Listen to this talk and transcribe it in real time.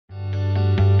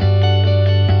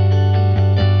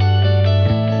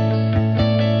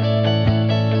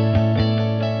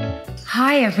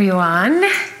Hi everyone.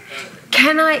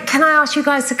 Can I ask you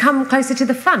guys to come closer to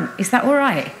the front? Is that all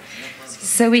right?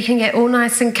 So we can get all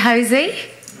nice and cozy.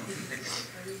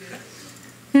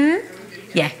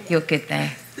 Yeah, you're good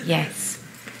there. Yes.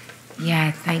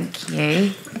 Yeah, thank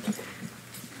you.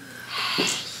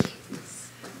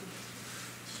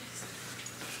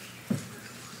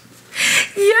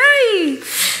 Yay!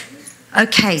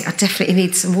 Okay, I definitely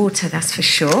need some water, that's for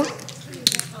sure.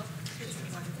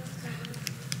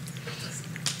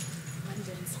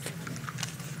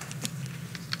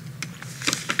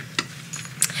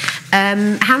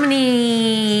 How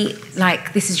many,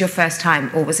 like, this is your first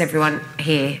time, or was everyone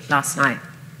here last night?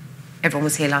 Everyone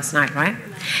was here last night, right?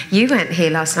 You weren't here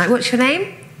last night. What's your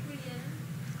name?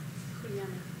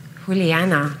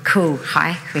 Juliana. Cool.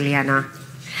 Hi, Juliana.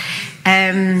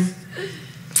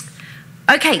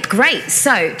 Okay, great.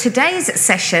 So today's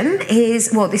session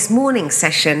is, well, this morning's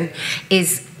session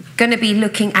is going to be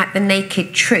looking at the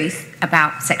naked truth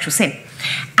about sexual sin.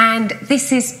 And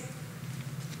this is,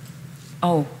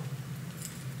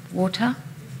 water?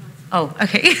 Oh,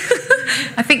 okay.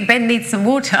 I think Ben needs some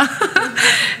water.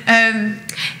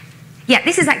 Yeah,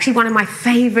 this is actually one of my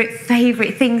favourite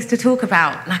things to talk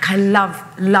about. Like, I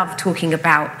love talking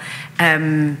about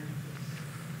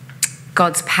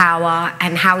God's power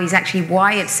and how he's actually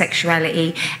wired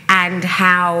sexuality, and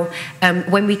how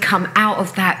when we come out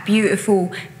of that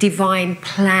beautiful divine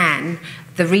plan,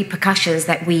 the repercussions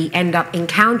that we end up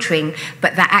encountering,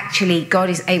 but that actually God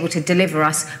is able to deliver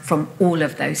us from all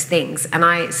of those things. And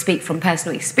I speak from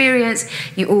personal experience.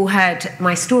 You all heard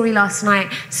my story last night,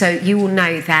 so you all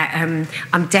know that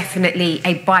I'm definitely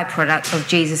a byproduct of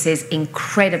Jesus's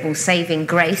incredible saving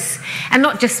grace. And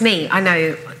not just me. I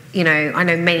know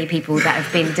many people that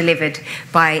have been delivered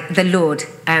by the Lord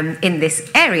in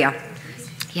this area.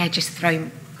 Yeah, just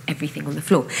throw everything on the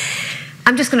floor.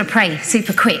 I'm just going to pray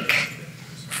super quick.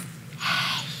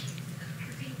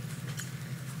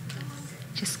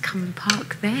 Just come and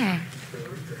park there.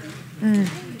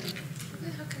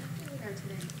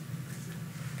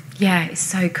 Yeah, it's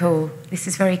so cool. This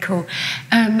is very cool.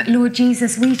 Lord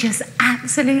Jesus, we just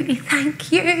absolutely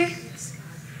thank you.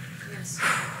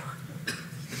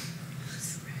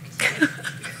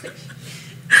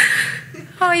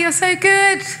 Oh, you're so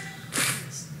good.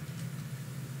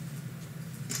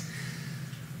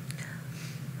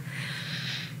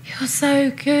 You're so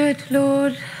good,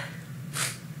 Lord.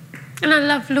 And I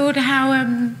love, Lord, how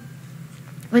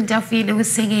when Delphina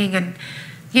was singing and,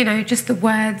 just the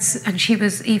words, and she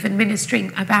was even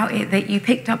ministering about it, that you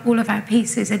picked up all of our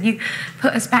pieces and you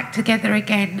put us back together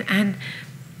again. And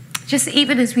just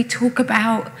even as we talk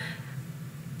about,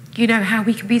 how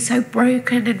we can be so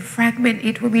broken and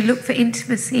fragmented when we look for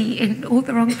intimacy in all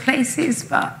the wrong places,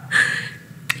 but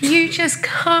you just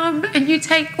come and you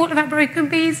take all of our broken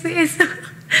pieces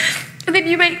and then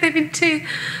you make them into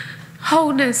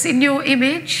wholeness in your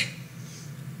image.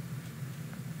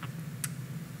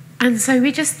 And so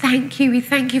we just thank you. We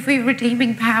thank you for your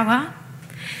redeeming power.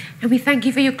 And we thank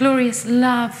you for your glorious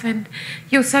love. And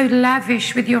you're so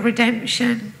lavish with your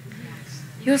redemption.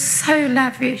 You're so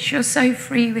lavish. You're so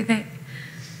free with it.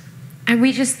 And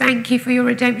we just thank you for your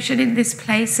redemption in this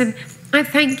place. And I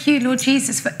thank you, Lord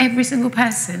Jesus, for every single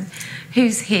person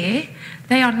who's here.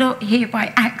 They are not here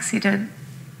by accident.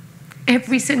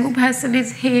 Every single person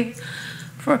is here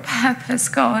for a purpose,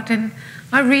 God, and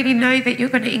I really know that you're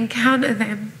going to encounter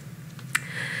them.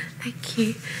 Thank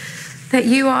you. That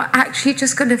you are actually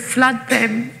just going to flood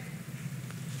them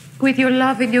with your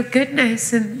love and your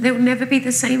goodness, and they'll never be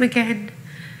the same again.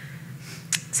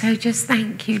 So just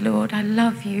thank you, Lord. I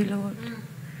love you, Lord.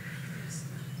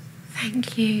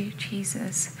 Thank you,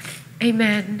 Jesus.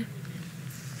 Amen.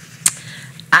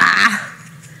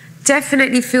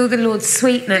 Definitely feel the Lord's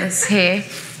sweetness here.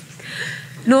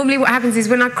 Normally what happens is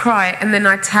when I cry and then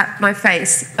I tap my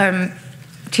face,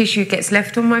 tissue gets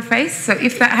left on my face. So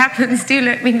if that happens, do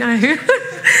let me know.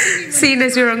 Seeing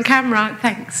as you're on camera,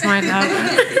 thanks, my love.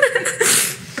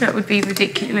 That would be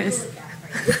ridiculous.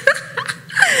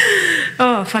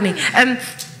 Oh, funny.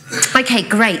 Okay,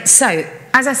 great. So,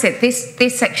 as I said,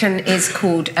 this section is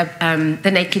called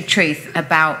The Naked Truth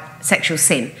About Sexual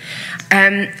Sin.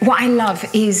 What I love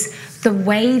is the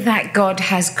way that God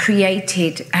has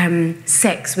created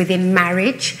sex within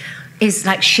marriage is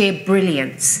like sheer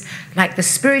brilliance. Like the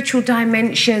spiritual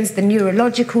dimensions, the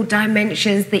neurological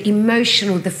dimensions, the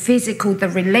emotional, the physical, the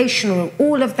relational,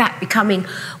 all of that becoming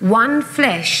one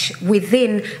flesh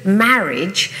within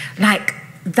marriage, like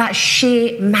that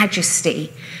sheer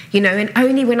majesty, you know. And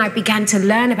only when I began to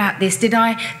learn about this did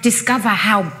I discover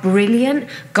how brilliant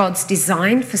God's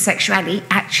design for sexuality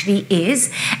actually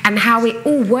is, and how it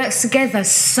all works together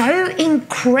so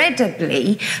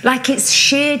incredibly, like it's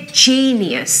sheer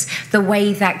genius, the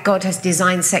way that God has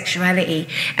designed sexuality.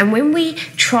 And when we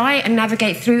try and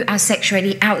navigate through our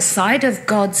sexuality outside of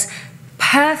God's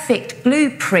perfect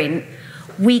blueprint,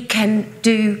 we can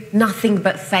do nothing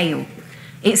but fail.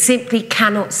 It simply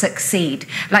cannot succeed.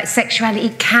 Like, sexuality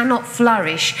cannot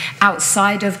flourish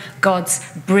outside of God's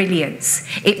brilliance.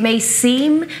 It may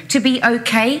seem to be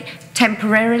okay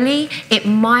temporarily. It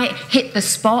might hit the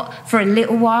spot for a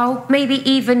little while, maybe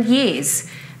even years,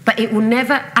 but it will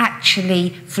never actually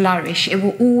flourish. It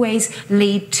will always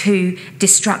lead to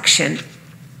destruction.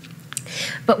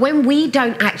 But when we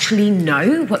don't actually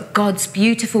know what God's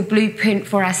beautiful blueprint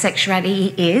for our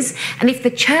sexuality is, and if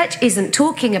the church isn't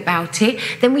talking about it,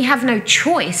 then we have no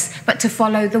choice but to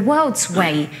follow the world's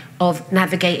way of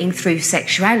navigating through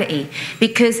sexuality.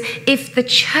 Because if the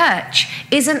church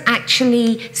isn't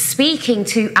actually speaking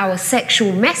to our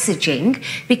sexual messaging,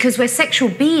 because we're sexual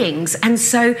beings, and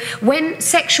so when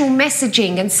sexual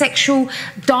messaging and sexual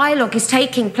dialogue is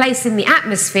taking place in the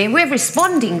atmosphere, we're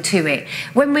responding to it.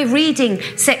 When we're reading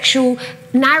sexual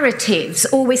narratives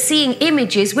or we're seeing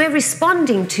images, we're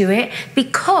responding to it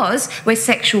because we're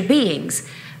sexual beings.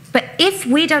 But if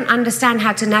we don't understand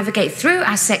how to navigate through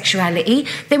our sexuality,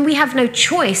 then we have no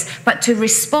choice but to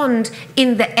respond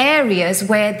in the areas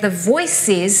where the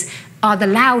voices are the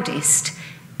loudest.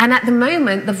 And at the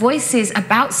moment, the voices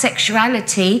about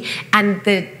sexuality and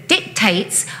the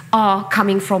dictates are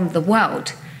coming from the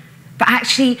world. But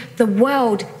actually, the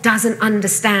world doesn't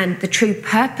understand the true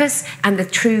purpose and the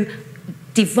true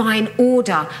divine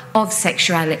order of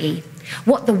sexuality.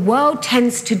 What the world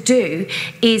tends to do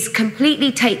is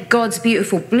completely take God's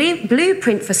beautiful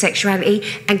blueprint for sexuality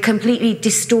and completely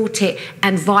distort it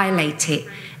and violate it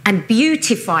and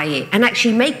beautify it and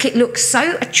actually make it look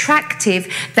so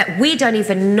attractive that we don't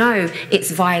even know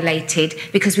it's violated,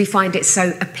 because we find it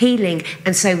so appealing,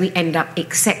 and so we end up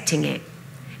accepting it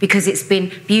because it's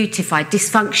been beautified.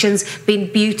 Dysfunction's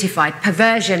been beautified.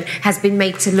 Perversion has been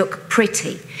made to look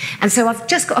pretty. And so I've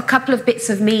just got a couple of bits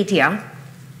of media.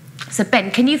 So Ben,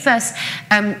 can you first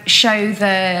show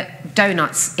the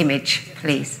donuts image,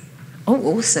 please?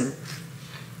 Oh, awesome.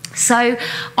 So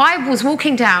I was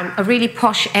walking down a really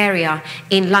posh area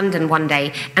in London one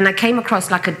day, and I came across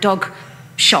like a dog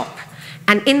shop.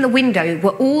 And in the window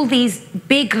were all these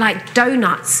big like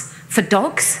donuts for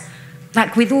dogs,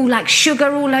 like with all like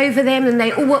sugar all over them, and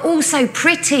they all were all so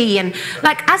pretty. And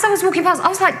like, as I was walking past, I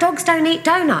was like, dogs don't eat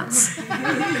donuts.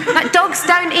 Like, dogs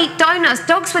don't eat donuts.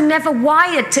 Dogs were never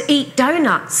wired to eat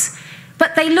donuts.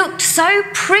 But they looked so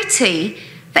pretty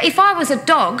that if I was a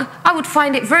dog, I would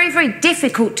find it very, very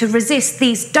difficult to resist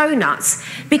these donuts,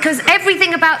 because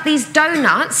everything about these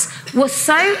donuts was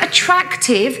so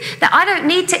attractive that I don't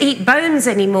need to eat bones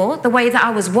anymore the way that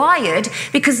I was wired,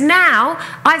 because now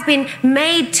I've been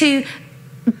made to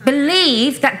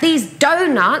believe that these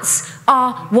donuts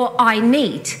are what I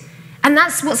need. And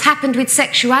that's what's happened with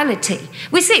sexuality.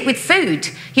 We see it with food.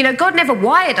 You know, God never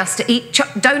wired us to eat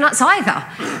donuts either.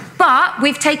 But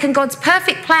we've taken God's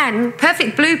perfect plan,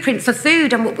 perfect blueprint for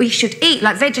food and what we should eat,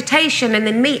 like vegetation and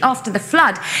then meat after the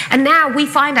flood. And now we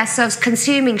find ourselves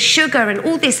consuming sugar and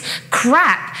all this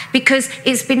crap because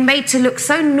it's been made to look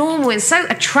so normal and so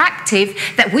attractive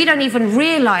that we don't even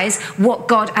realize what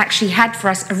God actually had for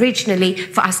us originally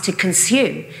for us to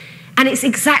consume. And it's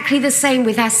exactly the same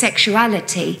with our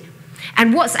sexuality.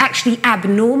 And what's actually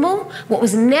abnormal, what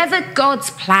was never God's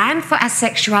plan for our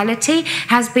sexuality,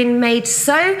 has been made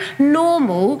so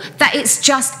normal that it's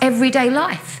just everyday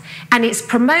life. And it's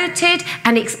promoted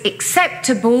and it's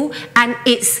acceptable, and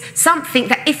it's something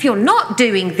that if you're not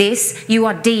doing this, you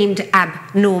are deemed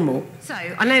abnormal. So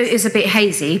I know it was a bit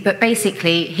hazy, but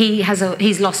basically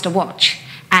he's lost a watch.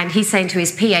 And he's saying to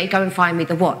his PA, go and find me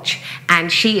the watch.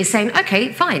 And she is saying,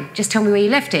 okay, fine, just tell me where you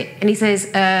left it. And he says,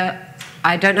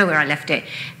 I don't know where I left it.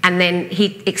 And then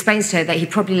he explains to her that he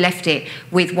probably left it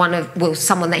with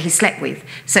someone that he slept with.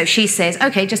 So she says,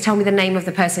 okay, just tell me the name of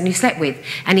the person you slept with.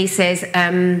 And he says,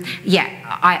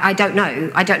 yeah, I don't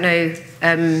know. I don't know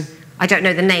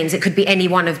the names. It could be any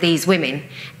one of these women.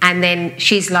 And then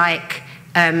she's like,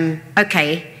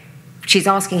 okay. She's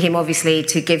asking him, obviously,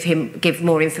 to give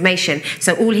more information.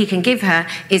 So all he can give her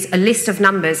is a list of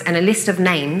numbers and a list of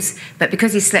names. But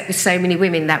because he slept with so many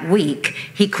women that week,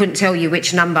 he couldn't tell you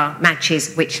which number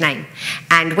matches which name.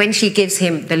 And when she gives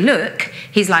him the look,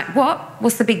 he's like, what?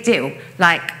 What's the big deal?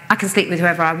 Like, I can sleep with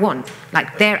whoever I want.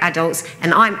 Like, they're adults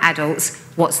and I'm adults.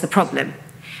 What's the problem?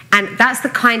 And that's the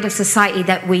kind of society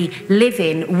that we live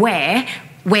in, where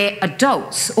we're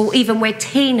adults or even we're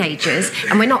teenagers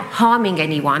and we're not harming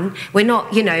anyone. We're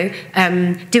not,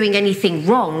 doing anything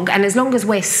wrong. And as long as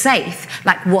we're safe,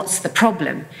 like, what's the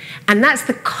problem? And that's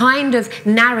the kind of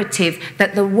narrative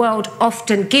that the world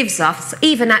often gives us,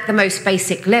 even at the most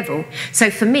basic level. So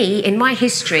for me, in my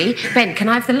history, Ben, can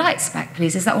I have the lights back,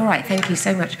 please? Is that all right? Thank you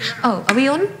so much. Oh, are we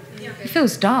on? Yeah. It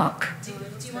feels dark. Do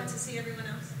you want to see everyone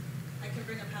else? I can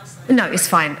bring up house lights. No, it's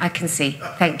fine. I can see.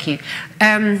 Thank you.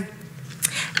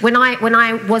 When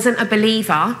I wasn't a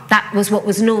believer, that was what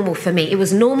was normal for me. It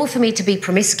was normal for me to be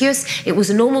promiscuous. It was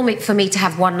normal for me to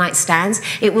have one-night stands.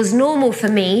 It was normal for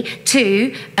me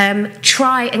to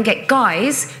try and get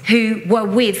guys who were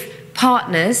with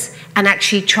partners and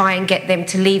actually try and get them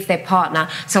to leave their partner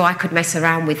so I could mess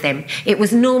around with them. It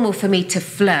was normal for me to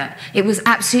flirt. It was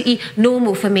absolutely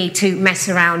normal for me to mess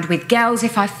around with girls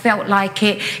if I felt like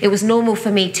it. It was normal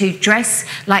for me to dress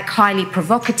like highly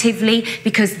provocatively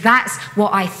because that's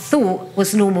what I thought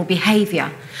was normal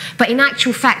behaviour. But in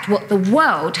actual fact, what the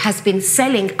world has been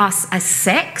selling us as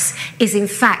sex is in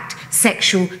fact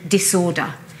sexual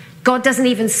disorder. God doesn't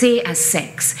even see it as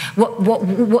sex.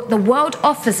 What the world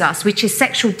offers us, which is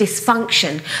sexual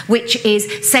dysfunction, which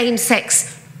is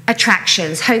same-sex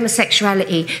attractions,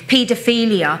 homosexuality,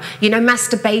 paedophilia,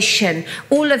 masturbation,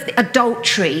 all of the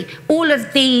adultery, all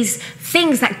of these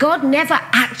things that God never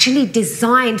actually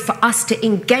designed for us to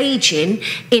engage in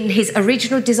his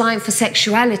original design for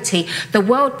sexuality. The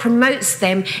world promotes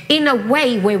them in a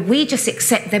way where we just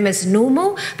accept them as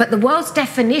normal, but the world's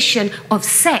definition of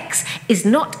sex is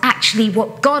not actually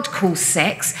what God calls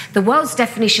sex. The world's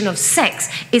definition of sex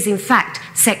is in fact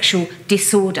sexual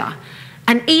disorder.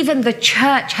 And even the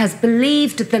church has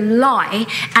believed the lie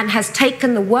and has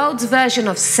taken the world's version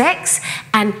of sex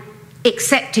and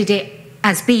accepted it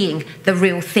as being the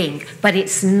real thing. But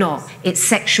it's not. It's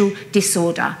sexual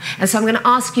disorder. And so I'm going to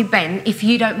ask you, Ben, if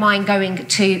you don't mind going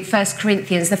to 1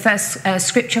 Corinthians, the first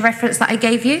scripture reference that I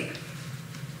gave you.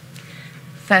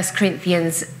 1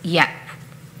 Corinthians,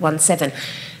 1:7.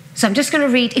 So I'm just going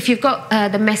to read, if you've got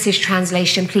the Message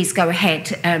translation, please go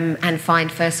ahead and find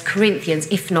 1 Corinthians.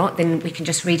 If not, then we can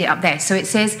just read it up there. So it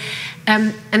says,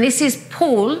 and this is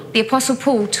Paul, the Apostle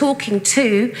Paul, talking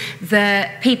to the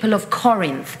people of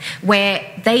Corinth, where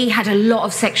they had a lot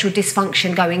of sexual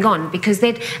dysfunction going on because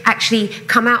they'd actually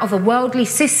come out of a worldly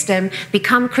system,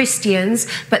 become Christians,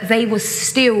 but they were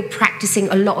still practicing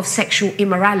a lot of sexual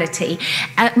immorality,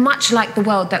 much like the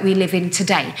world that we live in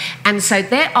today. And so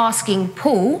they're asking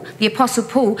Paul, the Apostle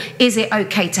Paul, is it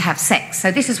okay to have sex?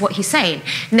 So this is what he's saying.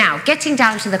 Now, getting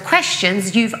down to the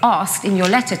questions you've asked in your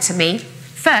letter to me.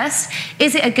 First,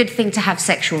 is it a good thing to have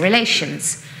sexual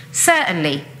relations?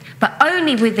 Certainly, but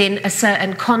only within a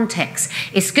certain context.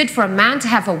 It's good for a man to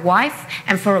have a wife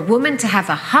and for a woman to have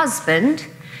a husband.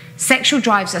 Sexual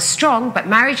drives are strong, but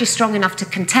marriage is strong enough to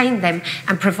contain them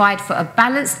and provide for a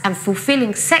balanced and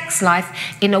fulfilling sex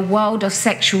life in a world of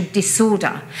sexual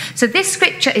disorder. So this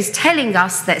scripture is telling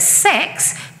us that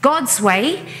sex, God's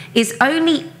way, is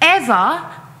only ever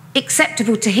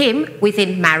acceptable to him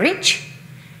within marriage,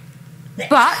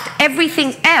 but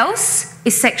everything else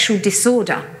is sexual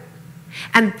disorder.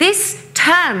 And this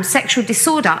term, sexual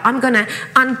disorder, I'm going to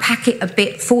unpack it a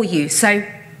bit for you. So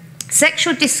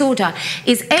sexual disorder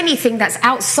is anything that's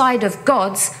outside of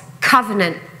God's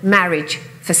covenant marriage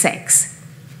for sex.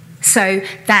 So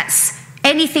that's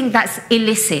anything that's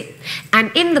illicit.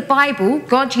 And in the Bible,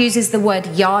 God uses the word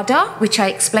yada, which I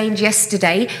explained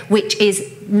yesterday, which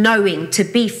is knowing, to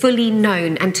be fully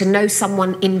known and to know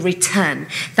someone in return.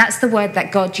 That's the word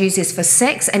that God uses for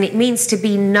sex, and it means to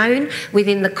be known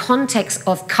within the context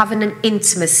of covenant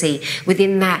intimacy,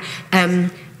 within that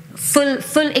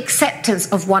full acceptance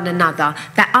of one another,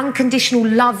 that unconditional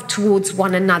love towards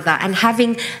one another, and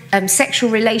having sexual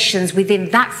relations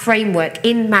within that framework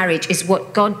in marriage is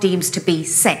what God deems to be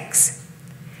sex.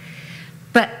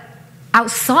 But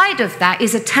outside of that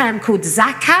is a term called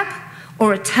zakab,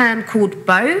 or a term called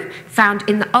bo, found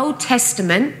in the Old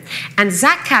Testament. And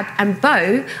zakab and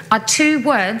bo are two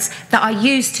words that are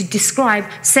used to describe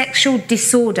sexual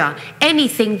disorder,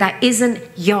 anything that isn't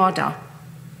yada.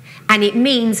 And it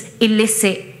means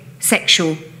illicit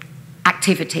sexual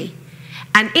activity.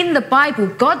 And in the Bible,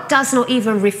 God does not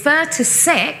even refer to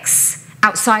sex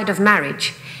outside of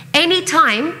marriage.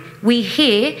 Anytime we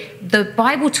hear the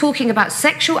Bible talking about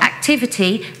sexual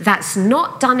activity that's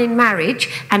not done in marriage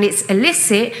and it's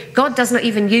illicit, God does not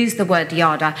even use the word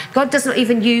yada. God does not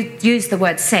even use the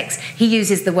word sex. He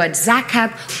uses the word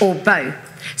zakab or bo.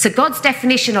 So God's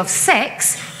definition of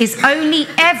sex is only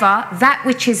ever that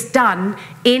which is done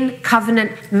in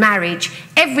covenant marriage.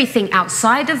 Everything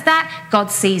outside of that,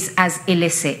 God sees as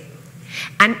illicit.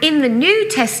 And in the New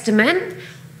Testament,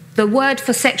 the word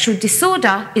for sexual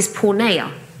disorder is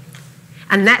porneia.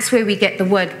 And that's where we get the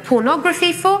word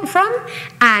pornography from,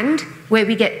 and where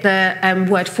we get the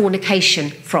word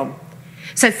fornication from.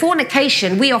 So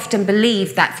fornication, we often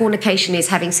believe that fornication is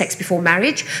having sex before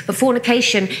marriage, but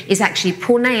fornication is actually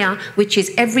porneia, which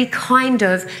is every kind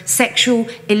of sexual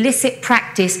illicit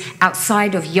practice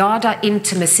outside of yada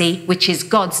intimacy, which is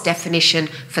God's definition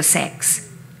for sex.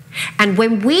 And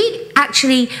when we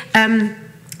actually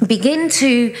begin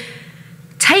to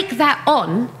take that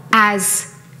on as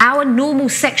our normal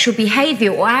sexual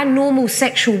behavior or our normal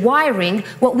sexual wiring,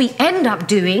 what we end up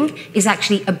doing is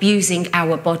actually abusing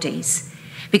our bodies.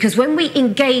 Because when we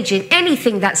engage in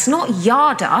anything that's not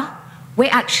yada, we're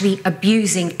actually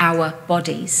abusing our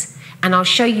bodies. And I'll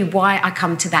show you why I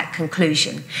come to that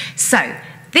conclusion. So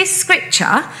this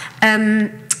scripture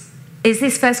is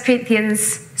this 1 Corinthians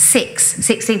 6,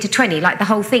 16 to 20, like the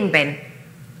whole thing, Ben?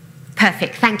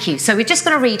 Perfect, thank you. So we're just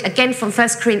going to read again from 1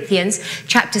 Corinthians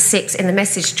chapter 6 in the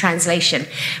Message translation,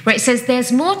 where it says,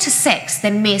 "There's more to sex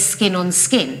than mere skin on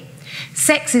skin.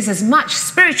 Sex is as much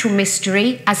spiritual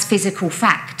mystery as physical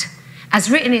fact. As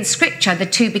written in Scripture, the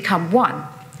two become one.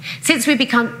 Since we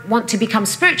want to become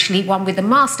spiritually one with the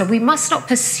Master, we must not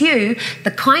pursue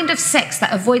the kind of sex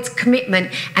that avoids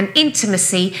commitment and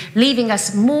intimacy, leaving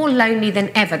us more lonely than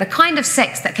ever, the kind of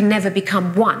sex that can never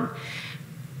become one."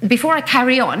 Before I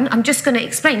carry on, I'm just going to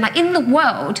explain, like in the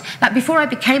world, like before I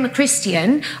became a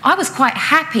Christian, I was quite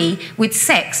happy with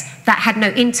sex that had no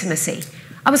intimacy.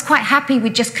 I was quite happy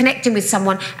with just connecting with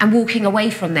someone and walking away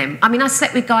from them. I mean, I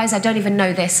slept with guys I don't even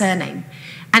know their surname.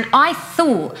 And I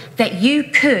thought that you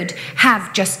could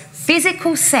have just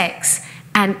physical sex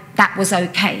and that was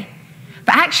okay.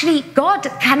 But actually, God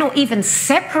cannot even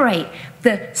separate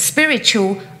the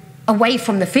spiritual away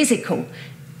from the physical.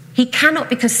 He cannot,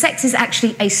 because sex is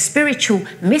actually a spiritual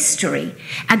mystery.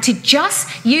 And to just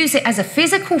use it as a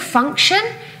physical function,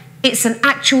 it's an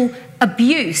actual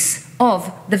abuse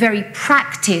of the very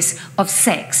practice of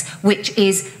sex, which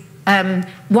is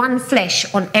one flesh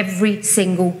on every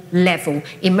single level,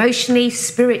 emotionally,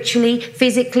 spiritually,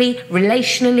 physically,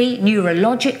 relationally,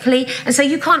 neurologically. And so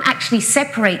you can't actually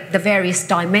separate the various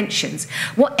dimensions.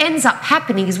 What ends up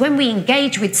happening is when we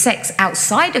engage with sex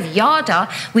outside of yada,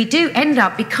 we do end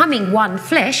up becoming one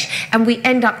flesh, and we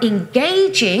end up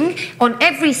engaging on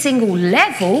every single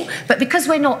level, but because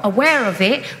we're not aware of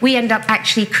it, we end up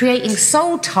actually creating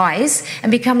soul ties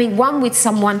and becoming one with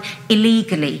someone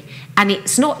illegally. And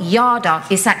it's not yada,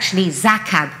 it's actually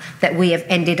zakab that we have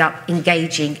ended up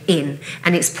engaging in.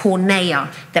 And it's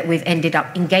porneia that we've ended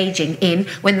up engaging in,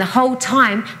 when the whole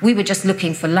time we were just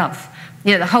looking for love.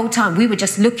 You know, the whole time we were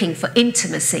just looking for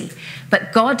intimacy.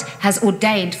 But God has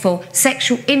ordained for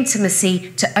sexual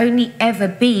intimacy to only ever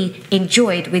be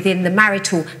enjoyed within the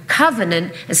marital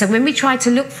covenant. And so when we try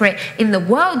to look for it in the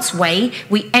world's way,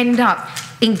 we end up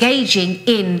engaging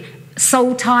in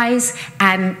soul ties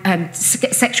and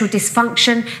sexual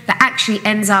dysfunction that actually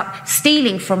ends up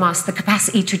stealing from us the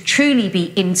capacity to truly be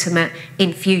intimate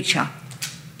in future.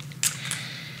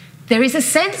 There is a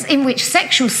sense in which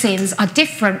sexual sins are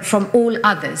different from all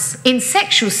others. In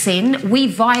sexual sin, we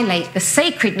violate the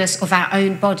sacredness of our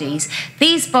own bodies,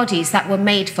 these bodies that were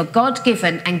made for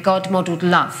God-given and God-modelled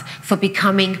love, for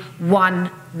becoming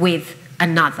one with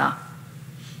another.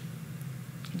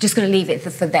 Just going to leave it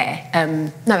for there.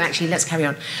 No, actually, let's carry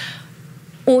on.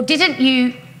 Or didn't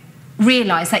you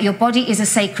realise that your body is a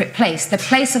sacred place, the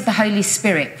place of the Holy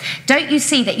Spirit? Don't you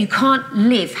see that you can't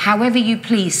live however you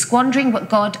please, squandering what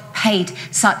God paid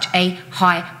such a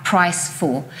high price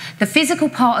for? The physical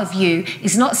part of you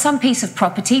is not some piece of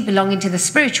property belonging to the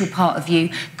spiritual part of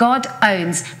you. God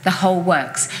owns the whole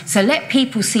works. So let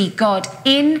people see God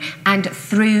in and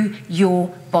through your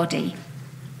body.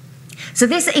 So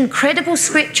this incredible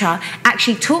scripture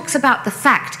actually talks about the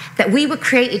fact that we were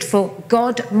created for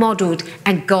God-modelled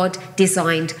and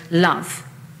God-designed love.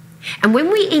 And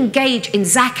when we engage in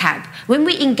zakab, when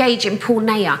we engage in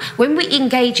porneia, when we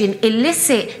engage in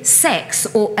illicit sex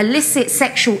or illicit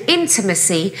sexual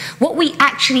intimacy, what we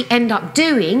actually end up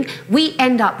doing, we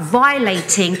end up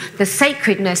violating the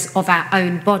sacredness of our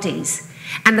own bodies.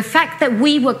 And the fact that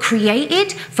we were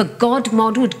created for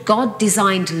God-modelled,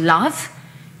 God-designed love,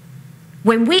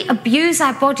 when we abuse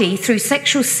our body through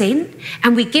sexual sin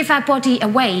and we give our body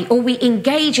away, or we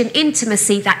engage in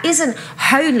intimacy that isn't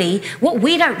holy, what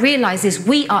we don't realise is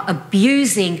we are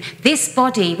abusing this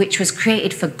body which was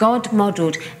created for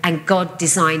God-modelled and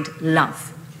God-designed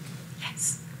love.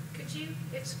 Yes? Could you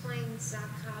explain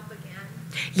zakab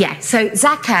Yeah, so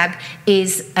zakab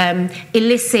is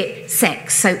illicit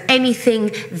sex, so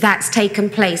anything that's taken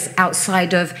place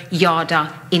outside of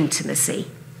yada intimacy.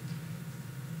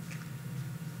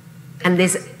 And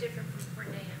there's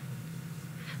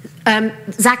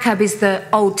zakab is the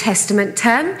Old Testament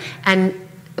term, and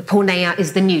porneia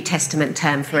is the New Testament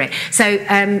term for it. So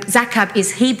zakab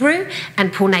is Hebrew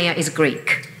and porneia is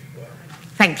Greek.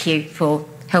 Thank you for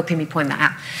helping me point that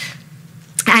out.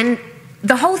 And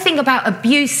the whole thing about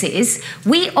abuse is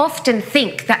we often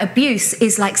think that abuse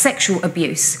is like sexual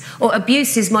abuse or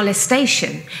abuse is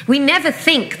molestation. We never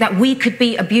think that we could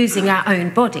be abusing our own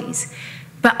bodies.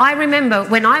 But I remember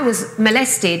when I was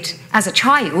molested as a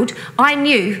child, I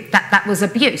knew that that was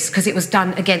abuse because it was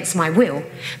done against my will.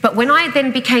 But when I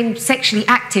then became sexually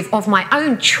active of my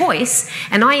own choice,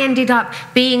 and I ended up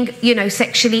being, you know,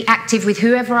 sexually active with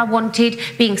whoever I wanted,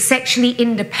 being sexually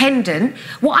independent,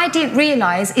 what I didn't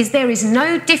realise is there is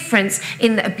no difference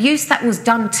in the abuse that was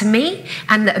done to me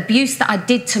and the abuse that I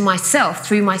did to myself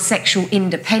through my sexual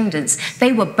independence.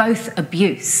 They were both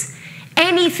abuse.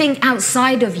 Anything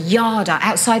outside of yada,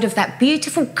 outside of that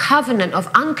beautiful covenant of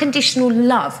unconditional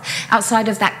love, outside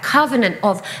of that covenant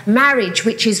of marriage,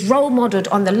 which is role modeled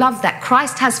on the love that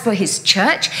Christ has for his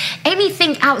church,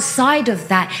 anything outside of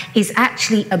that is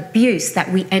actually abuse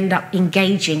that we end up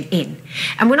engaging in.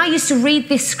 And when I used to read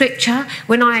this scripture,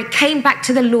 when I came back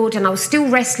to the Lord and I was still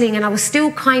wrestling and I was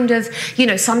still kind of, you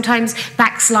know, sometimes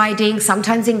backsliding,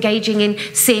 sometimes engaging in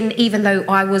sin, even though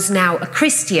I was now a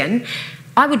Christian,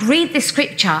 I would read this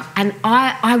scripture and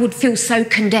I would feel so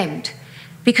condemned,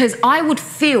 because I would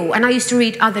feel, and I used to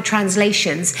read other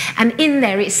translations, and in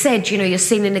there it said, you know, you're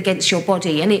sinning against your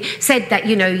body, and it said that,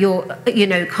 you know, you're, you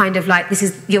know, kind of like this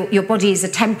is your body is a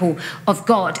temple of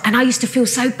God. And I used to feel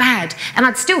so bad, and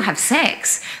I'd still have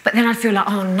sex, but then I'd feel like,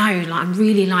 oh no, like I'm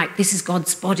really like, this is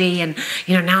God's body, and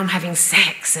you know, now I'm having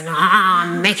sex and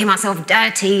I'm making myself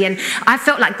dirty. And I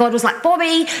felt like God was like,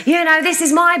 Bobbi, you know, this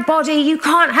is my body, you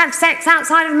can't have sex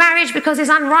outside of marriage because it's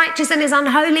unrighteous and it's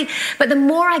unholy. But the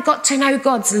more I got to know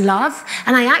God's love,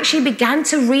 and I actually began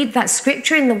to read that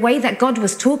scripture in the way that God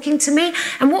was talking to me,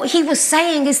 and what he was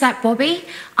saying is that, Bobbi,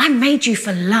 I made you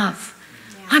for love.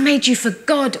 I made you for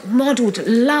God-modelled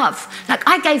love. Like,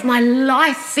 I gave my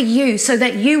life for you so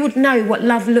that you would know what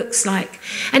love looks like.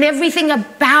 And everything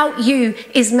about you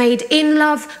is made in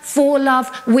love, for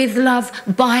love, with love,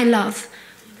 by love.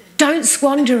 Don't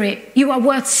squander it. You are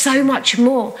worth so much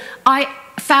more. I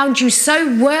found you so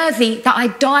worthy that I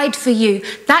died for you.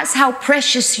 That's how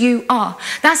precious you are.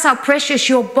 That's how precious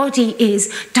your body is.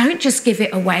 Don't just give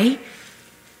it away.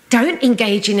 Don't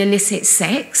engage in illicit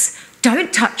sex.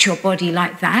 Don't touch your body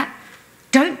like that.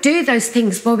 Don't do those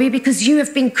things, Bobbi, because you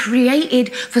have been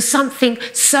created for something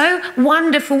so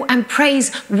wonderful and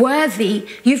praiseworthy.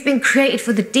 You've been created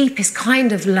for the deepest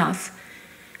kind of love.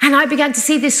 And I began to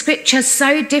see this scripture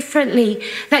so differently,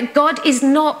 that God is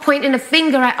not pointing a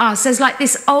finger at us as like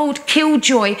this old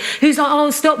killjoy who's like, oh,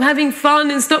 stop having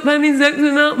fun and stop having sex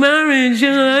without marriage,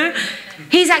 you know.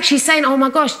 He's actually saying, oh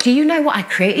my gosh, do you know what I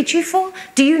created you for?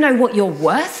 Do you know what you're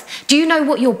worth? Do you know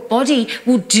what your body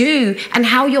will do and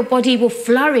how your body will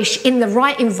flourish in the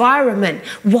right environment?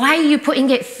 Why are you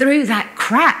putting it through that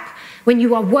crap when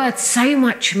you are worth so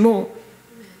much more?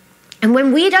 And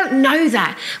when we don't know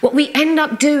that, what we end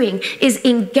up doing is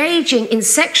engaging in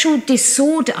sexual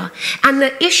disorder. And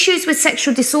the issues with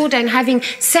sexual disorder and having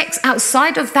sex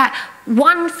outside of that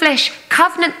one flesh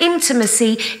covenant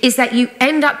intimacy is that you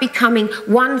end up becoming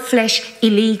one flesh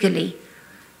illegally.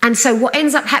 And so what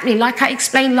ends up happening, like I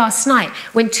explained last night,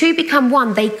 when two become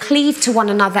one, they cleave to one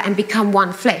another and become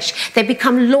one flesh. They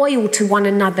become loyal to one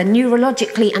another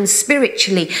neurologically and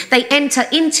spiritually. They enter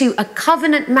into a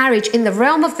covenant marriage in the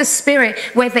realm of the spirit,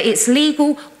 whether it's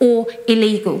legal or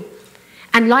illegal.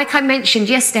 And like I mentioned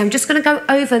yesterday, I'm just going to go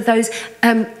over those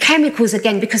chemicals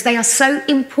again because they are so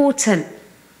important.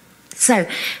 So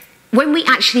when we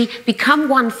actually become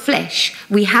one flesh,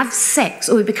 we have sex,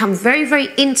 or we become very, very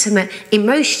intimate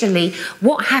emotionally,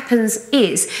 what happens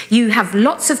is you have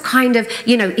lots of kind of,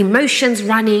 you know, emotions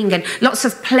running and lots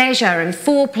of pleasure and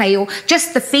foreplay, or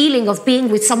just the feeling of being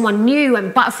with someone new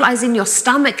and butterflies in your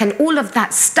stomach and all of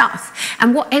that stuff.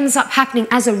 And what ends up happening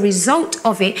as a result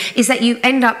of it is that you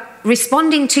end up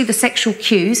responding to the sexual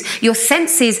cues, your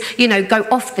senses, you know, go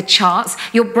off the charts,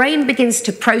 your brain begins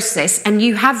to process, and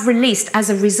you have released,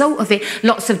 as a result of it,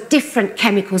 lots of different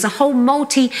chemicals, a whole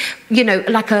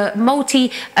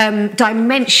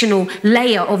multi-dimensional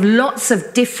layer of lots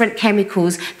of different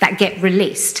chemicals that get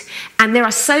released. And there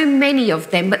are so many of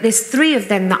them, but there's 3 of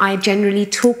them that I generally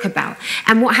talk about.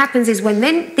 And what happens is when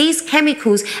then these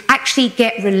chemicals actually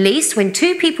get released, when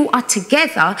 2 people are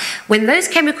together, when those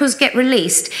chemicals get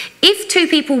released, if 2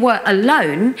 people were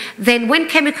alone, then when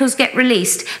chemicals get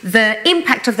released, the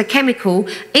impact of the chemical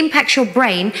impacts your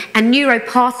brain and neural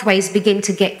pathways begin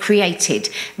to get created.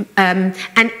 And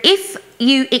if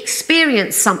you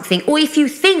experience something, or if you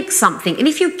think something, and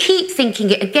if you keep thinking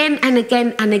it again and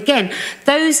again and again,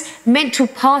 those mental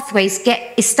pathways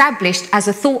get established as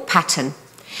a thought pattern.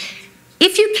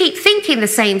 If you keep thinking the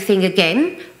same thing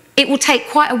again, it will take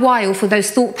quite a while for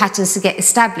those thought patterns to get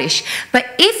established. But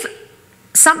if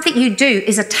something you do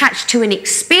is attached to an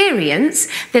experience,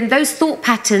 then those thought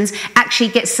patterns actually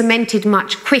get cemented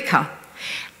much quicker.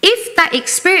 If that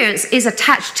experience is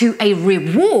attached to a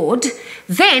reward,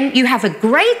 then you have a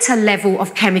greater level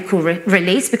of chemical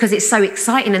release because it's so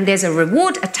exciting and there's a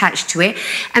reward attached to it.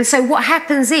 And so what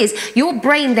happens is your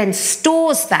brain then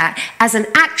stores that as an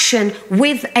action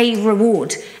with a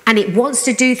reward, and it wants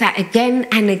to do that again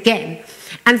and again.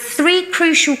 And 3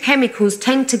 crucial chemicals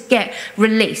tend to get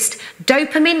released.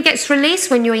 Dopamine gets released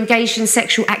when you're engaged in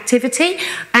sexual activity,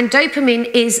 and dopamine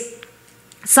is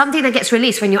something that gets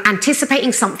released when you're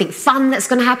anticipating something fun that's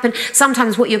going to happen,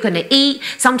 sometimes what you're going to eat,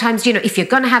 sometimes, you know, if you're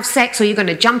going to have sex or you're going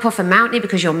to jump off a mountain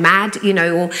because you're mad, you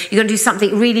know, or you're going to do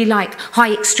something really like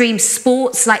high extreme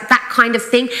sports, like that kind of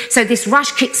thing. So this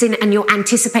rush kicks in and you're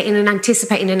anticipating and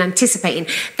anticipating and anticipating.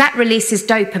 That releases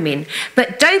dopamine.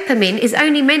 But dopamine is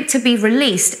only meant to be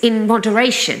released in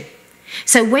moderation.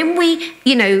 So when we,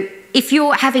 you know, if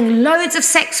you're having loads of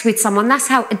sex with someone, that's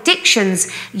how addictions,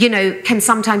 you know, can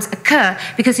sometimes occur.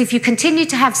 Because if you continue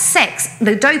to have sex,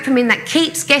 the dopamine that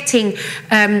keeps getting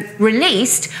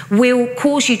released will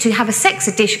cause you to have a sex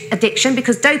addiction,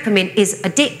 because dopamine is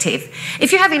addictive.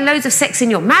 If you're having loads of sex in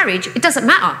your marriage, it doesn't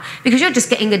matter because you're just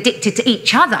getting addicted to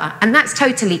each other, and that's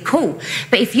totally cool.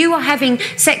 But if you are having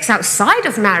sex outside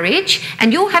of marriage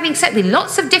and you're having sex with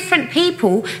lots of different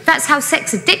people, that's how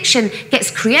sex addiction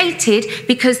gets created,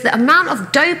 because the amount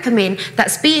of dopamine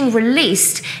that's being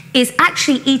released is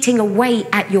actually eating away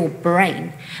at your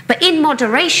brain. But in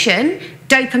moderation,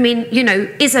 dopamine, you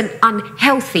know, isn't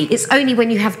unhealthy. It's only when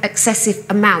you have excessive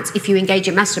amounts. If you engage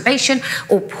in masturbation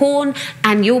or porn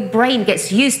and your brain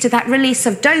gets used to that release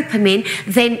of dopamine,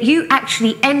 then you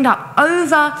actually end up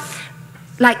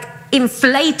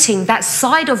inflating that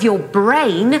side of your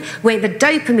brain where the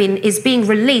dopamine is being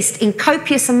released in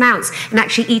copious amounts and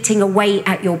actually eating away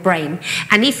at your brain.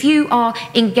 And if you are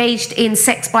engaged in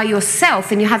sex by yourself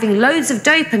and you're having loads of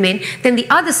dopamine, then the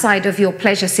other side of your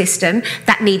pleasure system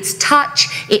that needs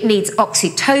touch, it needs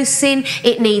oxytocin,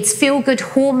 it needs feel-good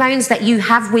hormones that you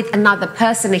have with another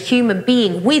person, a human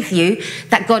being with you,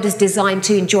 that God has designed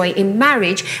to enjoy in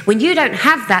marriage. When you don't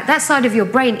have that, that side of your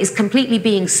brain is completely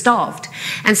being starved.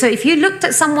 And so if you looked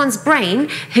at someone's brain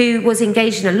who was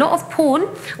engaged in a lot of porn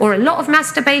or a lot of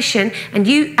masturbation, and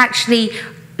you actually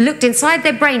looked inside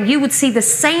their brain, you would see the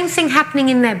same thing happening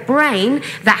in their brain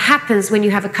that happens when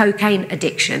you have a cocaine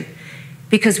addiction.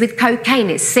 Because with cocaine,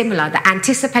 it's similar. The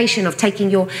anticipation of taking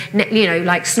your, you know,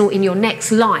 like snorting your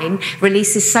next line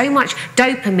releases so much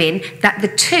dopamine that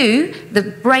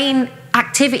the brain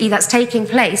activity that's taking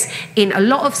place in a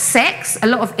lot of sex, a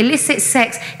lot of illicit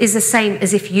sex, is the same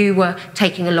as if you were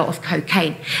taking a lot of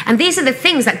cocaine. And these are the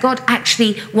things that God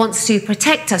actually wants to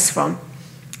protect us from.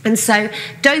 And so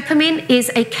dopamine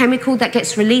is a chemical that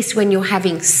gets released when you're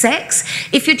having sex.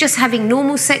 If you're just having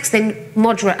normal sex, then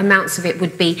moderate amounts of it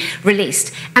would be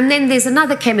released. And then there's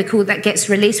another chemical that gets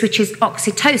released, which is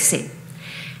oxytocin.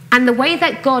 And the way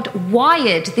that God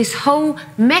wired this whole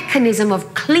mechanism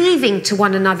of cleaving to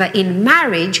one another in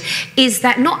marriage is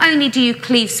that not only do you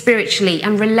cleave spiritually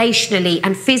and relationally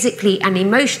and physically and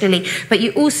emotionally, but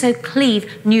you also cleave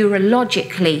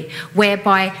neurologically,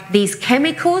 whereby these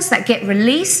chemicals that get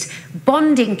released,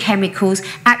 bonding chemicals,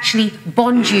 actually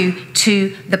bond you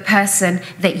to the person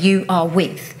that you are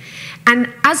with.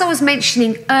 And as I was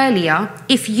mentioning earlier,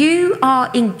 if you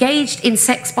are engaged in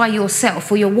sex by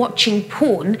yourself or you're watching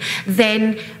porn,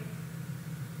 then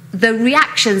the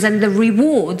reactions and the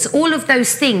rewards, all of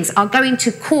those things are going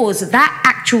to cause that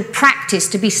actual practice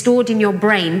to be stored in your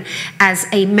brain as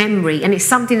a memory. And it's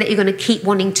something that you're going to keep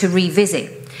wanting to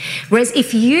revisit. Whereas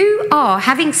if you are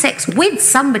having sex with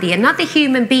somebody, another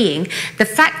human being, the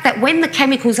fact that when the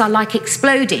chemicals are like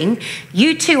exploding,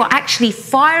 you two are actually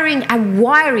firing and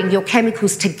wiring your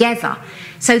chemicals together.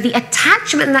 So the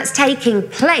attachment that's taking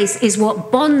place is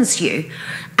what bonds you.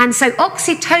 And so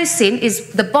oxytocin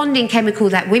is the bonding chemical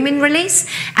that women release,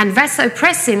 and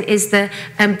vasopressin is the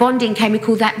bonding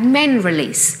chemical that men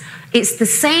release. It's the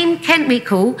same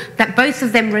chemical that both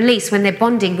of them release when they're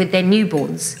bonding with their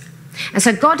newborns. And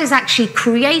so God has actually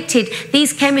created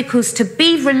these chemicals to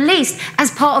be released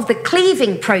as part of the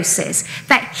cleaving process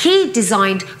that he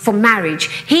designed for marriage.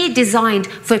 He designed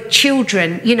for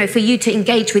children, you know, for you to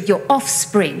engage with your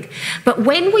offspring. But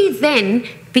when we then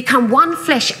become one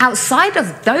flesh outside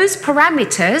of those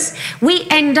parameters, we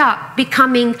end up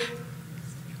becoming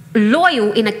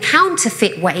loyal in a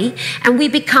counterfeit way, and we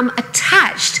become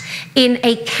attached in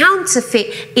a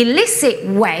counterfeit, illicit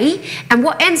way. And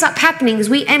what ends up happening is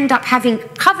we end up having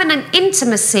covenant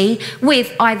intimacy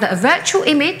with either a virtual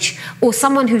image or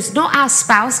someone who's not our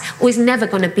spouse or is never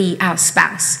going to be our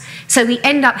spouse. So we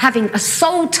end up having a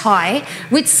soul tie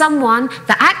with someone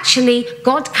that actually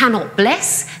God cannot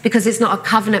bless because it's not a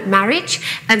covenant marriage.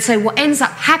 And so what ends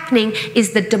up happening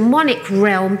is the demonic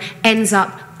realm ends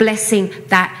up blessing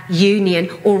that union,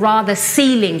 or rather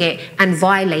sealing it and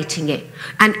violating it.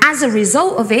 And as a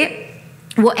result of it,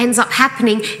 what ends up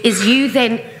happening is you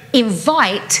then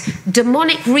invite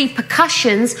demonic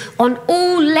repercussions on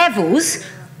all levels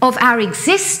of our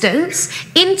existence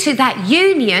into that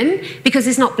union, because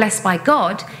it's not blessed by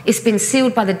God. It's been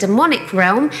sealed by the demonic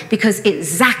realm because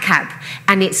it's zakab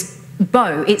and it's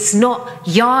bow. It's not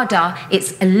yada.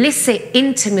 It's illicit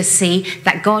intimacy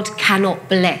that God cannot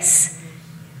bless.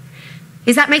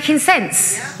 Is that making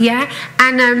sense? Yeah?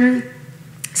 And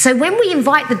so when we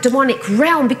invite the demonic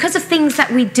realm, because of things that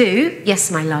we do,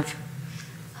 yes, my love.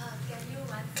 Can you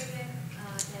once again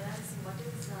tell us what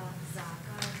is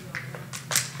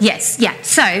zaka? Yes, yeah.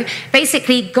 So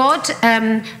basically, God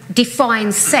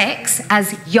defines sex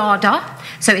as yada.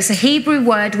 So it's a Hebrew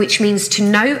word which means to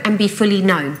know and be fully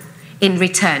known in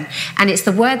return. And it's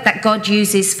the word that God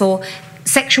uses for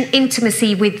sexual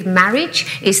intimacy with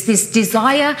marriage. It's this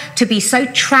desire to be so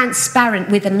transparent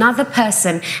with another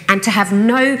person and to have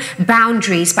no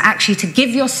boundaries, but actually to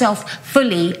give yourself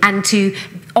fully and to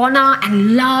honor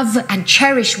and love and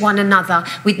cherish one another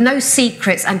with no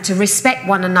secrets, and to respect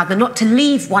one another, not to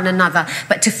leave one another,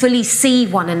 but to fully see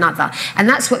one another. And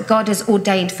that's what God has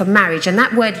ordained for marriage. And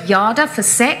that word yada for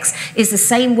sex is the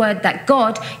same word that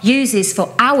God uses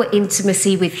for our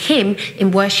intimacy with him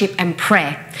in worship and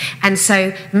prayer. And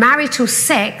so marital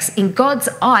sex, in God's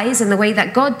eyes and the way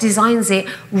that God designs it,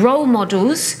 role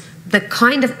models the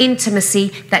kind of intimacy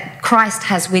that Christ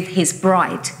has with his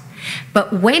bride.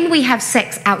 But when we have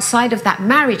sex outside of that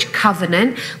marriage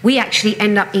covenant, we actually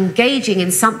end up engaging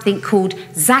in something called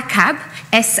zakab,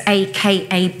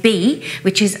 S-A-K-A-B,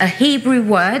 which is a Hebrew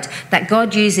word that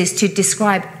God uses to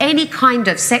describe any kind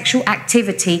of sexual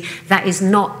activity that is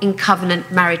not in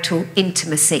covenant marital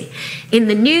intimacy. In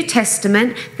the New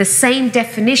Testament, the same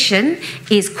definition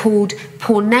is called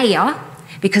porneia,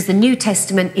 because the New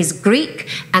Testament is Greek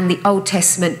and the Old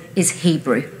Testament is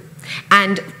Hebrew.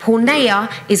 And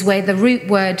porneia is where the root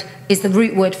word is the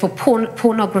root word for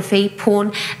pornography,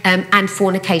 porn, and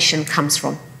fornication comes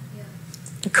from.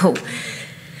 Cool.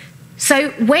 So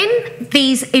when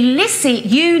these illicit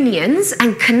unions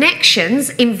and connections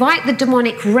invite the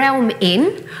demonic realm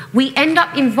in, we end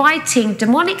up inviting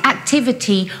demonic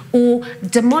activity or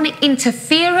demonic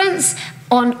interference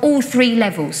on all three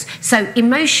levels. So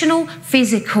emotional,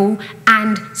 physical,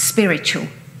 and spiritual.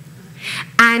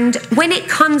 And when it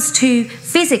comes to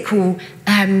physical,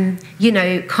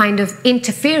 kind of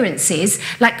interferences,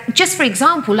 like just for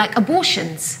example, like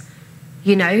abortions,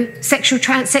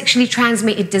 sexually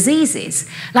transmitted diseases,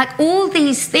 like all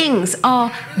these things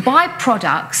are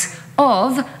byproducts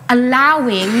of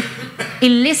allowing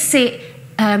illicit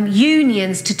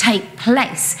unions to take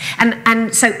place.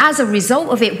 And so as a result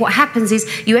of it, what happens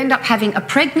is you end up having a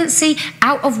pregnancy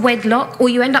out of wedlock, or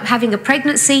you end up having a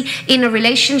pregnancy in a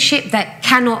relationship that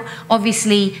cannot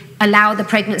obviously allow the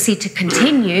pregnancy to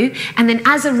continue. And then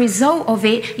as a result of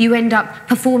it, you end up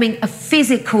performing a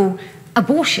physical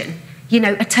abortion,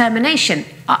 a termination.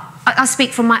 I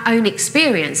speak from my own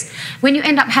experience. When you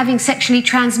end up having sexually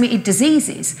transmitted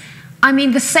diseases,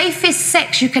 the safest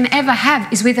sex you can ever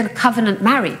have is within a covenant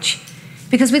marriage.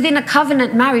 Because within a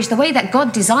covenant marriage, the way that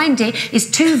God designed it is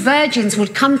two virgins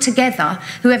would come together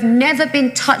who have never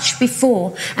been touched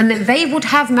before, and that they would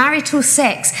have marital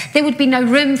sex. There would be no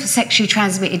room for sexually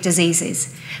transmitted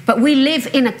diseases. But we live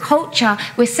in a culture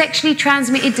where sexually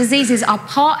transmitted diseases are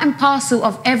part and parcel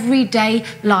of everyday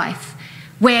life,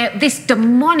 where this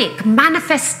demonic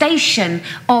manifestation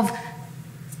of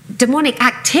demonic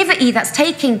activity that's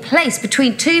taking place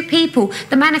between two people,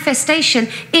 the manifestation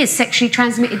is sexually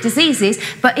transmitted diseases,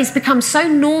 but it's become so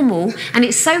normal and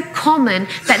it's so common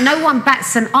that no one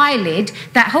bats an eyelid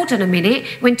that, hold on a minute,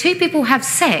 when two people have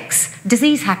sex,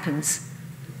 disease happens.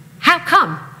 How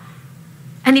come?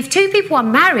 And if two people are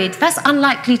married, that's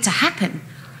unlikely to happen.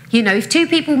 You know, if two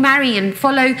people marry and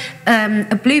follow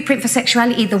a blueprint for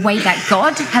sexuality the way that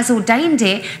God has ordained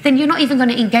it, then you're not even going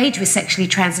to engage with sexually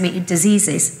transmitted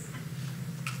diseases.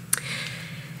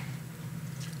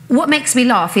 What makes me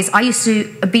laugh is I used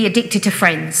to be addicted to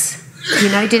Friends. You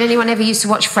know, did anyone ever used to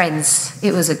watch Friends?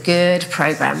 It was a good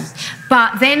program.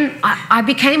 But then I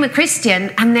became a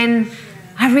Christian, and then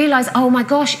I realised, oh my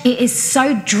gosh, it is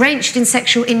so drenched in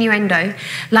sexual innuendo.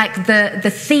 Like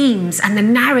the themes and the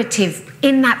narrative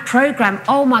in that program,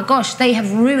 oh my gosh, they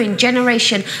have ruined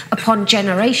generation upon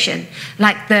generation.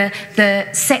 Like the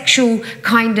sexual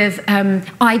kind of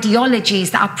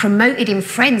ideologies that are promoted in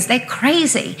Friends, they're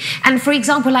crazy. And for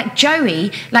example, like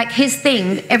Joey, like his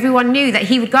thing, everyone knew that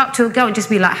he would go up to a girl and just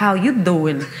be like, how you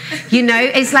doing? You know,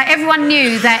 it's like everyone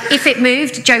knew that if it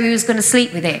moved, Joey was going to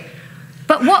sleep with it.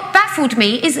 But what baffled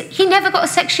me is he never got a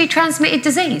sexually transmitted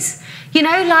disease. You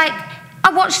know, like,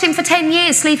 I watched him for 10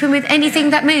 years sleeping with anything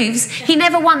that moves. He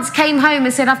never once came home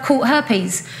and said, I've caught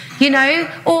herpes, you know,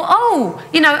 or, oh,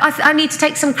 you know, I need to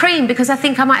take some cream because I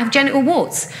think I might have genital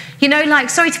warts. You know,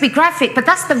 like, sorry to be graphic, but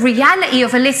that's the reality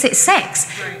of illicit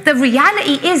sex. The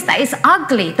reality is that it's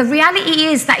ugly. The reality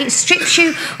is that it strips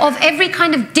you of every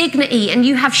kind of dignity, and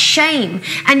you have shame,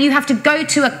 and you have to go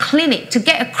to a clinic to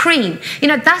get a cream. You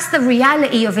know, that's the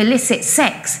reality of illicit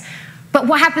sex. But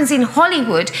what happens in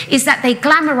Hollywood is that they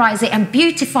glamorize it and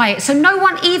beautify it, so no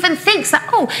one even thinks that,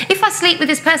 oh, if I sleep with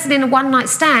this person in a one-night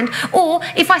stand, or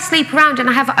if I sleep around and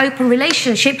I have an open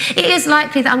relationship, it is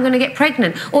likely that I'm going to get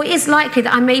pregnant, or it is likely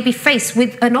that I may be faced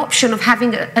with an option of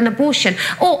having an abortion,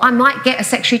 or I might get a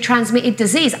sexually transmitted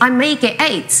disease, I may get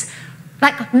AIDS.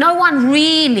 Like, no one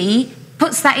really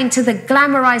puts that into the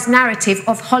glamorized narrative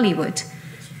of Hollywood.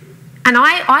 And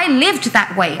I lived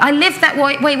that way. I lived that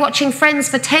way watching Friends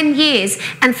for 10 years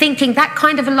and thinking that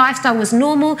kind of a lifestyle was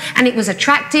normal and it was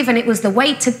attractive and it was the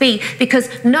way to be, because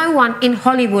no one in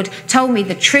Hollywood told me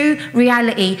the true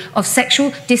reality of sexual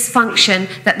dysfunction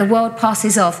that the world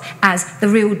passes off as the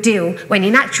real deal, when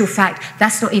in actual fact,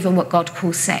 that's not even what God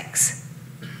calls sex.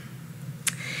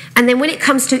 And then when it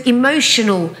comes to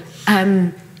emotional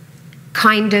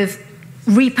kind of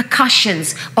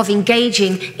repercussions of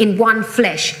engaging in one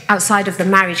flesh outside of the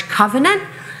marriage covenant,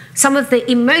 some of the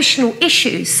emotional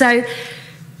issues. So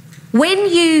when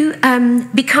you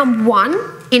become one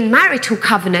in marital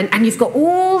covenant and you've got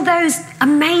all those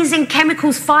amazing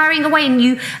chemicals firing away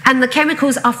and the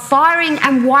chemicals are firing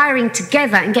and wiring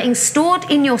together and getting stored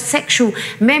in your sexual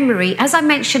memory, as I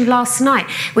mentioned last night,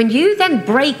 when you then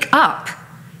break up,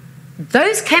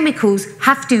 those chemicals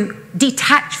have to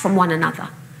detach from one another.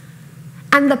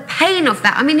 And the pain of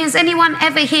that, I mean, has anyone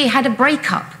ever here had a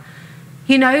breakup?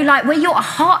 You know, like where your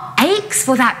heart aches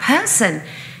for that person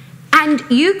and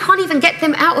you can't even get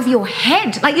them out of your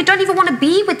head. Like, you don't even want to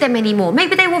be with them anymore.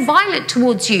 Maybe they were violent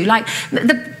towards you. Like,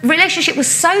 the relationship was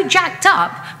so jacked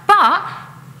up, but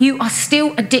you are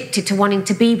still addicted to wanting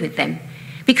to be with them.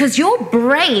 Because your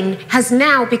brain has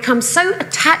now become so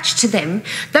attached to them,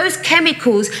 those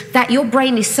chemicals that your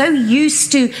brain is so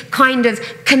used to kind of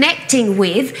connecting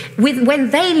with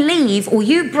when they leave or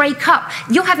you break up,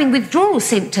 you're having withdrawal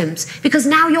symptoms because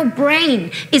now your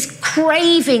brain is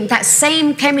craving that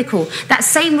same chemical, that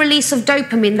same release of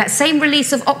dopamine, that same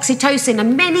release of oxytocin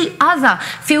and many other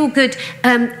feel-good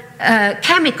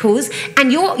chemicals,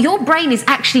 and your brain is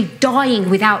actually dying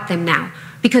without them now.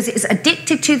 Because it's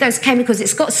addicted to those chemicals.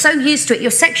 It's got so used to it. Your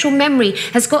sexual memory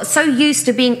has got so used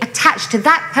to being attached to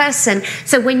that person.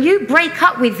 So when you break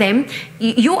up with them,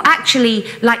 you're actually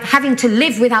like having to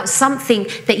live without something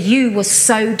that you were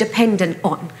so dependent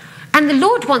on. And the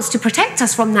Lord wants to protect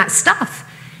us from that stuff.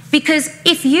 Because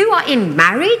if you are in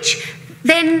marriage,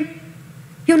 then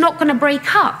you're not going to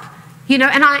break up. You know,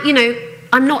 and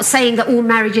I'm not saying that all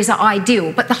marriages are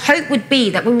ideal, but the hope would be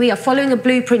that when we are following a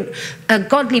blueprint, a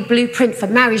godly blueprint for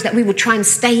marriage, that we will try and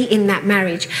stay in that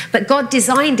marriage. But God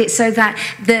designed it so that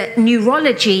the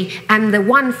neurology and the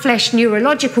one flesh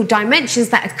neurological dimensions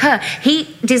that occur,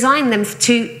 He designed them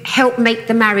to help make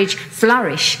the marriage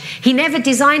flourish. He never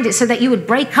designed it so that you would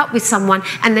break up with someone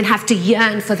and then have to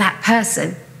yearn for that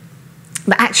person.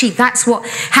 But actually, that's what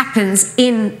happens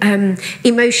in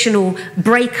emotional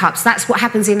breakups. That's what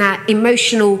happens in our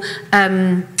emotional,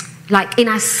 like in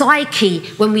our psyche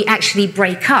when we actually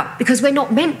break up. Because we're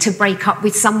not meant to break up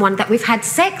with someone that we've had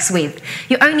sex with.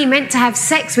 You're only meant to have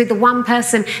sex with the one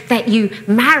person that you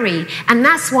marry. And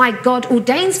that's why God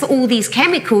ordains for all these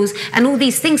chemicals and all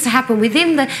these things to happen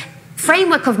within the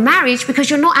framework of marriage, because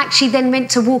you're not actually then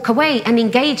meant to walk away and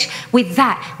engage with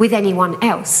that with anyone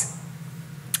else.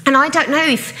 And I don't know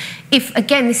if,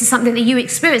 again, this is something that you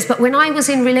experience, but when I was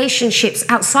in relationships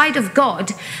outside of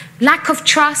God, lack of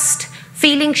trust,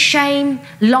 feeling shame,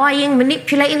 lying,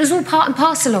 manipulating, it was all part and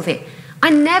parcel of it. I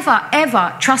never,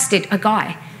 ever trusted a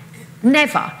guy.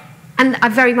 Never. And I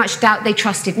very much doubt they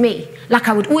trusted me. Like,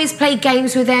 I would always play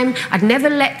games with them. I'd never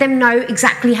let them know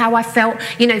exactly how I felt.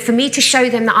 You know, for me to show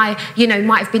them that I, you know,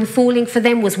 might have been falling for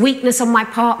them was weakness on my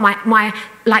part.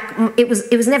 It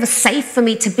was never safe for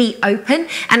me to be open.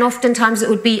 And oftentimes I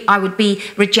would be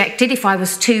rejected if I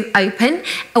was too open,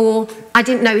 or I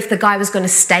didn't know if the guy was going to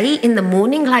stay in the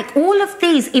morning. Like, all of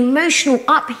these emotional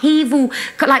upheaval,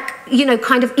 like, you know,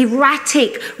 kind of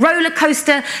erratic roller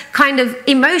coaster kind of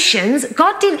emotions.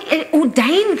 God didn't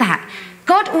ordain that.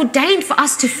 God ordained for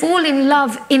us to fall in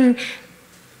love in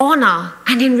honor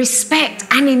and in respect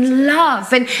and in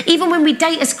love. And even when we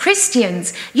date as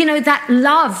Christians, you know, that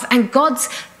love and God's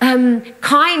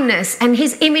kindness and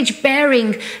his image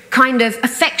bearing kind of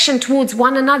affection towards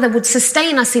one another would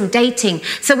sustain us in dating.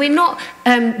 So we're not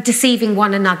deceiving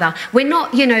one another. We're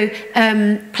not, you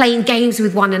know, playing games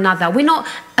with one another. We're not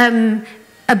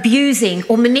abusing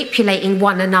or manipulating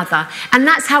one another. And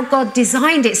that's how God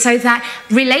designed it, so that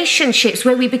relationships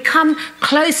where we become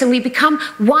close and we become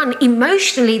one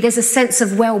emotionally, there's a sense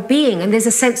of well-being and there's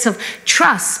a sense of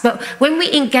trust. But when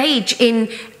we engage in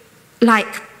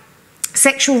like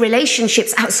sexual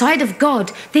relationships outside of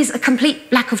God, there's a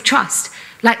complete lack of trust.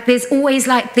 Like, there's always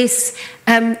like this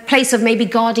place of maybe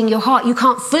guarding your heart. You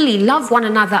can't fully love one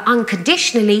another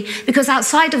unconditionally, because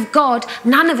outside of God,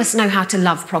 none of us know how to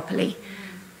love properly.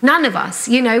 None of us.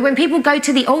 You know, when people go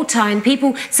to the altar and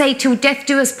people say, till death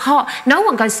do us part, no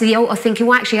one goes to the altar thinking,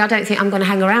 well, actually, I don't think I'm going to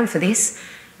hang around for this.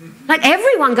 Like,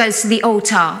 everyone goes to the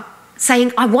altar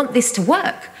saying, I want this to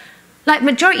work. Like,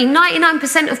 majority,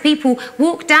 99% of people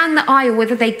walk down the aisle,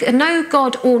 whether they know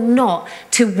God or not,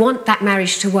 to want that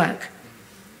marriage to work.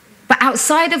 But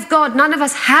outside of God, none of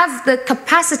us have the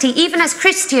capacity, even as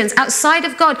Christians, outside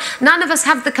of God, none of us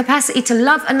have the capacity to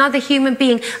love another human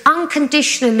being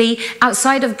unconditionally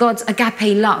outside of God's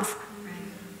agape love.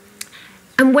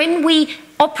 And when we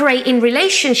operate in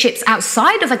relationships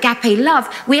outside of agape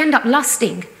love, we end up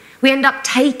lusting. We end up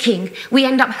taking, we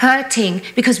end up hurting,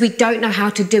 because we don't know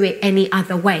how to do it any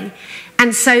other way.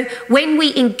 And so when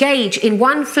we engage in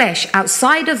one flesh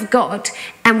outside of God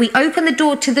and we open the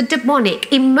door to the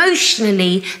demonic,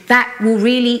 emotionally, that will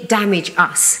really damage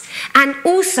us. And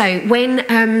also when,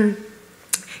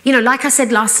 you know, like I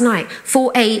said last night,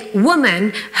 for a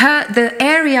woman, the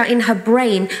area in her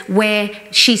brain where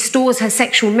she stores her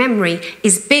sexual memory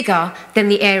is bigger than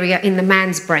the area in the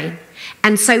man's brain.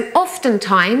 And so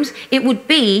oftentimes it would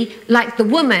be like the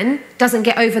woman doesn't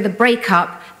get over the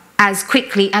breakup as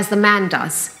quickly as the man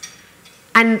does.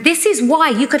 And this is why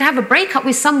you could have a breakup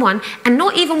with someone and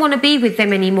not even want to be with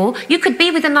them anymore. You could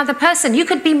be with another person. You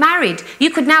could be married.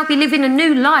 You could now be living a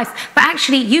new life. But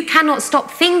actually, you cannot stop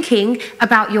thinking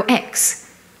about your ex.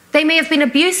 They may have been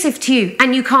abusive to you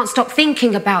and you can't stop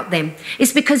thinking about them.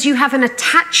 It's because you have an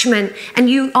attachment and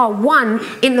you are one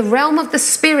in the realm of the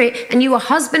spirit, and you are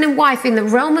husband and wife in the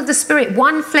realm of the spirit,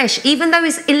 one flesh. Even though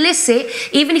it's illicit,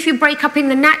 even if you break up in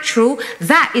the natural,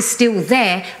 that is still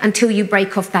there until you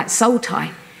break off that soul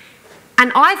tie.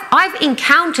 And I've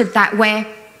encountered that where,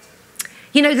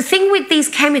 you know, the thing with these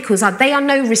chemicals are they are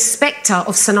no respecter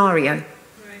of scenario.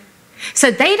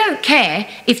 So they don't care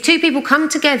if two people come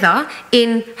together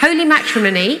in holy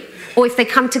matrimony or if they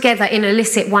come together in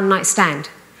illicit one-night stand.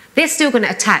 They're still going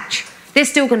to attach. They're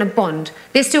still going to bond.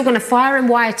 They're still going to fire and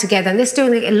wire together, and they're still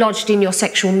going to get lodged in your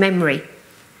sexual memory.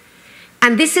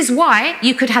 And this is why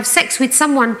you could have sex with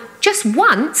someone just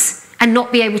once and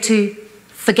not be able to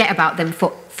forget about them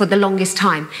for the longest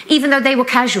time, even though they were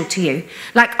casual to you.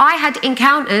 Like, I had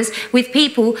encounters with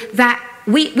people that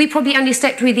we probably only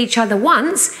slept with each other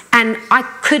once, and I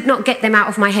could not get them out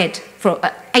of my head for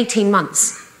 18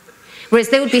 months. Whereas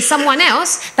there would be someone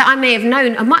else that I may have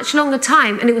known a much longer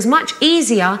time, and it was much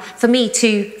easier for me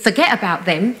to forget about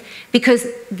them, because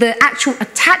the actual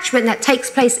attachment that takes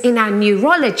place in our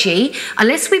neurology,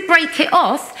 unless we break it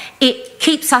off, it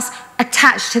keeps us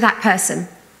attached to that person.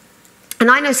 And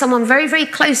I know someone very, very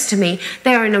close to me,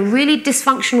 they are in a really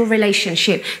dysfunctional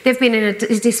relationship. They've been in a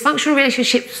dysfunctional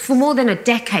relationship for more than a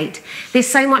decade. There's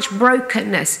so much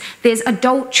brokenness, there's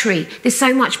adultery, there's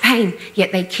so much pain,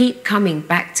 yet they keep coming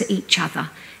back to each other,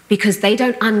 because they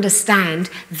don't understand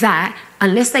that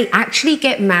unless they actually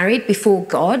get married before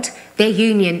God, their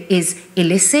union is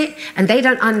illicit, and they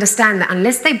don't understand that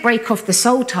unless they break off the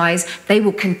soul ties, they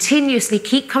will continuously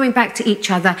keep coming back to each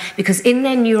other, because in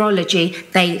their neurology,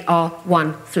 they are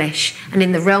one flesh. And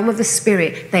in the realm of the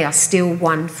spirit, they are still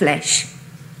one flesh.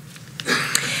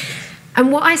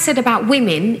 And what I said about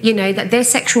women, you know, that their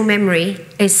sexual memory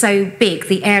is so big,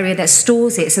 the area that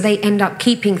stores it, so they end up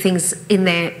keeping things in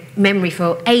their memory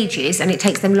for ages, and it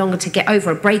takes them longer to get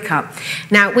over a breakup.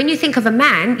 Now, when you think of a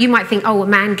man, you might think, oh, a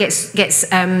man gets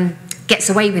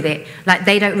away with it. Like,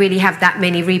 they don't really have that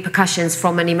many repercussions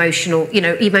from an emotional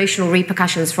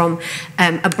repercussions from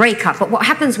a breakup. But what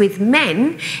happens with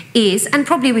men is, and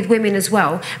probably with women as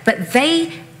well, but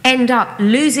they end up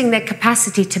losing their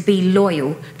capacity to be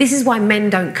loyal. This is why men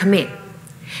don't commit.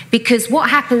 Because what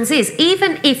happens is,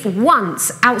 even if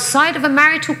once outside of a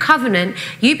marital covenant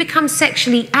you become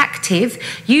sexually active,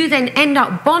 you then end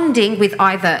up bonding with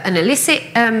either an illicit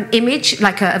image,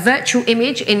 like a virtual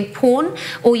image in porn,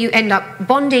 or you end up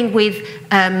bonding with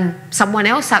someone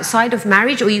else outside of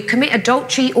marriage, or you commit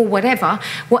adultery or whatever.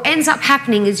 What ends up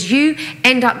happening is you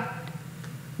end up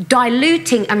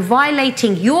diluting and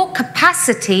violating your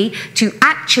capacity to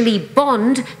actually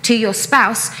bond to your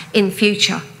spouse in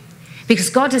future. Because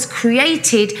God has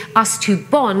created us to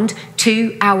bond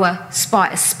to our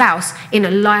spouse in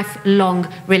a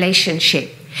lifelong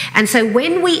relationship. And so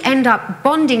when we end up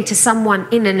bonding to someone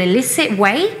in an illicit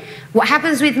way, what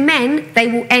happens with men, they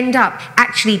will end up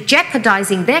actually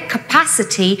jeopardizing their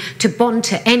capacity to bond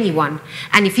to anyone.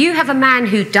 And if you have a man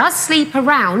who does sleep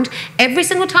around, every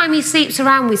single time he sleeps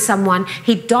around with someone,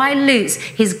 he dilutes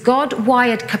his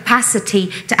God-wired capacity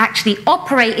to actually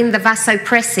operate in the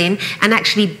vasopressin and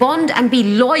actually bond and be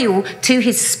loyal to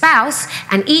his spouse.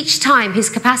 And each time his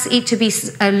capacity to be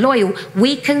loyal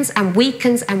weakens and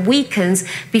weakens and weakens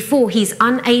before he's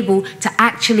unable to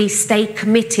actually stay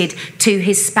committed to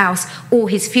his spouse or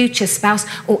his future spouse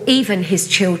or even his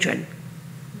children.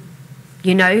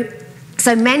 You know?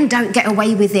 So men don't get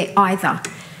away with it either.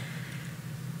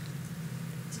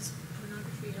 Does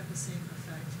pornography have the same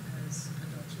effect as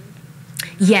adultery?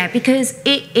 Yeah, because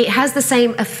it has the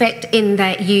same effect in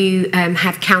that you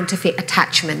have counterfeit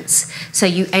attachments. So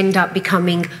you end up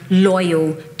becoming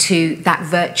loyal to that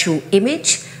virtual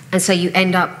image, and so you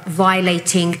end up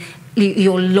violating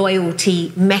your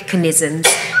loyalty mechanisms.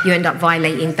 You end up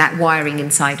violating that wiring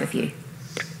inside of you,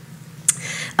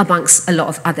 amongst a lot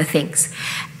of other things.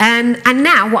 And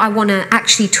now what I want to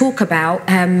actually talk about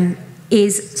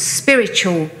is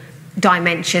spiritual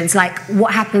dimensions. Like,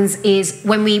 what happens is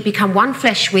when we become one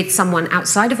flesh with someone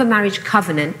outside of a marriage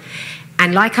covenant,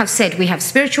 and like I've said, we have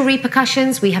spiritual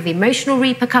repercussions, we have emotional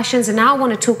repercussions, and now I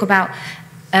want to talk about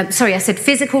I said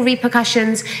physical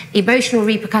repercussions, emotional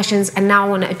repercussions, and now I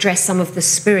want to address some of the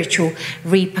spiritual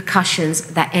repercussions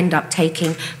that end up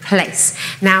taking place.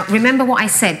 Now, remember what I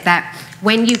said, that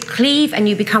when you cleave and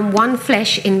you become one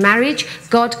flesh in marriage,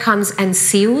 God comes and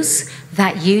seals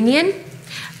that union.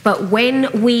 But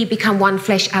when we become one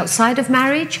flesh outside of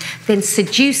marriage, then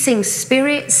seducing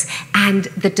spirits and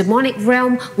the demonic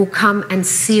realm will come and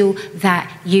seal that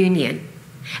union.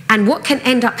 And what can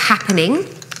end up happening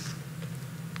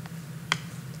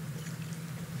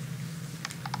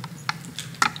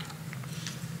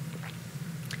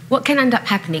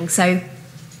so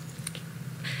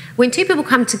when two people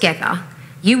come together,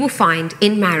 you will find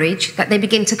in marriage that they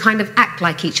begin to kind of act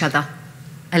like each other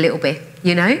a little bit,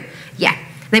 you know? Yeah.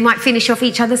 They might finish off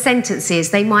each other's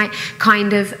sentences. They might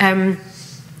kind of,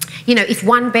 if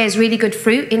one bears really good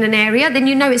fruit in an area, then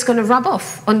you know it's going to rub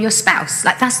off on your spouse.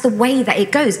 Like, that's the way that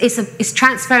it goes. It's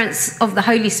transference of the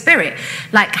Holy Spirit.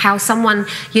 Like how someone,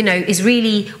 is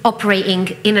really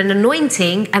operating in an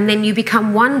anointing, and then you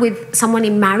become one with someone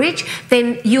in marriage,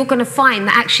 then you're going to find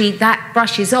that actually that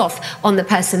brushes off on the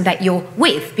person that you're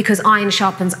with, because iron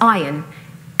sharpens iron.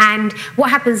 And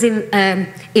what happens in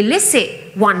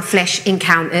illicit one flesh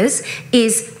encounters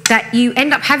is that you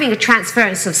end up having a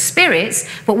transference of spirits,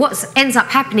 but what ends up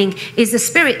happening is the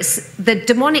spirits, the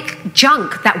demonic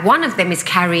junk that one of them is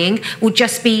carrying, will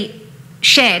just be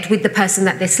shared with the person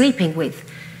that they're sleeping with.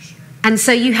 And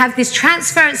so you have this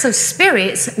transference of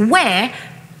spirits where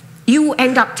you will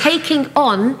end up taking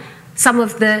on some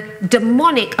of the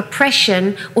demonic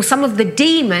oppression or some of the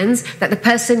demons that the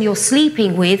person you're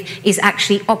sleeping with is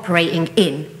actually operating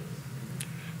in.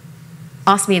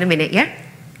 Ask me in a minute, yeah?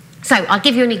 So I'll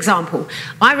give you an example.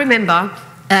 I remember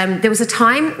there was a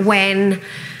time when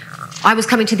I was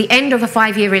coming to the end of a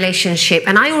 5-year relationship,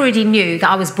 and I already knew that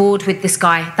I was bored with this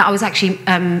guy that I was actually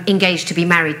engaged to be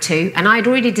married to, and I had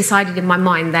already decided in my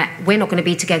mind that we're not going to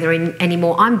be together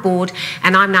anymore. I'm bored,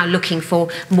 and I'm now looking for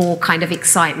more kind of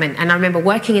excitement. And I remember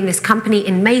working in this company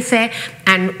in Mayfair,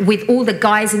 and with all the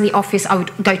guys in the office, I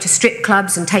would go to strip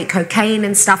clubs and take cocaine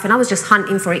and stuff, and I was just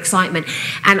hunting for excitement.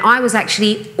 And I was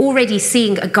actually already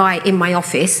seeing a guy in my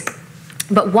office,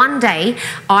 but one day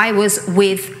I was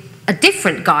with a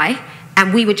different guy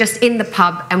and we were just in the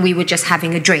pub and we were just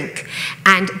having a drink.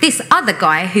 And this other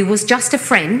guy who was just a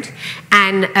friend,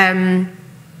 and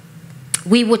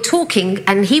we were talking,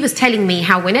 and he was telling me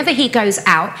how whenever he goes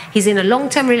out, he's in a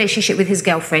long-term relationship with his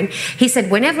girlfriend. He said,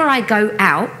 whenever I go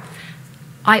out,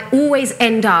 I always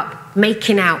end up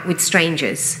making out with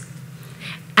strangers.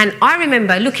 And I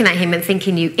remember looking at him and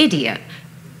thinking, you idiot.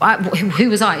 Who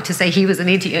was I to say he was an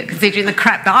idiot, considering the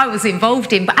crap that I was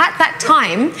involved in? But at that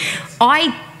time,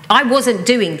 I wasn't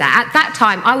doing that. At that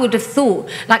time, I would have thought,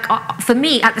 like, for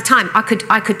me at the time, I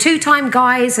could two-time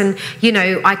guys, and, you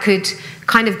know, I could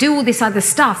kind of do all this other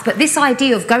stuff. But this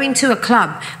idea of going to a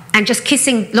club and just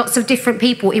kissing lots of different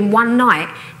people in one night,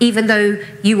 even though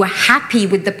you were happy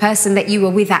with the person that you were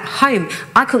with at home,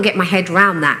 I couldn't get my head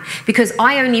around that, because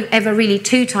I only ever really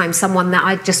two-timed someone that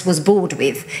I just was bored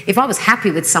with. If I was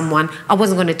happy with someone, I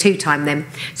wasn't going to two-time them.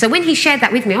 So when he shared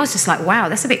that with me, I was just like, wow,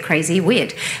 that's a bit crazy,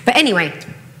 weird. But anyway,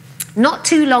 not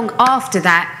too long after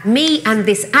that, me and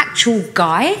this actual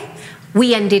guy,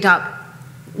 we ended up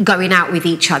going out with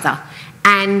each other.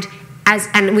 And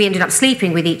we ended up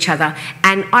sleeping with each other.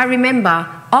 And I remember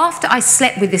after I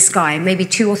slept with this guy, maybe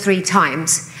 2 or 3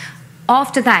 times,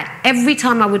 after that, every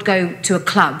time I would go to a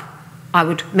club, I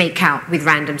would make out with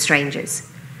random strangers.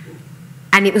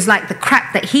 And it was like the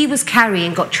crap that he was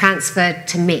carrying got transferred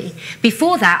to me.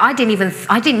 Before that, I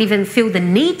didn't even feel the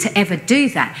need to ever do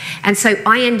that. And so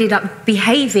I ended up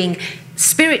behaving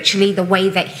spiritually the way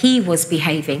that he was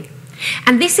behaving.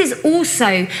 And this is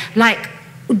also like,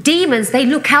 demons, they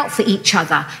look out for each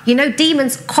other. You know,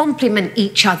 demons complement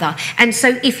each other. And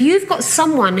so if you've got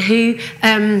someone who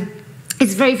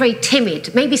is very, very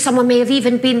timid, maybe someone may have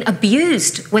even been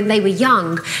abused when they were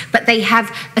young, but they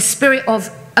have a spirit of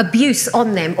abuse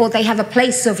on them, or they have a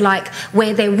place of like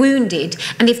where they're wounded.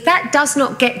 And if that does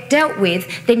not get dealt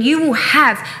with, then you will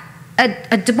have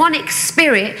a demonic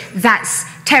spirit that's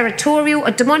territorial,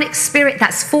 a demonic spirit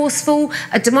that's forceful,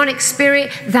 a demonic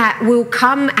spirit that will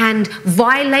come and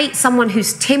violate someone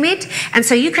who's timid. And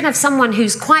so you can have someone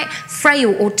who's quite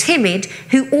frail or timid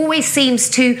who always seems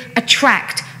to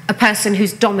attract a person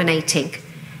who's dominating,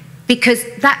 because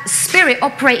that spirit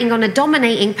operating on a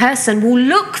dominating person will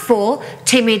look for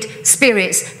timid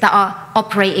spirits that are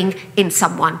operating in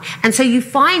someone. And so you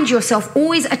find yourself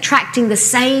always attracting the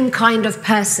same kind of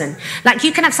person. Like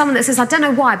you can have someone that says, I don't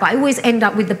know why, but I always end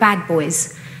up with the bad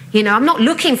boys. You know, I'm not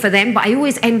looking for them, but I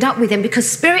always end up with them, because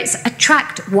spirits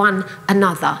attract one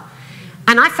another.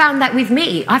 And I found that with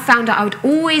me. I found that I would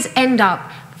always end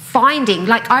up finding,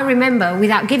 like I remember,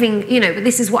 without giving, you know, but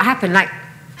this is what happened. Like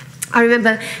I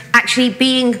remember actually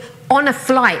being on a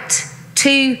flight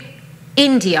to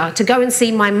India to go and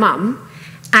see my mum,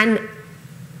 and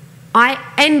I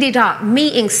ended up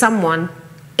meeting someone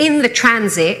in the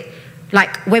transit,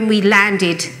 like when we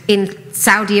landed in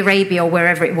Saudi Arabia or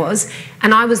wherever it was,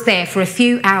 and I was there for a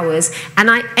few hours, and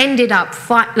I ended up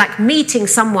like meeting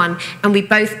someone, and we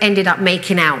both ended up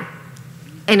making out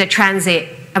in a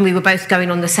transit, and we were both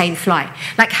going on the same flight.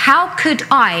 Like, how could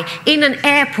I, in an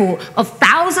airport of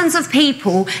thousands of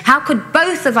people, how could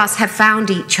both of us have found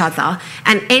each other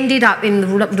and ended up in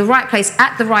the right place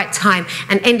at the right time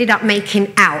and ended up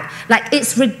making out? Like,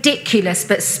 it's ridiculous,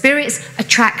 but spirits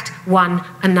attract one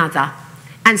another.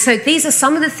 And so these are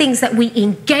some of the things that we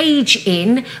engage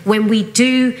in when we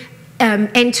do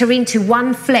enter into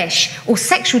one flesh, or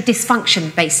sexual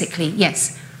dysfunction, basically.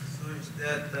 Yes? So is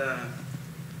that...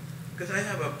 because I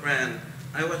have a friend,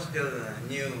 I was still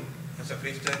new as a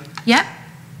Christian. Yep.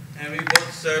 And we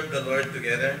both served the Lord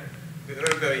together. We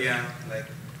were very young, like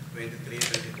 23,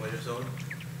 24 years old.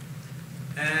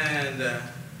 And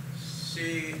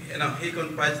he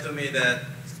confessed to me that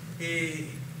he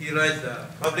rides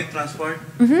public transport.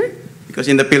 Mm-hmm. Because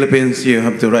in the Philippines, you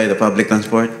have to ride a public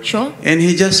transport. Sure. And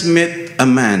he just met a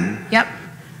man. Yep.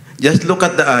 Just look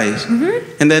at the eyes.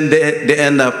 Mm-hmm. And then they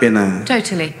end up in a...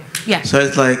 Totally. Yeah. So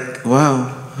it's like, wow,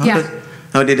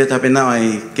 how did it happen? Now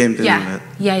I came to know that.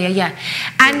 Yeah.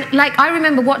 And like, I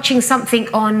remember watching something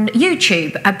on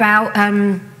YouTube about,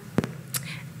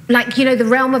 like, you know, the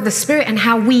realm of the spirit and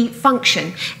how we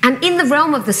function. And in the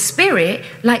realm of the spirit,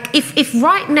 like, if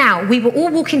right now we were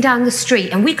all walking down the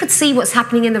street and we could see what's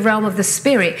happening in the realm of the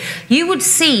spirit, you would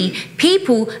see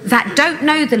people that don't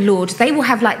know the Lord, they will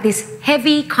have like this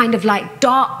heavy kind of like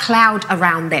dark cloud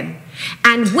around them.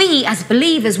 And we as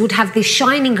believers would have this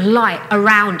shining light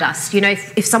around us. You know,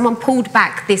 if someone pulled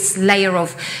back this layer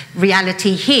of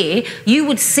reality here, you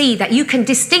would see that you can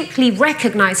distinctly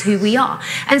recognize who we are.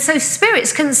 And so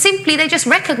spirits can simply, they just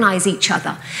recognize each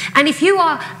other. And if you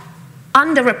are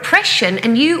under oppression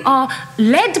and you are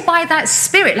led by that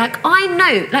spirit, like I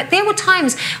know, like there were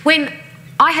times when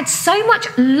I had so much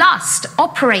lust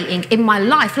operating in my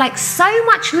life, like so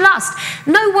much lust.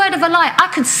 No word of a lie, I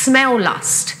could smell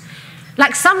lust.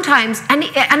 Like sometimes,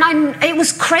 it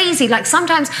was crazy. Like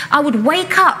sometimes I would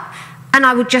wake up and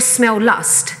I would just smell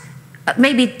lust.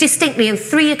 Maybe distinctly on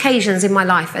 3 occasions in my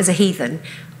life as a heathen,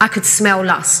 I could smell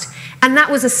lust. And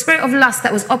that was a spirit of lust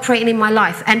that was operating in my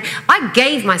life. And I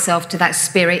gave myself to that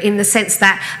spirit in the sense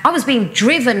that I was being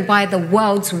driven by the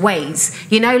world's ways.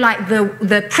 You know, like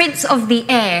the prince of the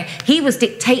air, he was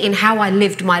dictating how I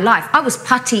lived my life. I was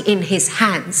putty in his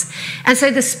hands. And so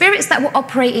the spirits that were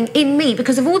operating in me,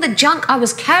 because of all the junk I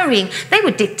was carrying, they were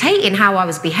dictating how I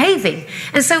was behaving.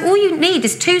 And so all you need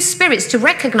is 2 spirits to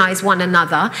recognize one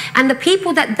another, and the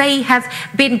people that they have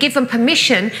been given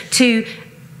permission to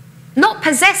not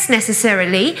possess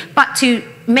necessarily, but to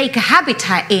make a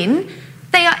habitat in,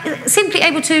 they are simply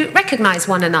able to recognize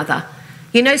one another.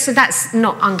 You know, so that's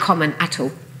not uncommon at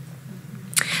all.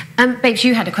 Babes,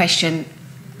 you had a question.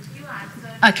 You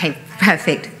answered. Okay,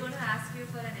 perfect. I was going to ask you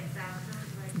for an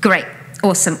example. Great,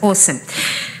 awesome, awesome.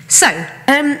 So,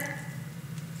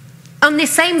 on the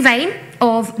same vein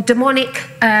of demonic,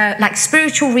 like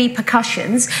spiritual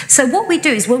repercussions, so what we do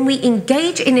is when we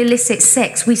engage in illicit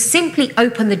sex, we simply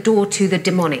open the door to the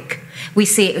demonic. We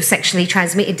see it with sexually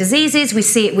transmitted diseases, we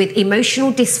see it with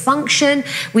emotional dysfunction,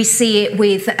 we see it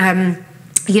with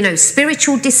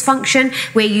spiritual dysfunction,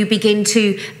 where you begin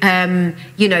to,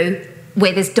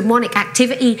 where there's demonic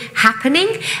activity happening.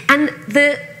 And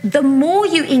the more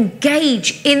you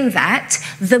engage in that,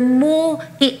 the more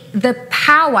the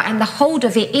power and the hold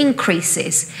of it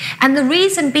increases. And the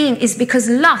reason being is because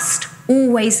lust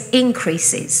always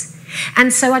increases.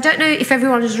 And so I don't know if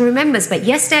everyone remembers, but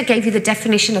yesterday I gave you the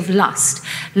definition of lust.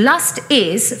 Lust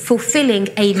is fulfilling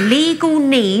a legal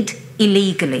need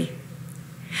illegally.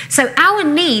 So our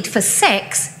need for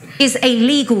sex is a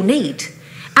legal need.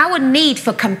 Our need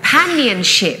for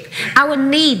companionship, our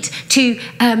need to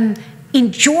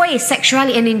enjoy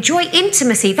sexuality and enjoy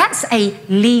intimacy, that's a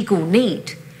legal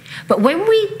need. But when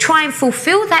we try and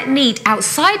fulfill that need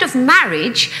outside of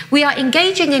marriage, we are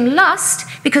engaging in lust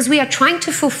because we are trying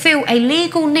to fulfill a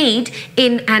legal need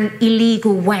in an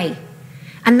illegal way.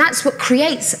 And that's what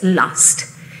creates lust.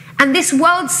 And this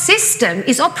world system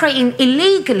is operating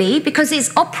illegally because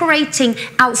it's operating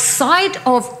outside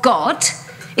of God.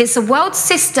 It's a world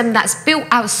system that's built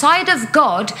outside of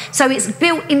God, so it's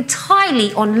built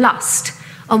entirely on lust,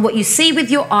 on what you see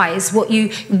with your eyes, what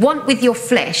you want with your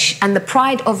flesh, and the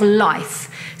pride of life.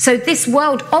 So this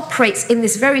world operates in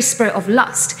this very spirit of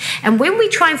lust. And when we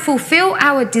try and fulfill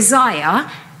our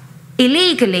desire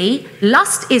illegally,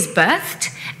 lust is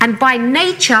birthed, and by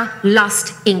nature,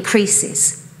 lust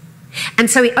increases. And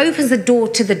so it opens the door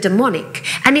to the demonic.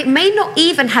 And it may not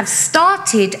even have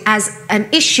started as an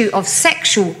issue of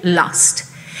sexual lust.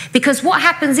 Because what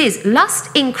happens is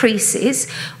lust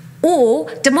increases, or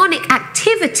demonic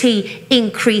activity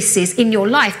increases in your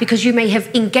life because you may have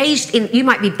engaged in, you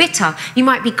might be bitter, you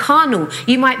might be carnal,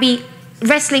 you might be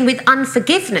wrestling with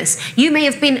unforgiveness, you may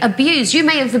have been abused, you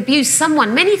may have abused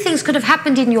someone. Many things could have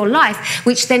happened in your life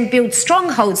which then build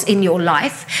strongholds in your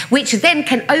life, which then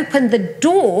can open the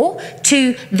door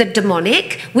to the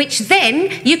demonic, which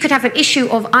then you could have an issue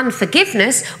of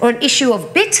unforgiveness or an issue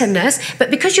of bitterness.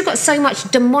 But because you've got so much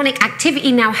demonic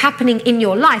activity now happening in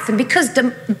your life, and because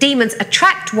demons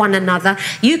attract one another,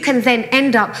 you can then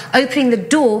end up opening the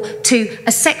door to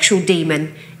a sexual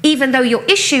demon. Even though your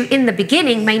issue in the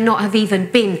beginning may not have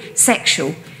even been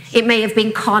sexual. It may have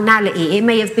been carnality, it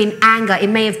may have been anger,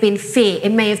 it may have been fear,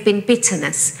 it may have been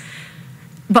bitterness.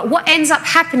 But what ends up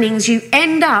happening is you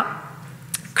end up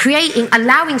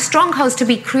allowing strongholds to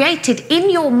be created in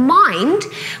your mind,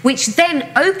 which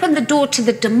then open the door to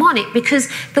the demonic, because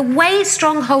the way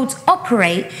strongholds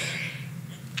operate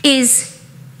is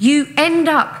you end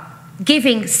up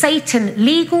giving Satan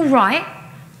legal right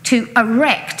to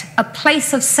erect a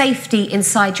place of safety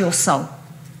inside your soul.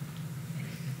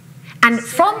 And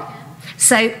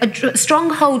so a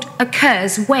stronghold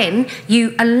occurs when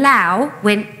you allow,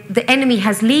 when the enemy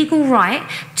has legal right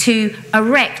to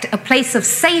erect a place of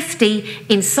safety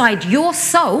inside your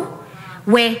soul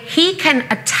where he can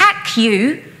attack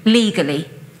you legally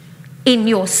in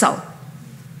your soul.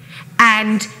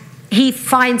 And he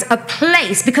finds a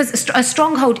place, because a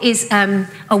stronghold is a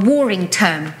warring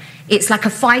term. It's like a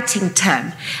fighting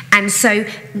term. And so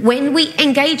when we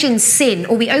engage in sin,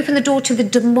 or we open the door to the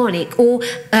demonic, or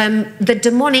the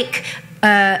demonic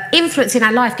influence in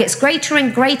our life gets greater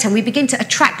and greater, and we begin to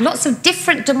attract lots of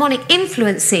different demonic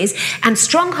influences, and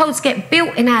strongholds get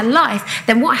built in our life,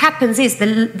 then what happens is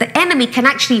the enemy can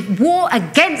actually war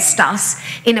against us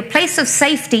in a place of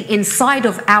safety inside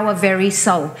of our very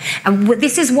soul. And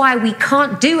this is why we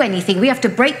can't do anything. We have to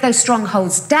break those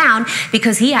strongholds down,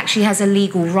 because he actually has a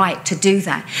legal right to do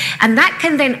that. And that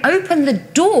can then open the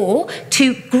door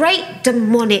to great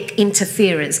demonic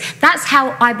interference. That's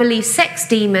how I believe sex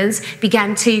demons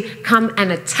began to come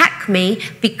and attack me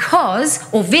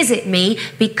or visit me,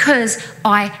 because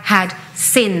I had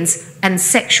sins and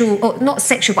sexual, or not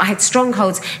sexual, but I had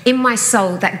strongholds in my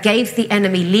soul that gave the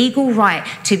enemy legal right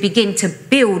to begin to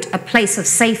build a place of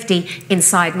safety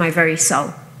inside my very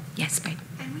soul. Yes, babe.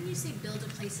 And when you say build a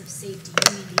place of safety,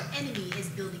 you mean the enemy is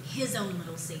building his own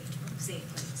little safe place?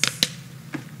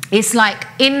 It's like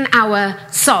in our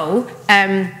soul,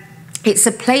 it's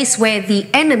a place where the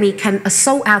enemy can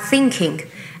assault our thinking,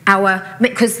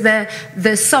 because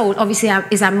the soul obviously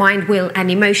is our mind, will, and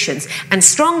emotions. And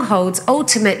strongholds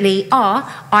ultimately are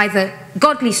either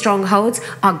godly strongholds,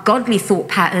 are godly thought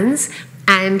patterns,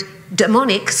 and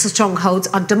demonic strongholds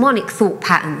are demonic thought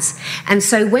patterns. And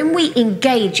so when we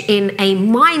engage in a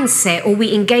mindset, or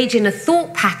we engage in a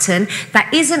thought pattern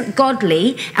that isn't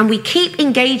godly, and we keep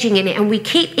engaging in it, and we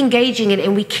keep engaging in it,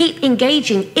 and we keep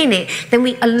engaging in it, then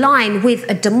we align with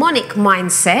a demonic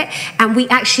mindset, and we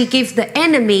actually give the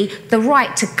enemy the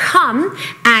right to come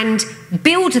and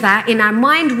build that in our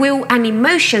mind, will, and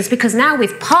emotions, because now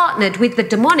we've partnered with the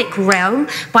demonic realm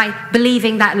by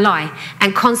believing that lie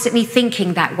and constantly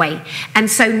thinking that way.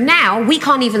 And so now we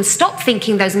can't even stop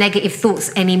thinking those negative thoughts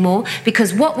anymore,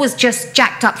 because what was just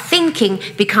jacked up thinking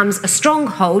becomes a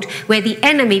stronghold where the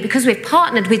enemy, because we've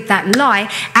partnered with that lie,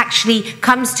 actually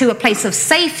comes to a place of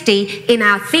safety in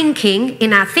our thinking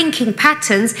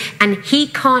patterns, and he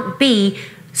can't be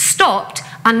stopped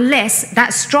unless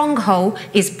that stronghold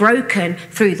is broken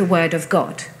through the word of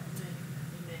God.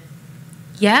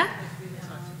 Yeah?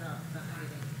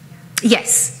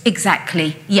 Yes,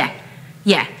 exactly. Yeah.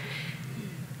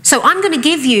 So I'm going to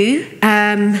give you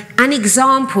an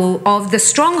example of the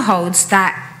strongholds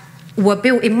that were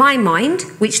built in my mind,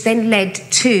 which then led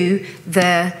to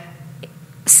the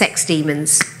sex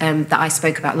demons that I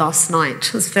spoke about last night.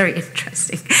 It was very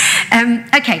interesting.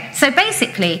 Okay, so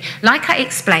basically, like I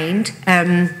explained,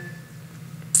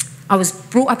 I was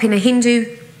brought up in a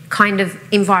Hindu kind of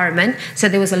environment, so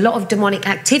there was a lot of demonic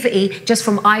activity just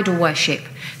from idol worship.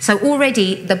 So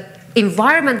already the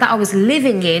environment that I was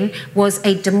living in was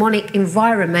a demonic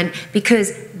environment,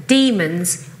 because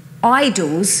demons,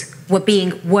 idols, were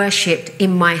being worshipped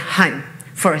in my home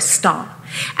for a start.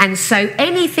 And so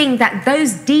anything that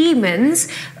those demons,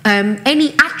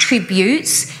 any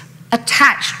attributes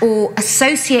attached or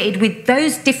associated with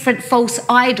those different false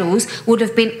idols would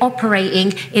have been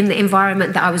operating in the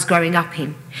environment that I was growing up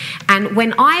in. And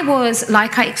when I was,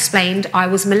 like I explained, I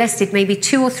was molested maybe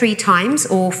 2 or 3 times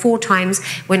or 4 times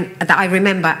that I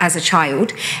remember as a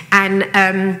child. And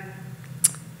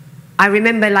I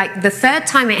remember, like, the third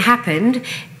time it happened,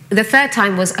 the third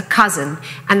time was a cousin,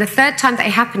 and the third time that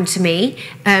it happened to me,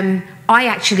 I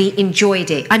actually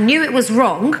enjoyed it. I knew it was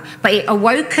wrong, but it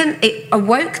awoke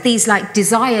these like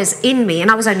desires in me, and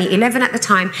I was only 11 at the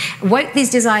time, awoke these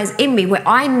desires in me where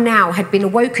I now had been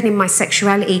awoken in my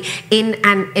sexuality in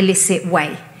an illicit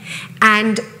way.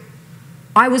 And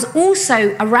I was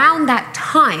also, around that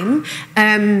time,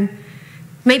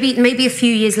 maybe a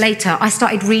few years later, I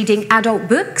started reading adult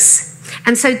books.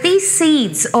 And so these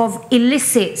seeds of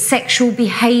illicit sexual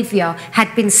behavior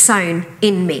had been sown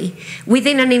in me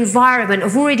within an environment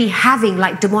of already having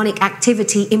like demonic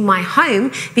activity in my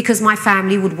home, because my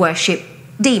family would worship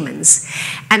demons.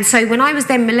 And so when I was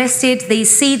then molested, these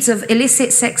seeds of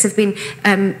illicit sex have been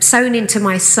sown into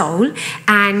my soul,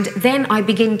 and then I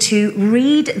begin to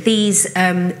read these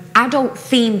adult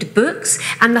themed books,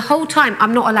 and the whole time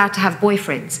I'm not allowed to have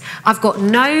boyfriends. I've got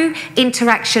no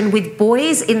interaction with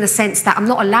boys in the sense that I'm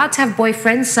not allowed to have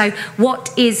boyfriends, so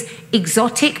what is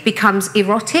exotic becomes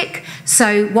erotic.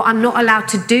 So what I'm not allowed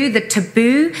to do, the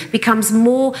taboo, becomes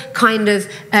more kind of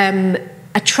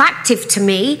attractive to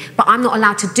me, but I'm not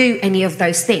allowed to do any of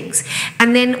those things.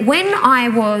 And then when I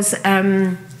was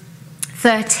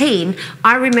 13,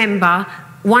 I remember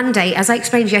one day, as I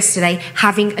explained yesterday,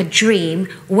 having a dream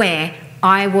where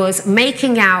I was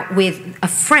making out with a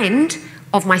friend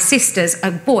of my sister's,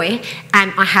 a boy,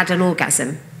 and I had an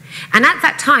orgasm. And at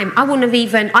that time, I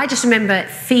just remember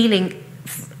feeling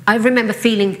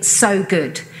so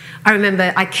good. I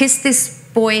remember I kissed this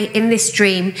boy in this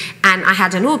dream and I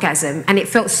had an orgasm, and it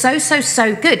felt so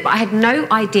good, but I had no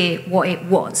idea what it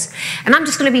was. And I'm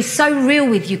just going to be so real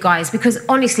with you guys, because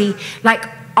honestly, like,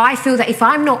 I feel that if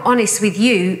I'm not honest with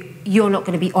you, you're not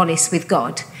going to be honest with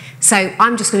God. So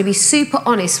I'm just going to be super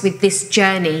honest with this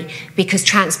journey, because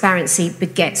transparency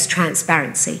begets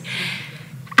transparency.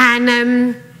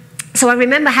 And so I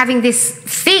remember having this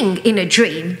thing in a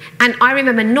dream, and I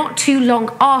remember not too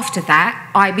long after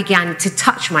that, I began to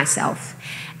touch myself.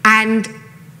 And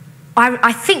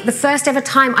I think the first ever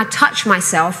time I touched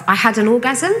myself, I had an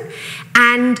orgasm,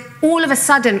 and all of a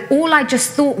sudden, all I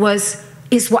just thought was,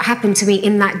 is what happened to me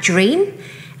in that dream.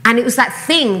 And it was that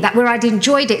thing that where I'd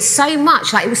enjoyed it so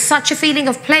much, like it was such a feeling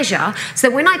of pleasure, so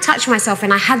that when I touched myself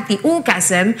and I had the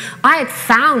orgasm, I had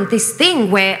found this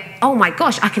thing where, oh my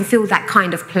gosh, I can feel that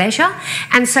kind of pleasure.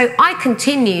 And so I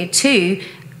continued to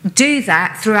do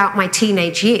that throughout my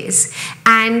teenage years.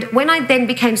 And when I then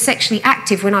became sexually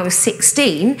active when I was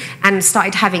 16 and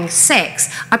started having sex,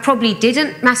 I probably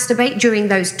didn't masturbate during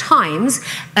those times,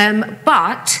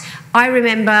 but I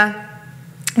remember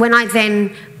when I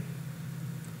then,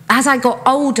 as I got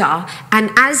older and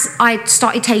as I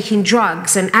started taking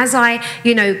drugs and as I,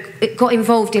 you know, got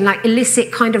involved in like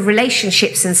illicit kind of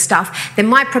relationships and stuff, then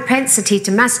my propensity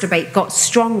to masturbate got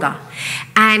stronger.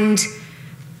 And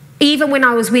even when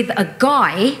I was with a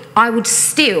guy, I would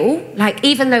still, like,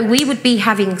 even though we would be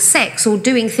having sex or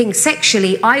doing things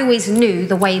sexually, I always knew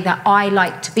the way that I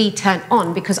liked to be turned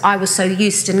on, because I was so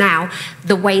used to now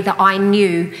the way that I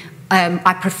knew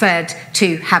I preferred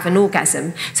to have an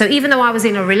orgasm. So even though I was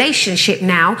in a relationship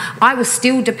now, I was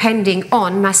still depending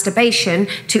on masturbation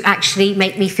to actually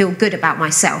make me feel good about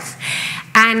myself.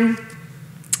 And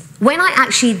when I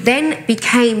actually then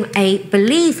became a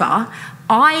believer,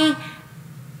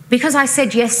 because I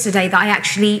said yesterday that I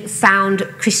actually found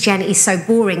Christianity so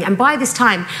boring, and by this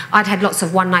time I'd had lots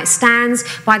of one-night stands,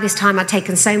 by this time I'd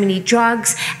taken so many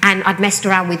drugs, and I'd messed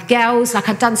around with girls, like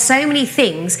I'd done so many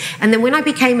things. And then when I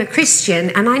became a Christian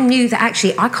and I knew that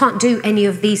actually I can't do any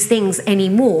of these things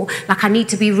anymore, like I need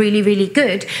to be really, really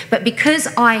good, but because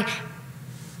I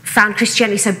found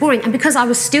Christianity so boring, and because I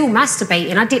was still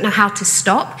masturbating, I didn't know how to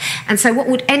stop. And so what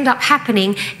would end up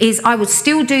happening is I would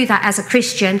still do that as a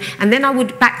Christian, and then I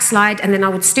would backslide, and then I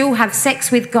would still have sex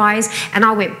with guys, and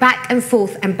I went back and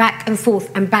forth and back and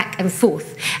forth and back and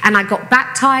forth. And I got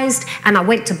baptized, and I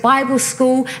went to Bible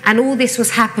school, and all this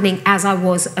was happening as I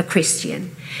was a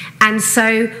Christian. And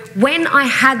so when I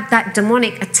had that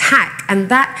demonic attack and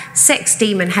that sex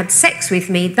demon had sex with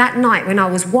me that night when I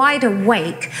was wide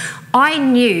awake, I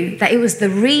knew that it was the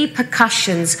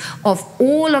repercussions of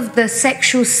all of the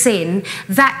sexual sin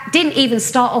that didn't even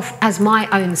start off as my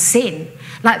own sin.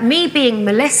 Like me being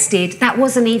molested, that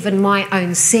wasn't even my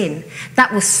own sin.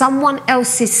 That was someone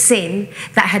else's sin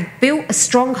that had built a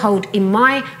stronghold in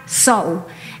my soul.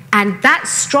 And that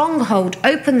stronghold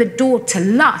opened the door to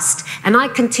lust. And I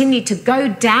continued to go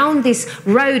down this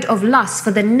road of lust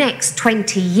for the next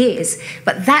 20 years.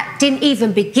 But that didn't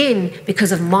even begin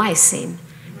because of my sin.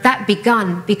 That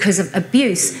began because of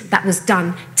abuse that was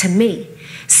done to me.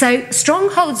 So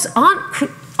strongholds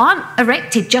aren't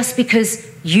erected just because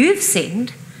you've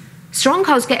sinned.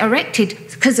 Strongholds get erected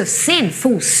because of sin,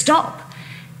 full stop.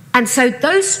 And so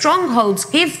those strongholds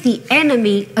give the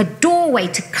enemy a doorway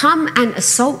to come and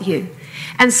assault you.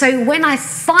 And so when I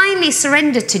finally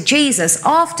surrendered to Jesus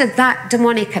after that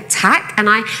demonic attack, and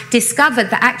I discovered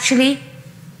that actually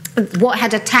what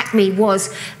had attacked me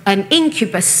was an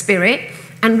incubus spirit.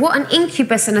 And what an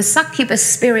incubus and a succubus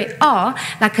spirit are,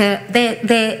 like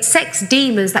they're sex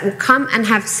demons that will come and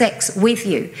have sex with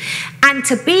you. And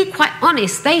to be quite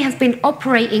honest, they have been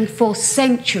operating for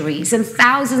centuries and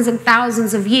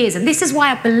thousands of years. And this is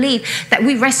why I believe that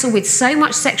we wrestle with so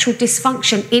much sexual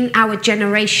dysfunction in our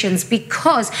generations,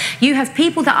 because you have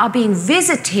people that are being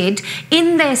visited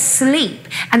in their sleep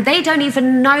and they don't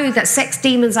even know that sex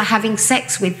demons are having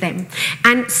sex with them.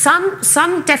 And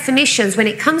some definitions when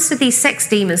it comes to these sex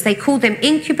demons, they call them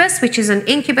incubus, which is an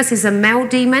incubus is a male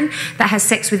demon that has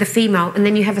sex with a female. And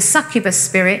then you have a succubus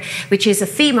spirit, which is a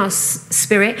female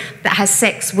spirit that has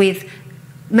sex with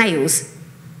males.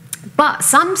 But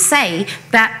some say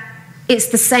that it's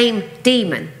the same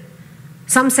demon.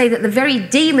 Some say that the very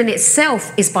demon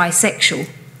itself is bisexual.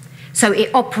 So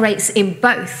it operates in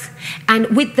both. And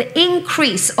with the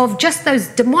increase of just those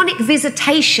demonic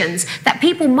visitations that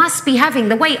people must be having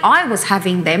the way I was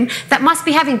having them, that must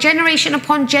be having generation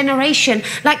upon generation,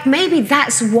 like maybe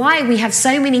that's why we have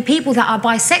so many people that are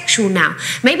bisexual now.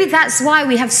 Maybe that's why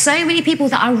we have so many people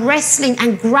that are wrestling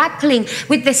and grappling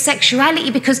with their sexuality,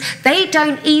 because they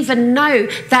don't even know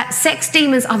that sex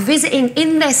demons are visiting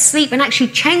in their sleep and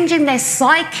actually changing their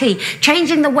psyche,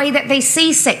 changing the way that they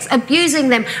see sex, abusing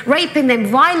them, raping them,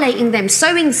 violating them,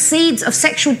 sowing seeds of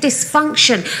sexual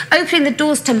dysfunction, opening the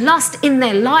doors to lust in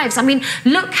their lives. I mean,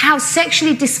 look how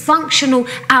sexually dysfunctional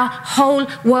our whole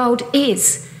world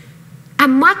is.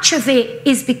 And much of it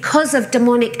is because of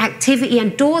demonic activity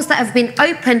and doors that have been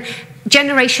opened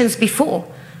generations before.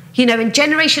 You know, in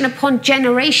generation upon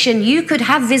generation, you could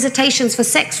have visitations for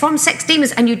sex from sex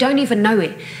demons and you don't even know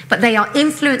it. But they are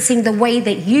influencing the way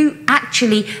that you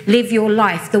actually live your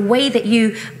life, the way that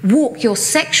you walk your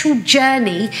sexual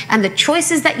journey, and the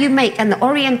choices that you make, and the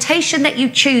orientation that you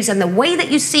choose, and the way that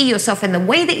you see yourself, and the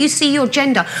way that you see your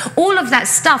gender. All of that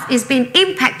stuff is being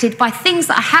impacted by things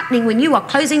that are happening when you are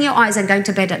closing your eyes and going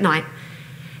to bed at night.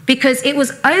 Because it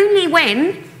was only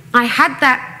when I had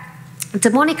that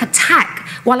demonic attack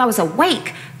while I was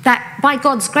awake that by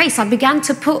God's grace I began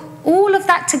to put all of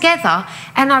that together,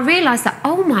 and I realized that,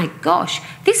 oh my gosh,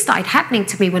 this started happening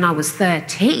to me when I was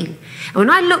 13. And when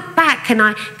I look back and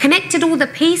I connected all the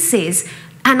pieces,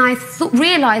 and I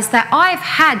realized that I've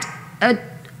had an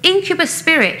incubus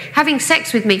spirit having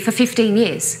sex with me for 15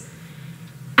 years,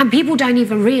 and people don't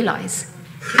even realize.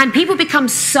 And people become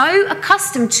so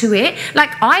accustomed to it.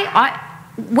 Like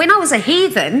when I was a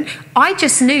heathen, I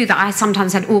just knew that I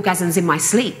sometimes had orgasms in my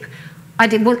sleep. I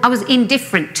was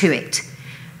indifferent to it.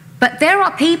 But there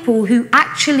are people who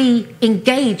actually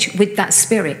engage with that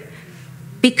spirit,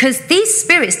 because these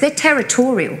spirits, they're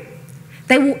territorial.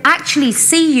 They will actually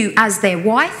see you as their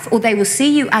wife, or they will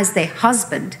see you as their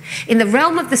husband. In the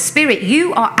realm of the spirit,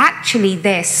 you are actually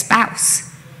their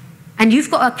spouse, and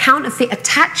you've got a counterfeit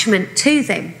attachment to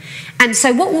them. And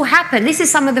so what will happen, this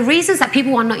is some of the reasons that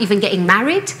people are not even getting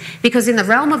married, because in the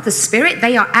realm of the spirit,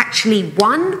 they are actually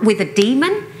one with a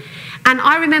demon. And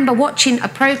I remember watching a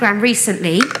program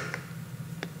recently.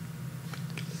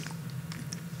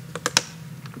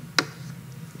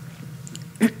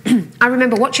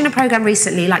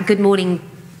 Like Good Morning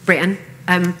Britain,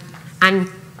 and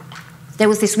there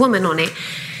was this woman on it,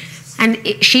 and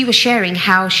she was sharing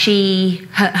how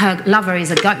her lover is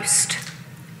a ghost.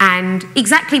 And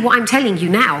exactly what I'm telling you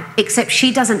now, except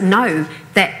she doesn't know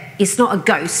that it's not a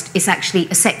ghost, it's actually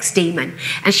a sex demon.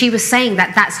 And she was saying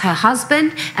that that's her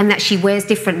husband, and that she wears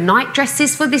different night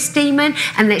dresses for this demon,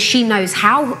 and that she knows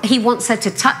how he wants her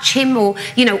to touch him, or,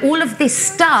 you know, all of this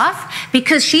stuff,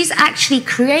 because she's actually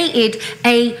created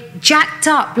a jacked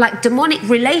up, like, demonic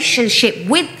relationship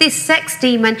with this sex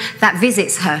demon that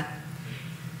visits her.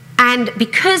 And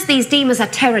because these demons are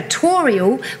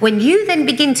territorial, when you then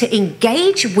begin to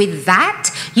engage with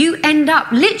that, you end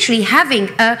up literally having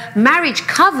a marriage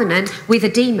covenant with a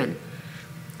demon.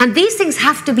 And these things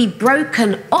have to be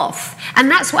broken off.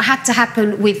 And that's what had to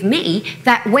happen with me,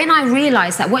 that when I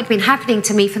realized that what had been happening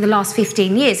to me for the last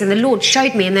 15 years, and the Lord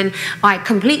showed me, and then I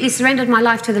completely surrendered my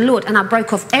life to the Lord, and I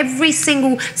broke off every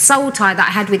single soul tie that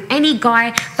I had with any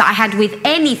guy, that I had with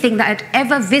anything that had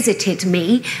ever visited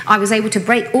me. I was able to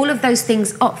break all of those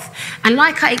things off. And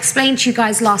like I explained to you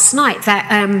guys last night,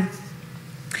 that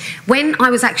when I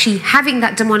was actually having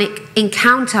that demonic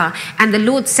encounter, and the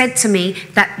Lord said to me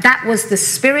that that was the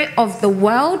spirit of the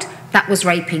world that was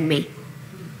raping me.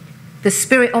 The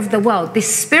spirit of the world.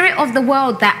 This spirit of the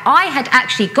world that I had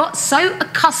actually got so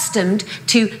accustomed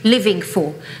to living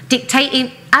for.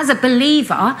 Dictating, as a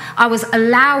believer, I was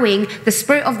allowing the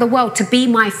spirit of the world to be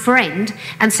my friend.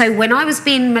 And so when I was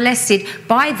being molested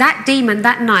by that demon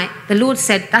that night, the Lord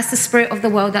said, that's the spirit of the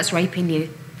world that's raping you.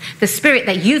 The spirit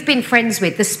that you've been friends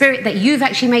with, the spirit that you've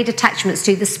actually made attachments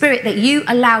to, the spirit that you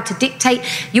allow to dictate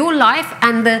your life,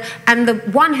 and the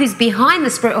one who's behind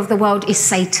the spirit of the world is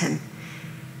Satan.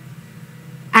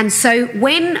 And so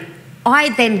when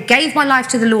I then gave my life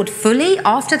to the Lord fully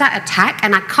after that attack,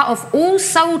 and I cut off all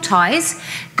soul ties,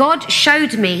 God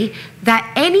showed me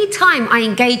that any time I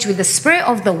engage with the spirit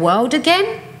of the world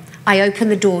again, I open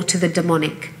the door to the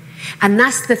demonic. And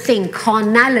that's the thing,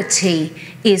 carnality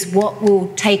is what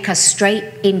will take us straight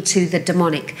into the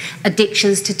demonic.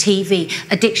 Addictions to TV,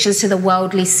 addictions to the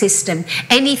worldly system,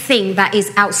 anything that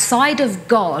is outside of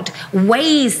God,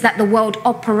 ways that the world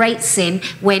operates in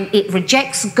when it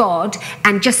rejects God,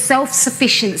 and just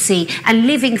self-sufficiency and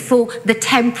living for the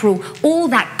temporal, all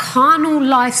that carnal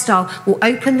lifestyle will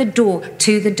open the door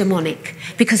to the demonic,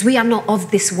 because we are not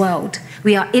of this world.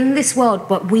 We are in this world,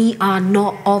 but we are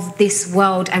not of this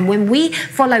world. And when we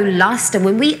follow lust and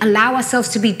when we allow ourselves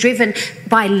to be driven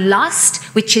by lust,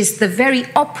 which is the very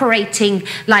operating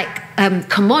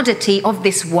commodity of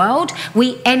this world,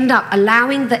 we end up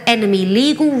allowing the enemy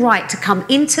legal right to come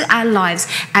into our lives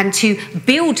and to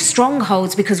build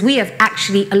strongholds because we have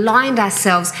actually aligned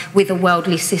ourselves with a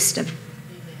worldly system.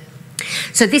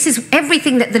 So this is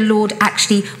everything that the Lord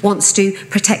actually wants to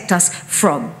protect us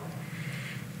from.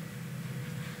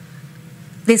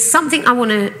 There's something I want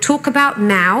to talk about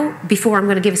now before I'm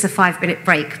going to give us a 5-minute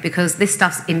break, because this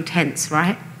stuff's intense,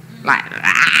 right?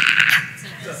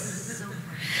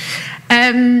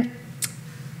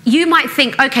 You might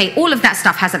think, okay, all of that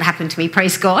stuff hasn't happened to me,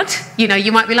 praise God. You know,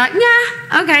 you might be like,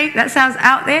 yeah, okay, that sounds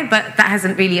out there, but that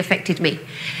hasn't really affected me.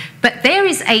 But there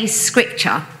is a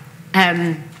scripture,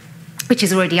 which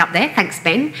is already up there, thanks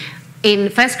Ben,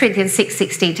 in 1 Corinthians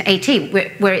 6:16 to 18,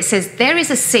 where it says, there is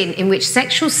a sin in which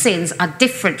sexual sins are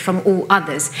different from all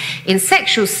others. In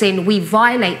sexual sin, we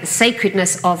violate the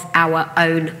sacredness of our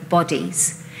own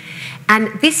bodies. And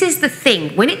this is the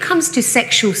thing, when it comes to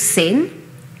sexual sin,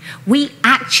 we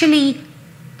actually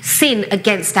sin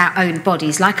against our own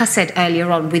bodies, like I said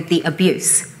earlier on with the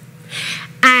abuse.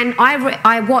 And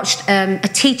I watched a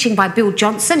teaching by Bill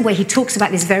Johnson where he talks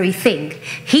about this very thing.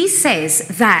 He says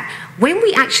that when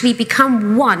we actually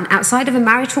become one outside of a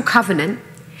marital covenant,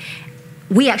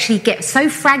 we actually get so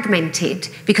fragmented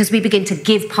because we begin to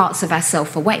give parts of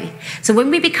ourselves away. So when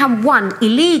we become one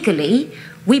illegally,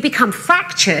 we become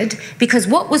fractured because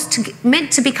what was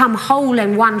meant to become whole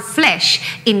and one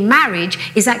flesh in marriage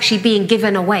is actually being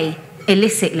given away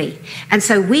illicitly. And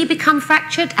so we become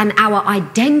fractured and our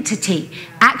identity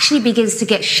actually begins to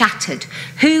get shattered.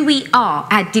 Who we are,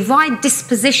 our divine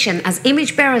disposition as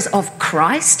image bearers of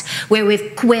Christ, where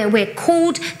we're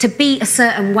called to be a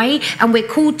certain way and we're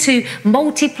called to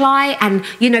multiply and,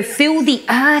 you know, fill the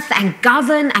earth and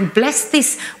govern and bless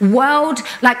this world,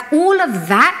 like all of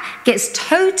that gets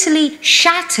totally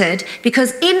shattered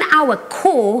because in our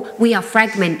core we are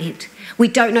fragmented. We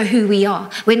don't know who we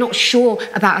are. We're not sure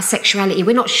about our sexuality.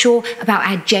 We're not sure about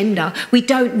our gender. We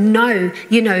don't know,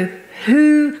 you know,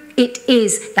 who it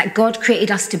is that God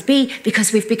created us to be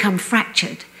because we've become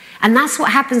fractured. And that's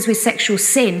what happens with sexual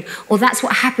sin, or that's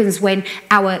what happens when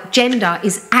our gender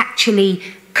is actually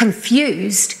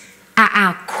confused. At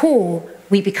our core,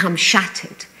 we become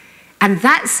shattered. And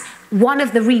that's one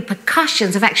of the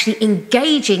repercussions of actually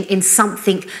engaging in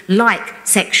something like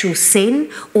sexual sin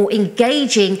or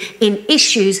engaging in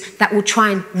issues that will try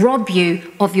and rob you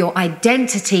of your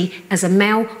identity as a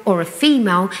male or a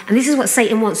female. And this is what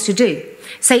Satan wants to do.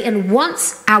 Satan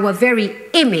wants our very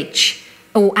image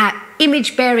or our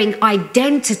image-bearing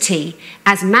identity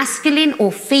as masculine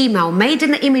or female, made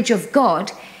in the image of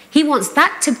God. He wants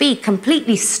that to be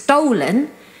completely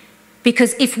stolen.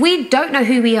 Because if we don't know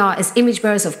who we are as image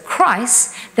bearers of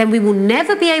Christ, then we will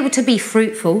never be able to be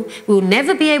fruitful. We will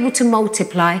never be able to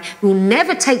multiply. We will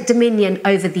never take dominion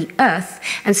over the earth.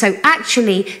 And so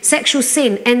actually, sexual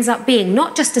sin ends up being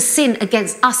not just a sin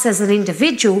against us as an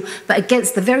individual, but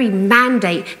against the very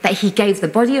mandate that he gave the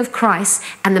body of Christ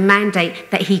and the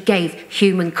mandate that he gave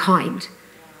humankind.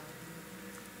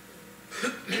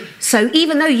 So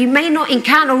even though you may not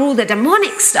encounter all the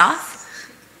demonic stuff,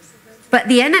 but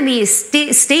the enemy is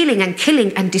stealing and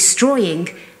killing and destroying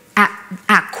at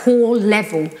our core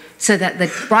level so that the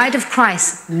bride of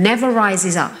Christ never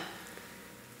rises up.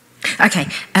 Okay,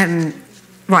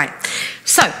 right.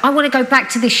 So I want to go back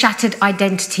to the shattered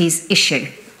identities issue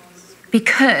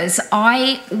because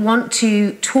I want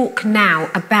to talk now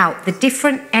about the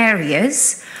different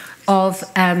areas of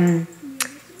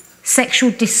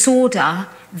sexual disorder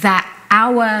that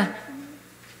our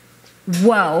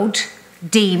world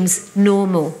deems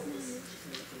normal.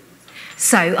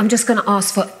 So I'm just going to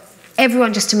ask for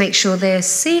everyone just to make sure they're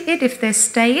seated if they're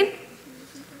staying.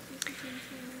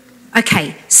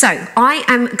 Okay, so I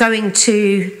am going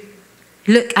to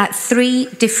look at 3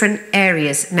 different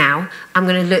areas now. I'm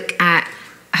going to look at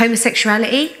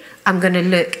homosexuality, I'm going to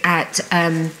look at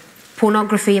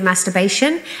pornography and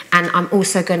masturbation, and I'm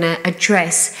also going to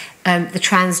address the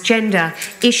transgender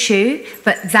issue,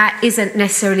 but that isn't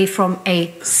necessarily from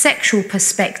a sexual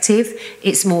perspective,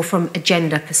 it's more from a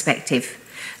gender perspective.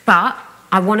 But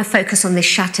I want to focus on this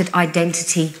shattered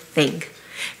identity thing.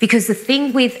 Because the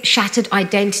thing with shattered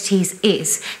identities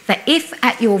is that if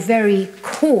at your very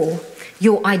core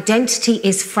your identity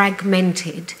is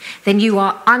fragmented, then you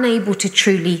are unable to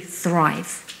truly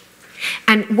thrive.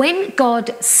 And when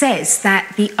God says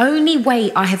that the only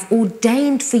way I have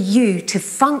ordained for you to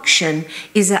function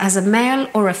is as a male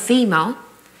or a female,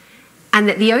 and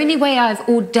that the only way I've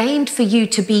ordained for you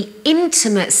to be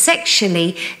intimate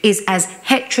sexually is as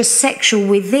heterosexual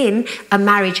within a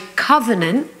marriage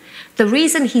covenant. The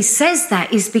reason he says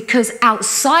that is because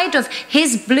outside of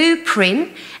his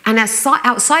blueprint and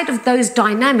outside of those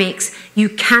dynamics, you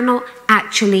cannot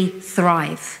actually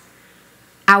thrive.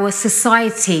 Our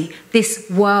society, this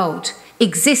world,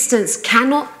 existence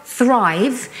cannot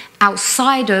thrive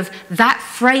outside of that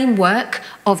framework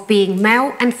of being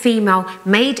male and female,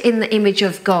 made in the image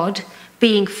of God,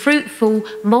 being fruitful,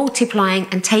 multiplying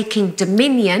and taking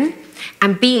dominion,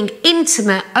 and being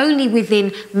intimate only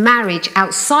within marriage.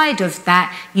 Outside of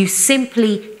that, you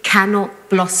simply cannot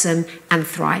blossom and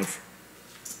thrive.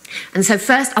 And so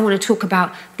first I want to talk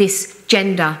about this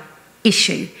gender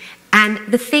issue. And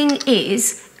the thing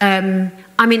is, I'm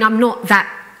not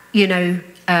that,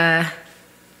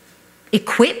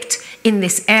 equipped in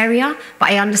this area, but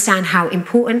I understand how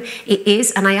important it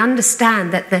is, and I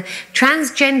understand that the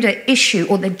transgender issue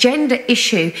or the gender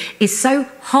issue is so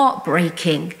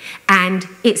heartbreaking, and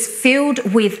it's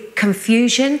filled with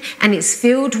confusion, and it's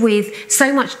filled with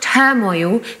so much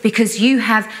turmoil, because you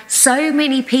have so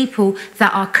many people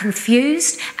that are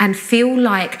confused and feel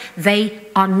like they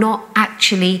are not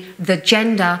actually the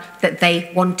gender that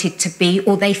they wanted to be,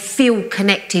 or they feel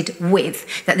connected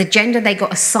with, that the gender they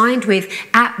got assigned with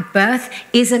at birth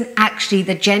isn't actually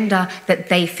the gender that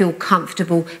they feel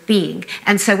comfortable being.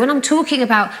 And so when I'm talking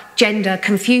about gender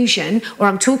confusion, or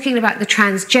I'm talking about the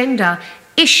transgender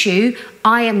issue,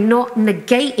 I am not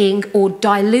negating or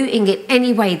diluting in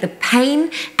any way the pain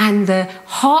and the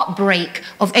heartbreak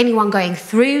of anyone going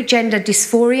through gender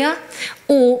dysphoria,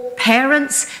 or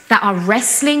parents that are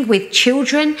wrestling with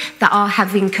children that are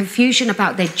having confusion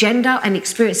about their gender and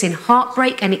experiencing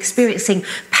heartbreak and experiencing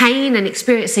pain and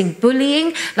experiencing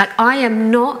bullying. Like, I am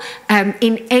not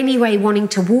in any way wanting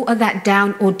to water that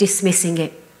down or dismissing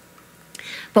it.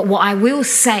 But what I will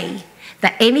say,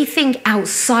 that anything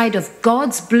outside of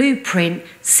God's blueprint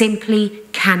simply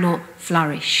cannot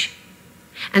flourish.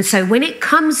 And so when it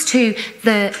comes to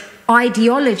the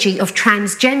ideology of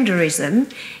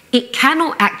transgenderism, it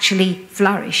cannot actually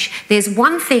flourish. There's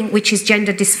one thing, which is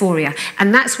gender dysphoria,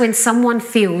 and that's when someone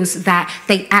feels that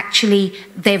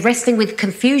they're wrestling with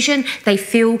confusion, they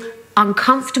feel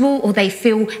uncomfortable, or they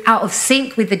feel out of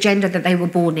sync with the gender that they were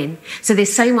born in. So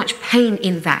there's so much pain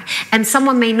in that. And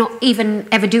someone may not even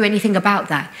ever do anything about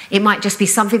that. It might just be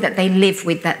something that they live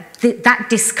with, that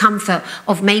discomfort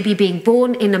of maybe being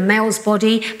born in a male's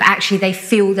body, but actually they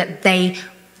feel that they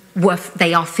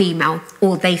are female,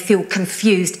 or they feel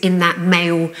confused in that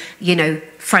male,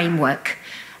 framework.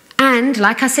 And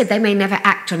like I said, they may never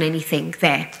act on anything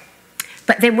there.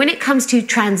 But then when it comes to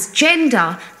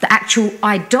transgender, the actual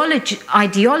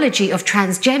ideology of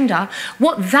transgender,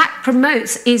 what that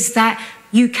promotes is that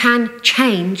you can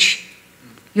change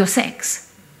your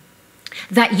sex.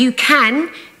 That you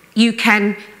can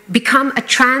become a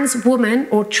trans woman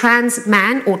or trans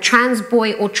man or trans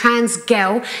boy or trans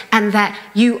girl, and that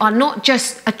you are not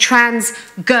just a trans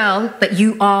girl, but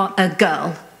you are a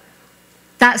girl.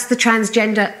 That's the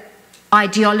transgender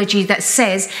ideology that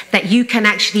says that you can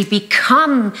actually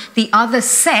become the other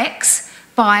sex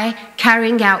by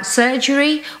carrying out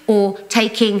surgery or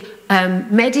taking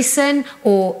medicine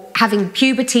or having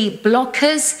puberty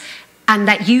blockers, and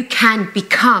that you can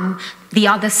become the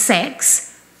other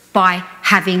sex by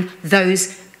having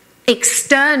those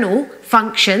external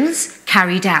functions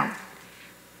carried out.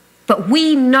 But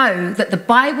we know that the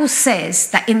Bible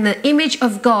says that in the image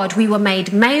of God we were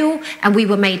made male and we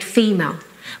were made female.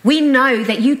 We know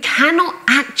that you cannot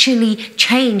actually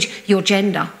change your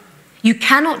gender. You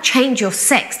cannot change your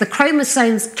sex. The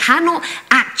chromosomes cannot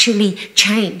actually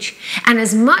change. And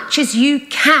as much as you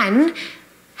can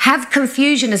have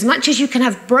confusion, as much as you can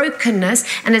have brokenness,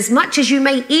 and as much as you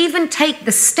may even take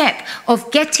the step of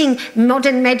getting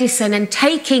modern medicine and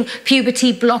taking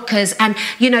puberty blockers and,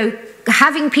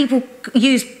 having people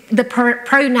use the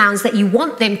pronouns that you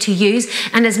want them to use,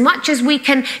 and as much as we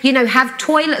can, have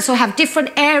toilets or have different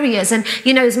areas, and,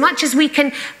 as much as we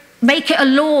can make it a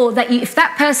law that if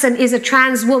that person is a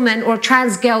trans woman or a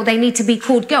trans girl, they need to be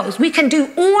called girls. We can do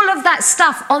all of that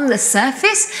stuff on the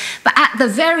surface, but at the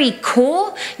very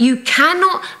core, you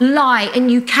cannot lie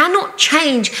and you cannot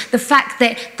change the fact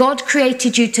that God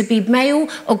created you to be male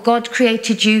or God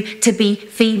created you to be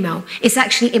female. It's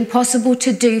actually impossible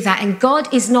to do that, and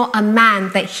God is not a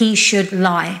man that he should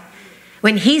lie.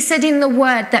 When he said in the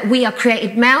word that we are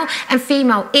created male and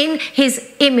female in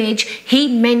his image, he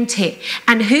meant it.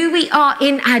 And who we are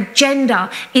in our gender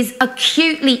is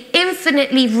acutely,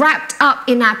 infinitely wrapped up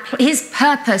in his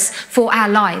purpose for our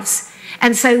lives.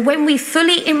 And so when we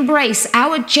fully embrace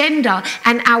our gender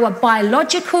and our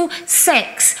biological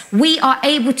sex, we are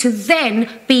able to then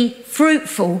be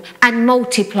fruitful and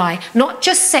multiply, not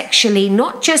just sexually,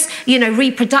 not just,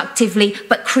 reproductively,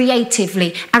 but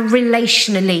creatively and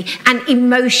relationally and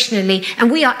emotionally. And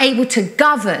we are able to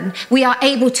govern. We are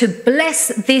able to bless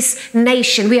this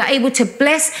nation. We are able to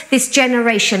bless this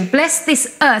generation, bless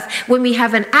this earth, when we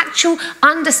have an actual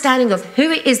understanding of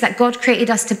who it is that God created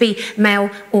us to be, male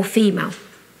or female.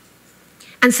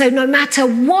 And so no matter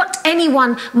what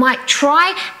anyone might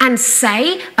try and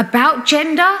say about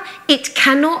gender, it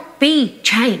cannot be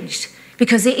changed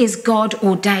because it is God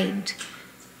ordained.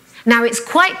 Now, it's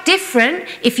quite different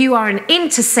if you are an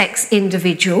intersex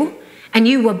individual and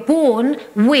you were born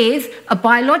with a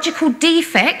biological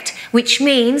defect, which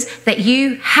means that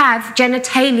you have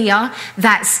genitalia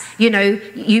that's,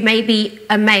 you may be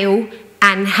a male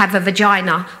and have a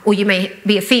vagina, or you may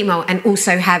be a female and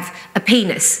also have a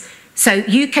penis. So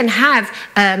you can have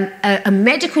a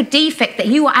medical defect that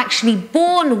you are actually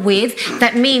born with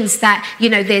that means that,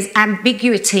 there's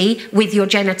ambiguity with your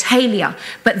genitalia.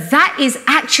 But that is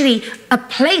actually a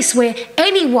place where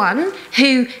anyone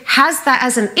who has that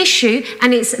as an issue,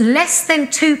 and it's less than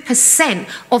 2%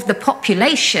 of the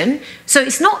population, so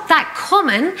it's not that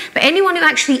common, but anyone who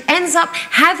actually ends up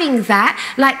having that,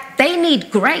 they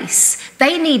need grace,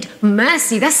 they need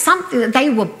mercy. That's something that they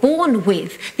were born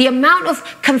with. The amount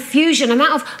of confusion,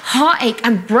 amount of heartache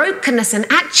and brokenness, and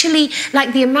actually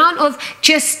the amount of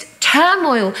just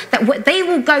turmoil that they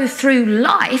will go through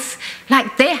life,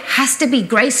 there has to be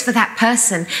grace for that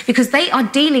person because they are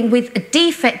dealing with a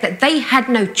defect that they had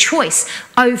no choice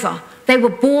over. They were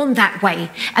born that way.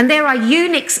 And there are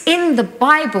eunuchs in the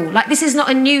Bible. This is not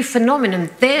a new phenomenon.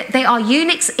 There are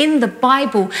eunuchs in the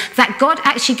Bible that God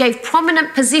actually gave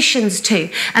prominent positions to.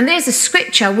 And there's a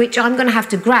scripture which I'm going to have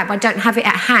to grab. I don't have it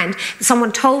at hand.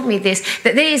 Someone told me this,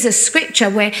 that there is a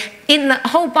scripture where in the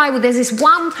whole Bible there's this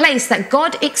one place that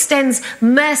God extends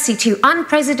mercy to,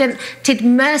 unprecedented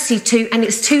mercy to, and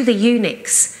it's to the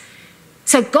eunuchs.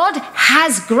 So God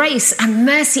has grace and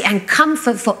mercy and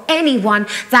comfort for anyone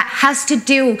that has to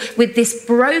deal with this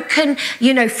broken,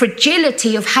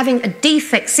 fragility of having a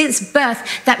defect since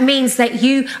birth. That means that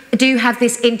you do have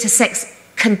this intersex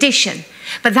condition.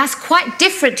 But that's quite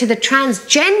different to the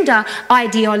transgender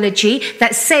ideology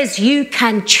that says you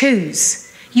can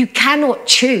choose. You cannot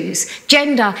choose.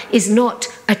 Gender is not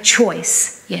a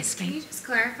choice. Yes, babe. Can you just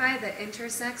clarify that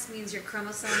intersex means your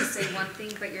chromosomes say one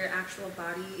thing, but your actual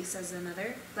body says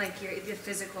another? The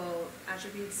physical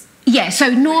attributes? Yeah, so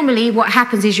normally what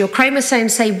happens is your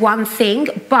chromosomes say one thing,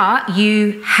 but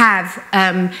you have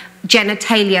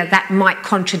genitalia that might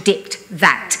contradict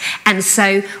that. And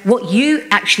so what you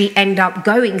actually end up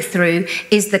going through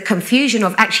is the confusion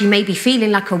of actually maybe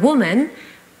feeling like a woman,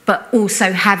 but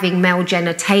also having male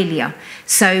genitalia.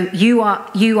 So you are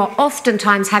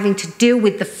oftentimes having to deal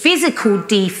with the physical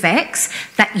defects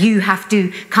that you have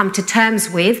to come to terms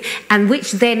with, and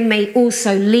which then may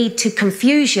also lead to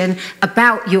confusion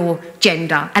about your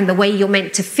gender and the way you're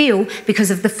meant to feel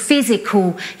because of the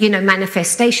physical,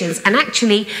 manifestations. And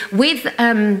actually with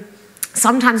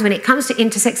sometimes when it comes to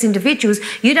intersex individuals,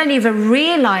 you don't even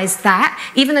realize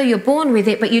that, even though you're born with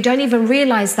it, but you don't even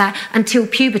realize that until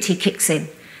puberty kicks in.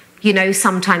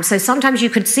 Sometimes. So sometimes you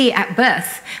could see it at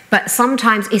birth, but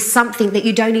sometimes it's something that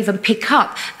you don't even pick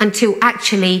up until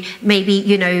actually maybe,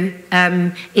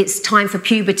 it's time for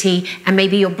puberty and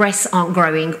maybe your breasts aren't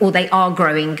growing or they are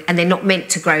growing and they're not meant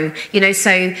to grow,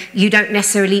 so you don't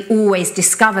necessarily always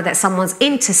discover that someone's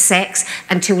intersex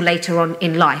until later on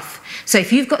in life. So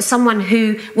if you've got someone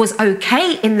who was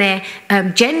okay in their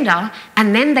gender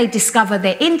and then they discover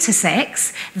they're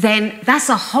intersex, then that's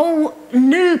a whole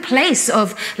new place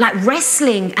of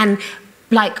wrestling and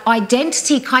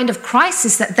identity kind of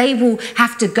crisis that they will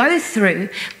have to go through.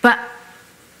 But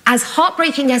as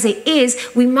heartbreaking as it is,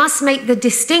 we must make the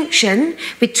distinction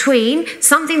between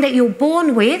something that you're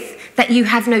born with, that you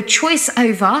have no choice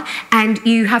over and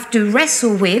you have to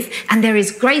wrestle with, and there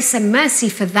is grace and mercy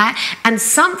for that, and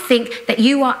something that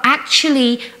you are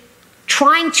actually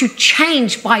trying to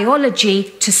change biology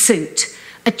to suit.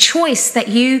 A choice that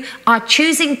you are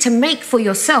choosing to make for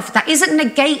yourself that isn't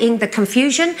negating the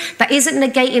confusion, that isn't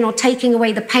negating or taking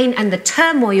away the pain and the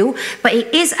turmoil, but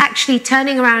it is actually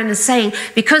turning around and saying,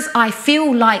 because I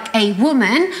feel like a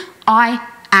woman, I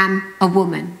am a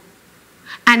woman.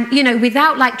 And,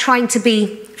 without trying to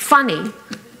be funny,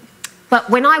 but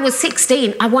when I was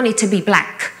 16, I wanted to be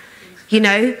black.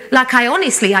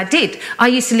 I did. I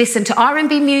used to listen to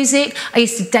R&B music. I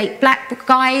used to date black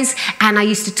guys, and I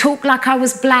used to talk like I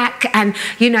was black, and,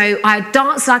 I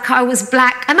danced like I was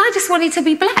black, and I just wanted to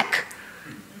be black.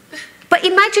 But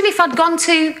imagine if I'd gone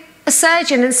to a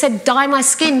surgeon and said, dye my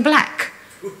skin black.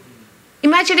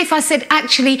 Imagine if I said,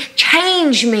 actually,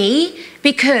 change me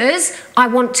because I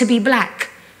want to be black.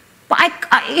 But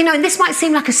you know, this might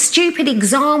seem like a stupid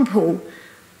example,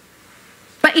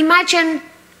 but imagine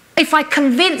if I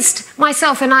convinced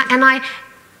myself,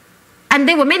 and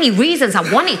there were many reasons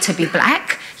I wanted to be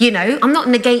black, you know, I'm not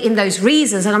negating those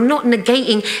reasons, and I'm not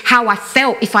negating how I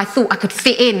felt if I thought I could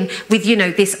fit in with, you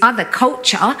know, this other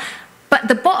culture, but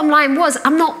the bottom line was,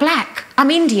 I'm not black, I'm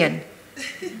Indian.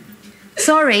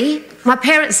 Sorry, my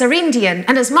parents are Indian,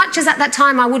 and as much as at that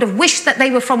time I would have wished that they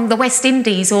were from the West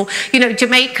Indies or, you know,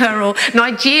 Jamaica or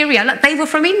Nigeria, like they were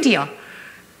from India.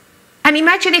 And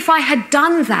imagine if I had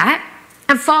done that,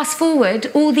 and fast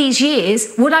forward all these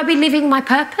years, would I be living my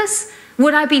purpose?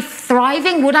 Would I be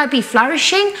thriving? Would I be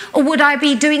flourishing? Or would I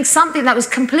be doing something that was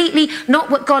completely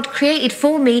not what God created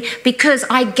for me because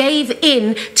I gave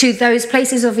in to those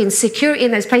places of insecurity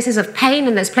and those places of pain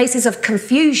and those places of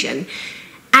confusion?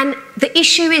 And the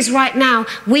issue is right now,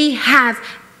 we have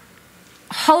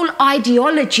whole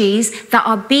ideologies that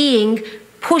are being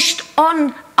pushed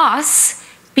on us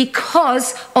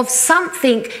because of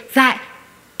something that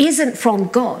isn't from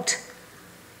God.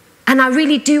 And I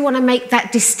really do want to make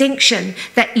that distinction,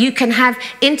 that you can have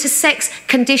intersex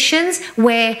conditions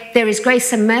where there is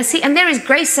grace and mercy, and there is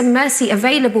grace and mercy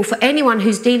available for anyone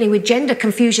who's dealing with gender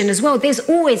confusion as well. There's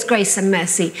always grace and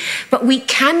mercy. But we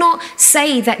cannot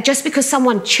say that just because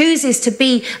someone chooses to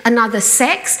be another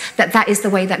sex, that that is the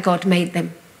way that God made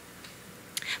them.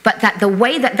 But that the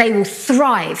way that they will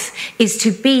thrive is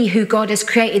to be who God has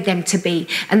created them to be.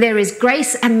 And there is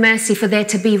grace and mercy for there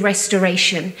to be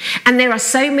restoration. And there are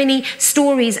so many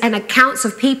stories and accounts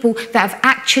of people that have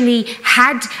actually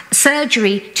had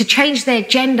surgery to change their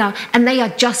gender, and they are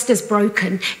just as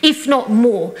broken, if not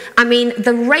more. I mean,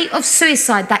 the rate of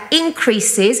suicide that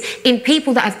increases in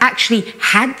people that have actually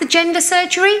had the gender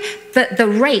surgery, the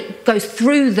rate goes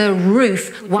through the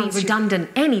roof. Once redundant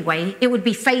anyway, it would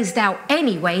be phased out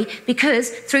anyway, because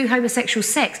through homosexual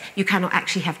sex you cannot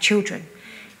actually have children.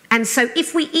 And so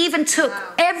if we even took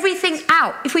everything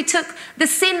out, if we took the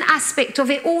sin aspect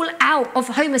of it all out of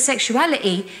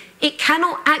homosexuality, it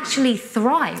cannot actually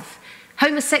thrive.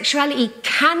 Homosexuality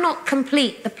cannot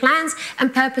complete the plans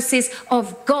and purposes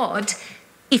of God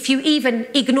if you even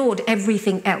ignored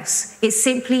everything else. It's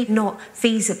simply not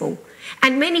feasible.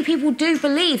 And many people do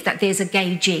believe that there's a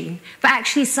gay gene, but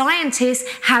actually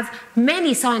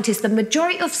many scientists, the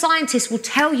majority of scientists will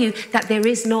tell you that there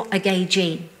is not a gay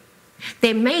gene.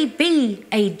 There may be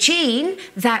a gene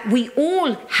that we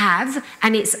all have,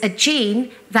 and it's a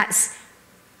gene that's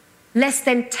less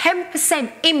than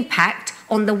 10% impact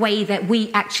on the way that we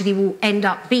actually will end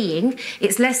up being.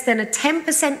 It's less than a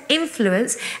 10%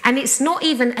 influence, and it's not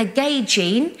even a gay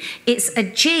gene. It's a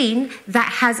gene that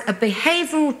has a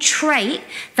behavioral trait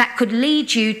that could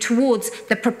lead you towards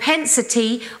the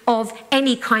propensity of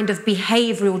any kind of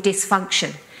behavioral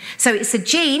dysfunction. So it's a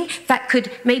gene that could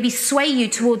maybe sway you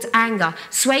towards anger,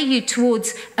 sway you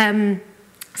towards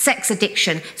sex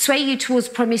addiction, sway you towards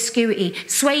promiscuity,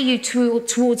 sway you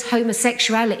towards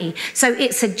homosexuality. So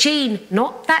it's a gene,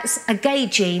 not that's a gay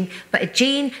gene, but a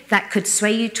gene that could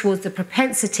sway you towards the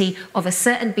propensity of a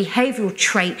certain behavioral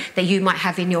trait that you might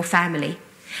have in your family.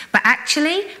 But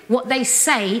actually, what they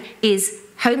say is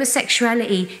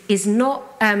homosexuality is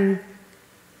not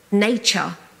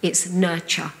nature, it's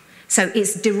nurture. So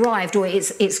it's derived, or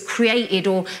it's created,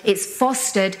 or it's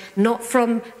fostered not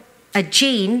from a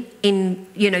gene in,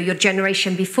 you know, your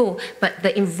generation before, but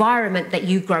the environment that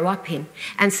you grow up in.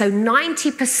 And so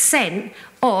 90%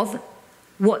 of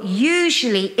what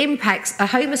usually impacts a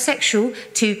homosexual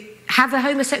to have a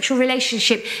homosexual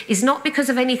relationship is not because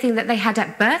of anything that they had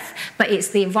at birth, but it's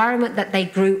the environment that they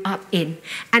grew up in.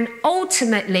 And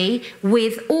ultimately,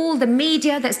 with all the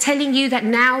media that's telling you that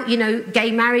now, you know, gay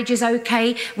marriage is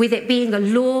okay, with it being a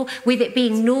law, with it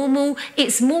being normal,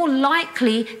 it's more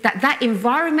likely that that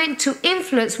environmental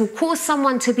influence will cause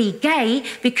someone to be gay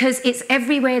because it's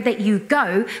everywhere that you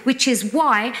go, which is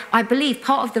why I believe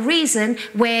part of the reason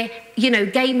where, you know,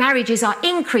 gay marriages are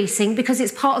increasing, because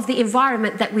it's part of the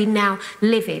environment that we now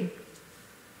live in.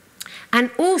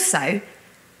 And also,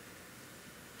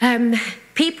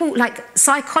 people like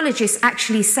psychologists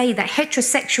actually say that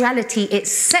heterosexuality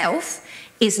itself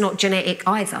is not genetic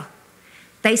either.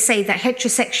 They say that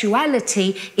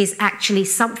heterosexuality is actually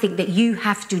something that you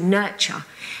have to nurture.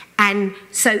 And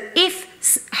so if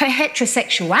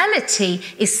heterosexuality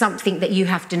is something that you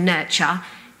have to nurture,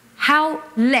 how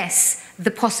less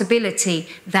the possibility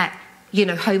that, you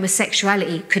know,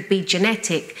 homosexuality could be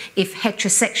genetic if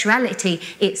heterosexuality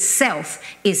itself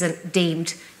isn't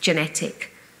deemed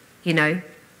genetic. you know.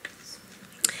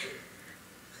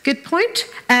 Good point.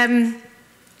 Let me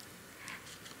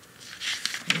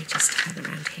just turn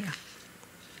around here.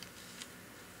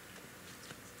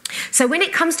 So when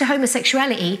it comes to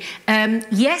homosexuality,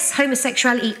 yes,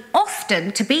 homosexuality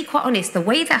often, to be quite honest, the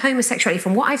way that homosexuality,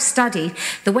 from what I've studied,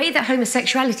 the way that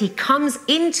homosexuality comes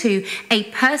into a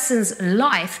person's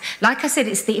life, like I said,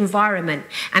 it's the environment.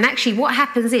 And actually what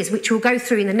happens is, which we'll go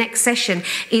through in the next session,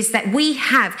 is that we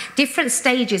have different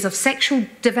stages of sexual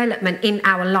development in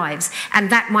our lives. And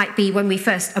that might be when we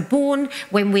first are born,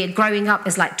 when we're growing up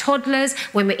as like toddlers,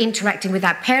 when we're interacting with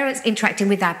our parents, interacting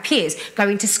with our peers,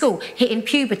 going to school, hitting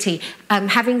puberty,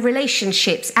 having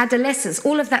relationships, adolescence,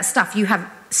 all of that stuff. You have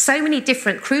so many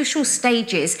different crucial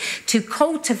stages to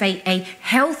cultivate a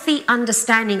healthy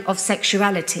understanding of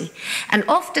sexuality. And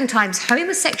oftentimes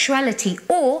homosexuality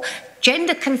or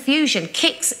gender confusion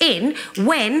kicks in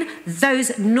when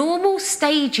those normal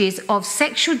stages of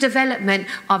sexual development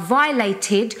are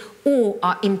violated or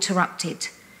are interrupted.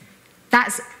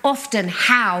 That's often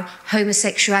how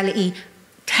homosexuality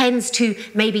tends to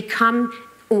maybe come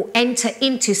or enter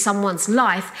into someone's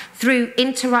life through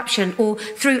interruption or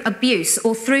through abuse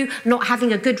or through not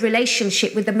having a good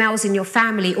relationship with the males in your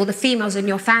family or the females in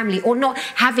your family, or not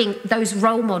having those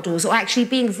role models, or actually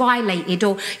being violated,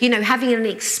 or, you know, having an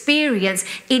experience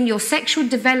in your sexual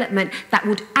development that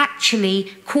would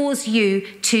actually cause you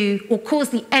to, or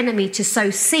cause the enemy to sow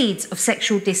seeds of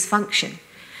sexual dysfunction.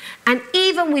 And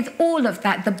even with all of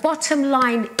that, the bottom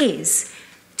line is,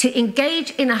 to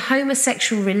engage in a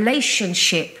homosexual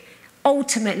relationship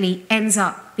ultimately ends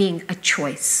up being a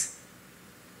choice.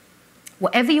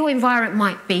 Whatever your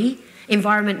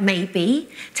environment may be,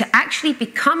 to actually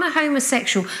become a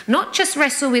homosexual, not just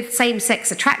wrestle with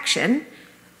same-sex attraction,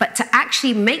 but to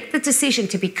actually make the decision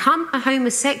to become a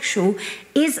homosexual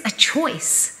is a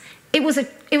choice. It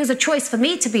was a choice for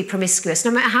me to be promiscuous.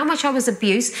 No matter how much I was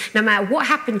abused, no matter what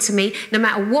happened to me, no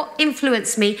matter what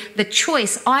influenced me, the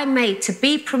choice I made to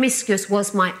be promiscuous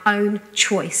was my own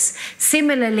choice.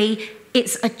 Similarly,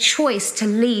 it's a choice to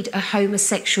lead a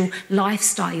homosexual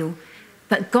lifestyle.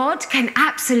 But God can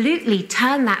absolutely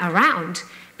turn that around,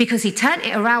 because he turned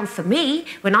it around for me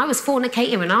when I was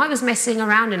fornicating, when I was messing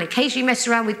around and occasionally messed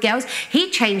around with girls. He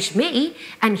changed me,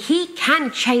 and he can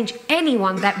change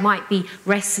anyone that might be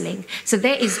wrestling. So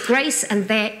there is grace and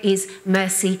there is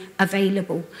mercy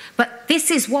available. But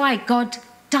this is why God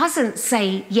doesn't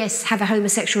say, yes, have a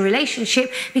homosexual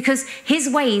relationship, because his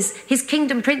ways, his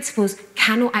kingdom principles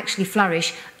cannot actually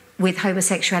flourish with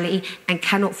homosexuality and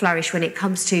cannot flourish when it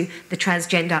comes to the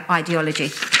transgender ideology.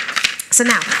 So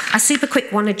now, I super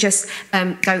quick want to just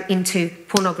go into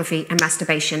pornography and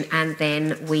masturbation, and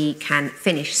then we can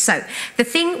finish. So the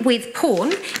thing with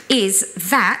porn is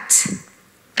that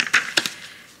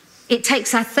it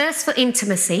takes our thirst for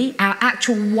intimacy, our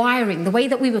actual wiring, the way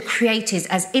that we were created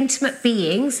as intimate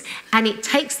beings, and it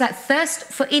takes that thirst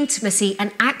for intimacy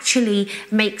and actually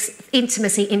makes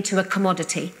intimacy into a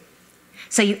commodity.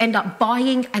 So you end up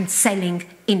buying and selling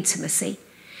intimacy.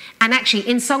 And actually,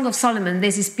 in Song of Solomon,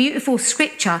 there's this beautiful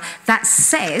scripture that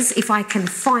says, if I can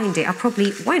find it, I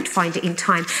probably won't find it in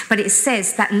time, but it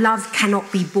says that love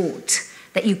cannot be bought,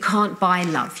 that you can't buy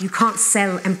love. You can't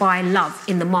sell and buy love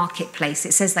in the marketplace.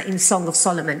 It says that in Song of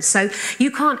Solomon. So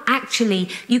you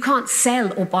can't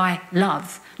sell or buy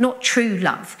love, not true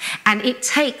love. And it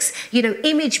takes, you know,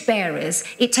 image bearers.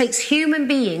 It takes human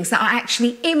beings that are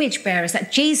actually image bearers,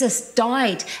 that Jesus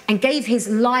died and gave his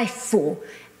life for.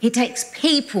 He takes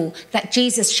people that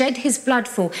Jesus shed his blood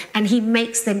for, and he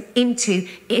makes them into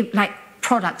like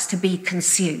products to be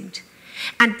consumed.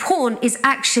 And porn is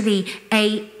actually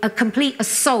a complete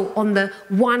assault on the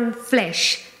one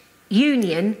flesh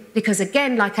union, because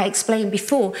again, like I explained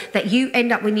before, that you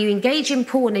end up, when you engage in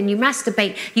porn and you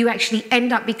masturbate, you actually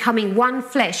end up becoming one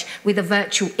flesh with a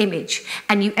virtual image,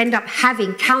 and you end up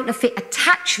having counterfeit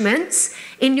attachments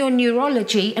in your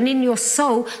neurology and in your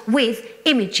soul with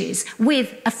images,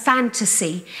 with a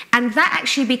fantasy, and that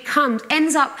actually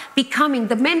ends up becoming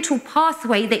the mental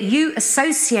pathway that you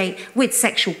associate with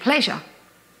sexual pleasure.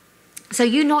 So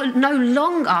you no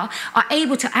longer are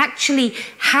able to actually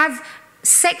have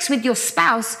sex with your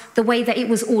spouse the way that it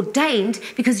was ordained,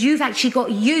 because you've actually got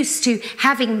used to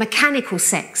having mechanical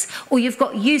sex, or you've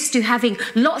got used to having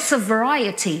lots of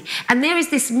variety. And there is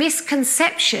this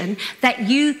misconception that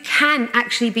you can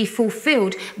actually be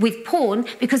fulfilled with porn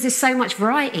because there's so much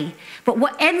variety. But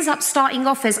what ends up starting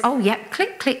off as, oh yeah,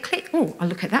 click, click, click, oh, I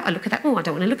look at that, I look at that, oh, I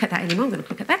don't want to look at that anymore, I'm going to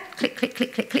look at that, click, click,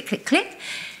 click, click, click, click, click.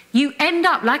 you end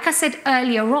up, like I said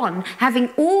earlier on, having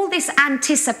all this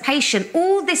anticipation,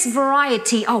 all this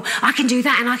variety. Oh, I can do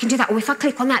that and I can do that. Or if I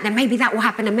click on that, then maybe that will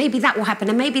happen and maybe that will happen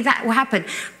and maybe that will happen.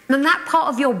 And that part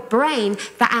of your brain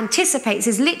that anticipates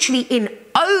is literally in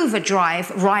overdrive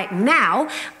right now.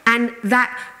 And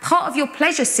that part of your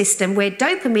pleasure system where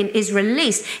dopamine is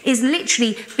released is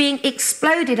literally being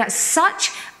exploded at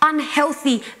such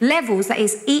unhealthy levels that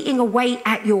is eating away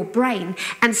at your brain.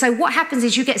 And so what happens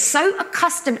is you get so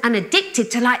accustomed and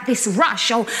addicted to like this rush.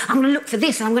 Oh, I'm going to look for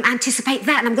this and I'm going to anticipate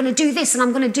that and I'm going to do this and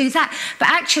I'm going to do that. But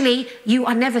actually you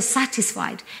are never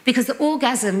satisfied because the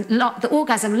orgasm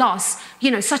lasts,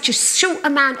 you know, such a short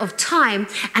amount of time,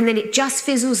 and then it just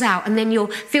fizzles out, and then you're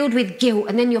filled with guilt,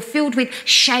 and then you're filled with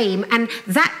shame, and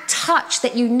that touch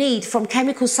that you need from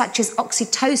chemicals such as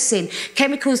oxytocin,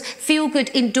 chemicals, feel-good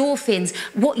endorphins,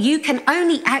 what you can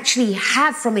only actually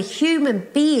have from a human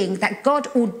being that God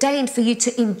ordained for you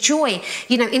to enjoy,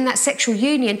 you know, in that sexual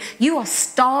union, you are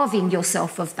starving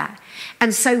yourself of that.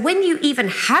 And so when you even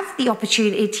have the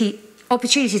opportunity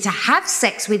to have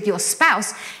sex with your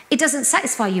spouse, it doesn't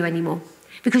satisfy you anymore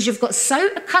because you've got so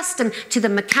accustomed to the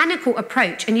mechanical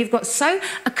approach, and you've got so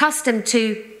accustomed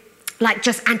to like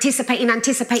just anticipating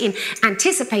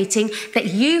that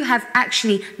you have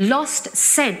actually lost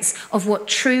sense of what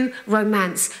true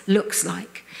romance looks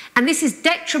like. And this is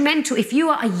detrimental if you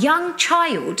are a young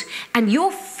child and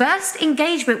your first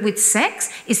engagement with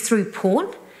sex is through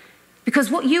porn.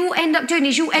 Because what you will end up doing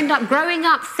is you'll end up growing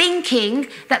up thinking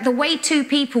that the way two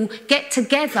people get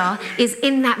together is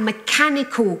in that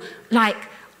mechanical, like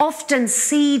often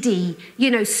seedy, you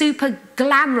know, super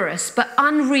glamorous but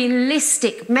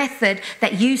unrealistic method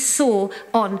that you saw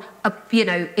on a, you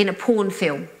know, in a porn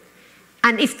film.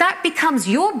 And if that becomes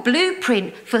your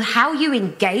blueprint for how you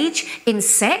engage in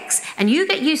sex, and you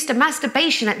get used to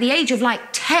masturbation at the age of like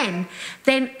 10,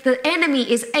 then the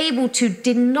enemy is able to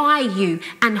deny you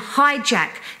and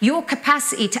hijack your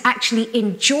capacity to actually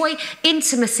enjoy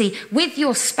intimacy with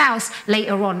your spouse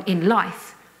later on in life.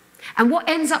 And what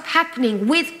ends up happening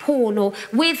with porn or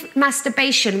with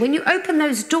masturbation, when you open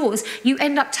those doors, you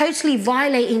end up totally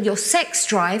violating your sex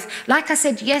drive. Like I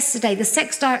said yesterday, the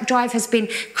sex drive has been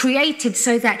created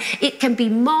so that it can be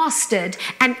mastered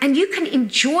and you can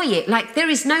enjoy it. Like there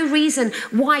is no reason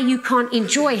why you can't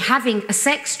enjoy having a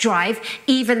sex drive,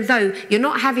 even though you're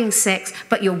not having sex,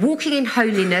 but you're walking in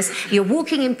holiness, you're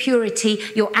walking in purity,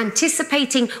 you're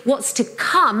anticipating what's to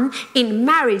come in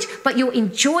marriage, but you're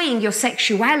enjoying your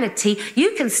sexuality.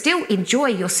 You can still enjoy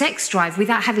your sex drive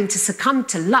without having to succumb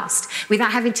to lust,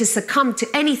 without having to succumb to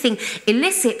anything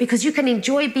illicit, because you can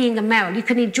enjoy being a male, you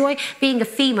can enjoy being a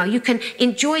female, you can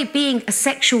enjoy being a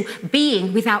sexual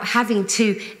being without having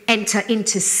to enter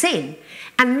into sin.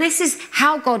 And this is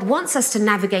how God wants us to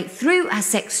navigate through our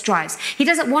sex drives. He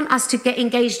doesn't want us to get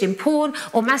engaged in porn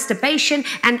or masturbation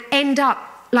and end up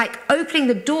like opening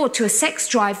the door to a sex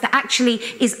drive that actually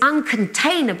is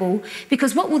uncontainable,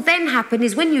 because what will then happen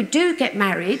is when you do get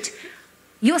married,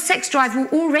 your sex drive will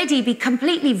already be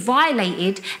completely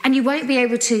violated and you won't be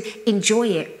able to enjoy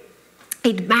it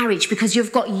in marriage because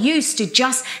you've got used to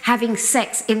just having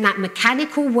sex in that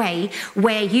mechanical way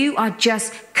where you are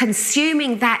just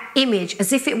consuming that image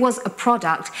as if it was a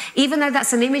product. Even though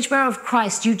that's an image bearer of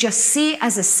Christ, you just see it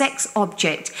as a sex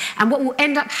object. And what will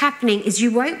end up happening is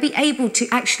you won't be able to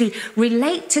actually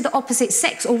relate to the opposite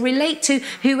sex or relate to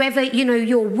whoever, you know,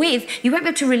 you're with. You won't be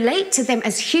able to relate to them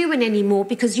as human anymore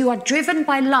because you are driven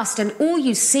by lust and all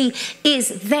you see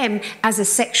is them as a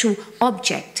sexual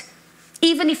object.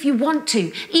 Even if you want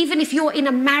to, even if you're in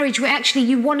a marriage where actually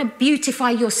you want to beautify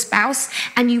your spouse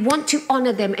and you want to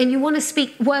honor them and you want to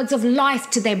speak words of life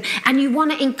to them and you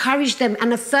want to encourage them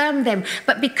and affirm them,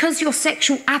 but because your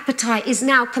sexual appetite is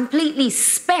now completely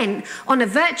spent on a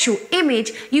virtual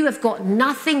image, you have got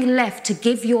nothing left to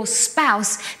give your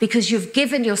spouse because you've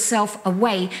given yourself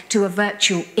away to a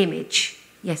virtual image.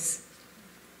 Yes.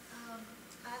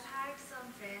 I've had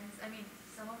some friends, I mean,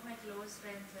 some of my close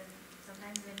friends, and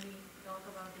sometimes when we talk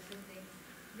about different things,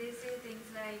 they say things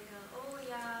like, oh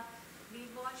yeah, we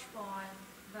watch porn,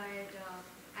 but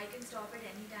I can stop it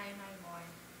anytime I want.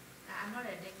 I'm not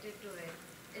addicted to it.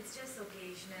 It's just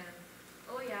occasional.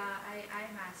 Oh yeah, I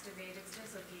masturbate. It's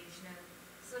just occasional.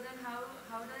 So then how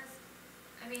does,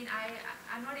 I mean,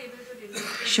 I'm not able to relate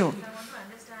to Sure. this. I want to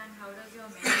understand how does your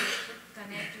marriage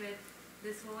connect with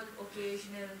this whole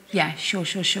occasional thing? Yeah,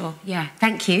 sure. Yeah,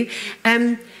 thank you. Can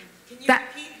you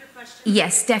repeat your question?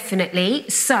 Yes, definitely.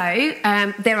 So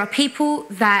there are people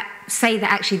that say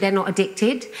that actually they're not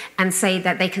addicted and say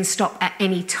that they can stop at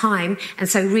any time. And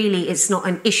so really it's not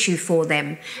an issue for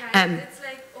them. Yeah, it's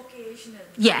like occasional.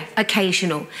 Yeah,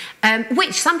 occasional.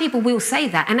 Which some people will say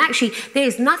that. And actually,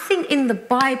 there's nothing in the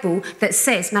Bible that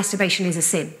says masturbation is a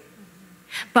sin.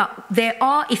 But there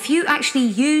are, if you actually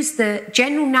use the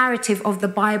general narrative of the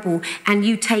Bible and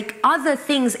you take other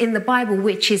things in the Bible,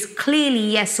 which is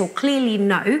clearly yes or clearly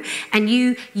no, and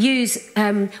you use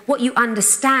what you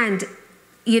understand,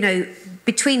 you know,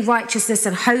 between righteousness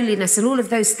and holiness and all of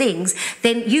those things,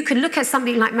 then you can look at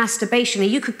something like masturbation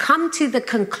and you could come to the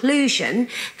conclusion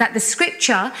that the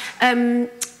scripture,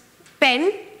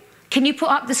 Ben, can you put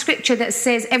up the scripture that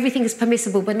says everything is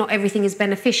permissible but not everything is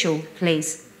beneficial,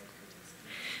 please?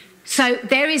 So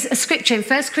there is a scripture in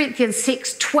 1 Corinthians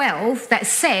 6:12 that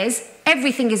says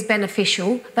everything is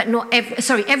beneficial, but not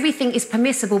everything is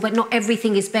permissible, but not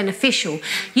everything is beneficial.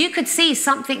 You could see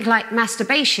something like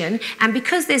masturbation, and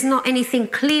because there's not anything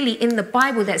clearly in the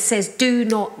Bible that says do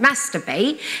not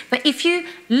masturbate, but if you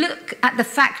look at the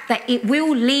fact that it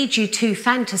will lead you to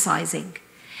fantasizing,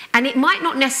 and it might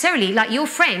not necessarily, like your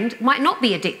friend might not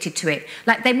be addicted to it,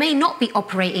 like they may not be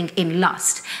operating in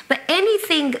lust, but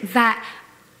anything that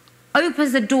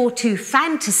opens the door to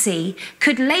fantasy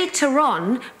could later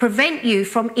on prevent you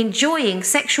from enjoying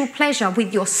sexual pleasure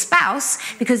with your spouse,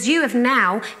 because you have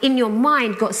now in your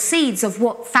mind got seeds of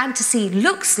what fantasy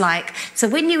looks like. So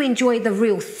when you enjoy the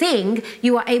real thing,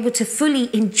 you are able to fully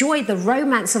enjoy the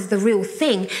romance of the real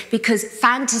thing, because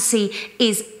fantasy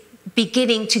is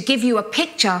beginning to give you a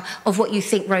picture of what you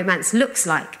think romance looks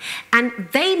like. And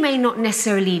they may not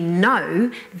necessarily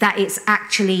know that it's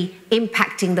actually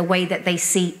impacting the way that they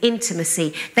see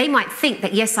intimacy. They might think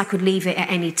that, yes, I could leave it at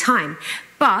any time.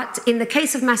 But in the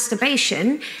case of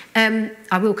masturbation,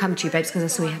 I will come to you, babes, because I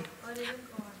saw you had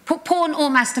porn or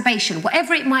masturbation,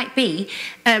 whatever it might be,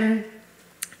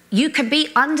 you can be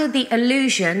under the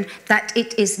illusion that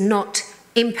it is not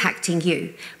impacting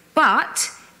you.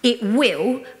 But it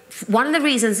will. One of the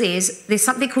reasons is there's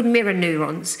something called mirror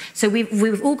neurons. So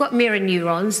we've all got mirror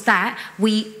neurons that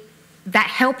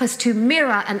help us to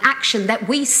mirror an action that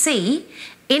we see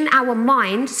in our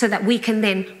mind so that we can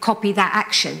then copy that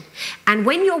action. And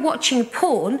when you're watching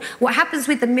porn, what happens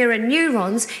with the mirror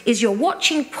neurons is you're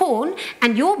watching porn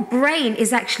and your brain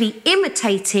is actually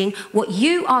imitating what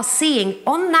you are seeing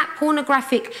on that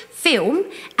pornographic film,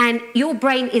 and your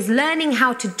brain is learning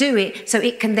how to do it so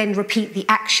it can then repeat the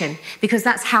action, because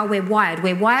that's how we're wired.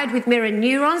 We're wired with mirror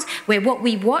neurons, where what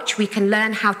we watch, we can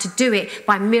learn how to do it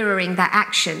by mirroring that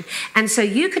action. And so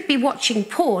you could be watching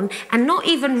porn and not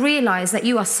even realize that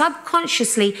you are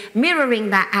subconsciously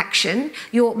mirroring that action.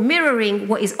 You're mirroring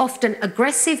what is often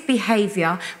aggressive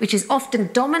behavior, which is often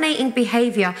dominating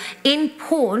behavior in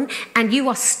porn, and you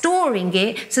are storing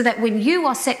it so that when you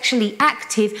are sexually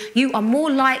active, you are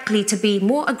more likely to be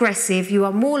more aggressive, you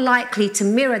are more likely to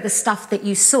mirror the stuff that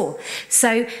you saw.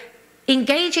 So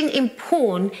engaging in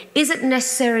porn isn't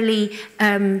necessarily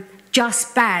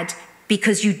just bad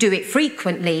because you do it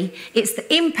frequently. It's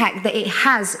the impact that it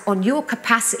has on your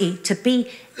capacity to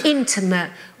be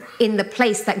intimate in the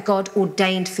place that God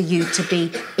ordained for you to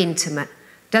be intimate.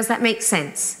 Does that make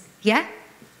sense? Yeah?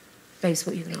 Babes,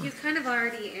 what are you going to ask? You kind of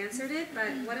already answered it, but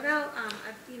what about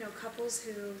couples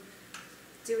who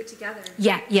do it together?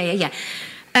 Yeah.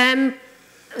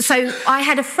 So I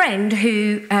had a friend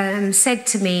who said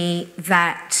to me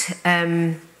that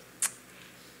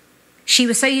she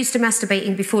was so used to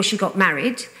masturbating before she got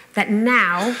married that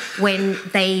now when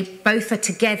they both are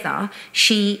together,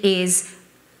 she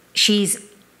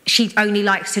only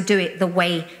likes to do it the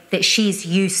way that she's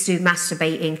used to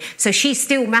masturbating. So she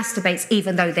still masturbates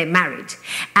even though they're married.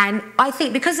 And I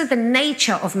think because of the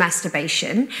nature of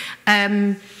masturbation,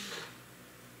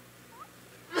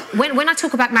 when I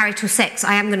talk about marital sex,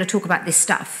 I am going to talk about this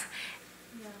stuff.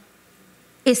 Yeah.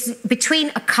 It's between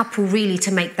a couple really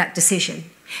to make that decision.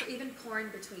 So even porn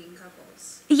between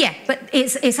couples. Yeah, but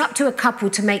it's up to a couple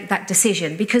to make that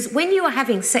decision, because when you are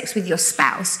having sex with your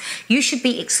spouse, you should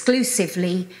be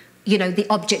exclusively, the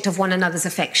object of one another's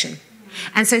affection.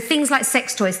 And so things like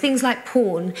sex toys, things like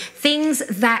porn, things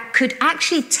that could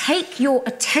actually take your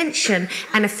attention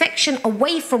and affection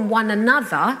away from one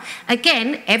another.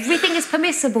 Again, everything is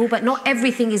permissible, but not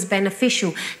everything is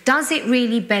beneficial. Does it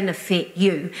really benefit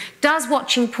you? Does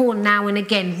watching porn now and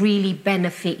again really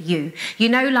benefit you?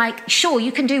 Sure,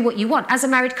 you can do what you want. As a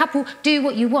married couple, do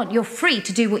what you want. You're free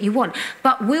to do what you want.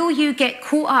 But will you get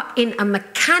caught up in a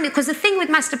mechanic? Because the thing with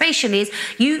masturbation is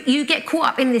you get caught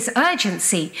up in this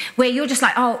urgency where you're just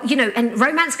like, and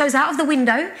romance goes out of the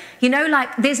window,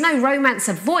 there's no romance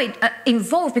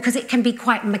involved because it can be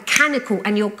quite mechanical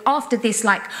and you're after this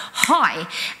high.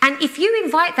 And if you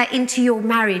invite that into your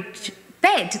married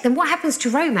bed, then what happens to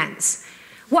romance?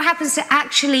 What happens to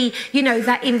actually, you know,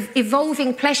 that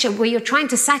evolving pleasure where you're trying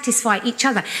to satisfy each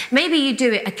other? Maybe you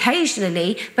do it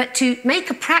occasionally, but to make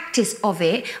a practice of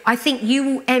it, I think you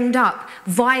will end up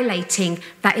violating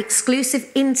that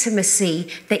exclusive intimacy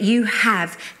that you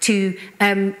have to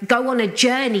go on a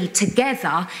journey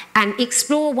together and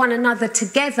explore one another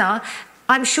together.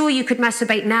 I'm sure you could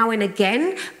masturbate now and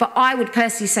again, but I would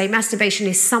personally say masturbation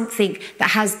is something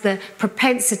that has the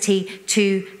propensity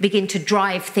to begin to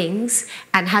drive things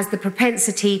and has the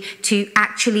propensity to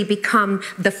actually become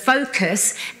the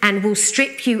focus and will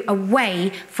strip you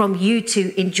away from you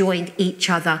two enjoying each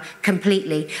other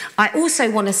completely. I also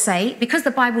want to say, because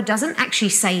the Bible doesn't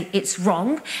actually say it's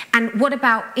wrong, and what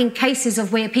about in cases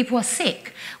of where people are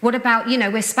sick? What about, you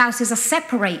know, where spouses are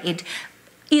separated?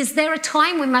 Is there a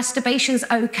time when masturbation's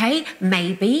okay?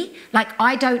 Maybe. Like,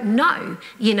 I don't know.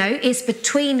 You know, it's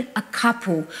between a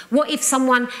couple. What if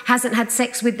someone hasn't had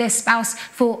sex with their spouse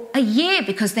for a year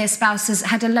because their spouse has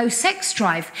had a low sex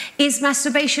drive? Is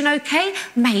masturbation okay?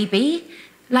 Maybe.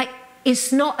 Like,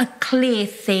 it's not a clear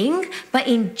thing, but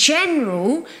in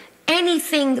general,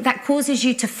 anything that causes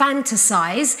you to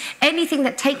fantasize, anything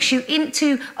that takes you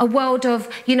into a world of,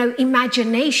 you know,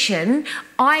 imagination,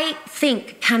 I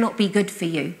think cannot be good for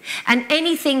you. And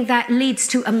anything that leads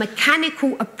to a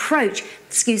mechanical approach,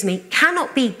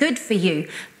 cannot be good for you.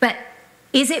 But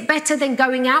is it better than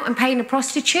going out and paying a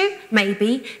prostitute?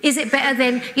 Maybe. Is it better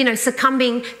than, you know,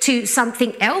 succumbing to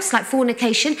something else like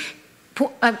fornication?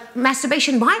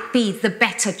 Masturbation might be the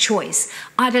better choice.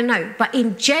 I don't know. But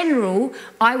in general,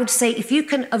 I would say if you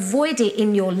can avoid it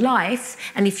in your life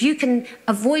and if you can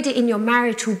avoid it in your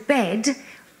marital bed,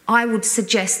 I would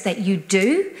suggest that you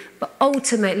do. But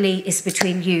ultimately, it's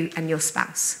between you and your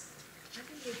spouse. I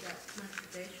think that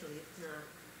masturbation is not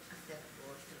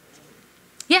acceptable at all.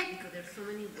 Yeah. Because there's so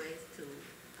many ways to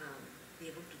be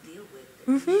able to deal with it.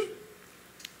 Mm-hmm.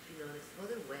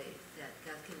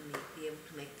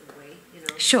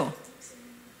 Sure.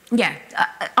 Yeah,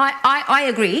 I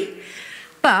agree.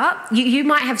 But you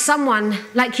might have someone,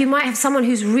 like you might have someone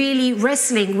who's really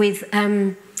wrestling with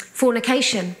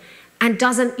fornication and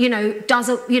doesn't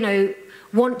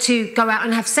want to go out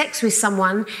and have sex with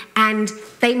someone, and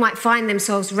they might find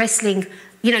themselves wrestling,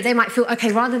 you know, they might feel,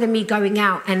 okay, rather than me going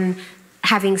out and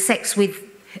having sex with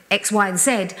X, Y, and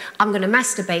Z, I'm going to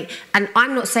masturbate. And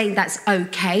I'm not saying that's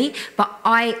okay, but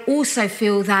I also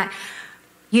feel that,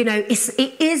 you know,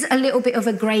 it is a little bit of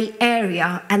a grey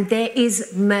area, and there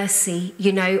is mercy.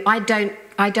 You know, I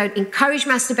don't encourage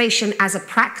masturbation as a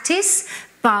practice,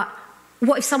 but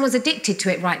what if someone's addicted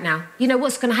to it right now? You know,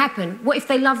 what's going to happen? What if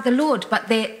they love the Lord, but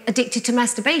they're addicted to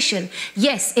masturbation?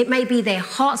 Yes, it may be their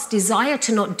heart's desire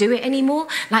to not do it anymore.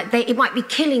 Like it might be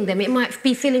killing them. It might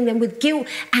be filling them with guilt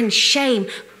and shame,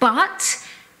 but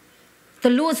the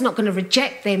Lord's not going to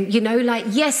reject them, you know, like,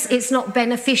 yes, it's not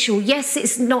beneficial. Yes,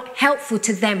 it's not helpful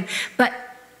to them. But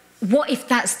what if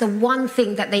that's the one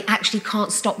thing that they actually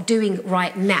can't stop doing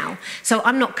right now? So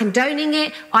I'm not condoning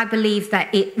it. I believe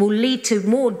that it will lead to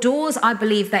more doors. I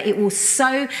believe that it will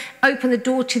so open the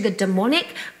door to the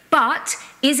demonic. But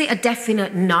is it a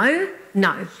definite no?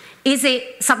 No. Is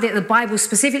it something that the Bible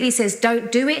specifically says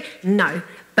don't do it? No.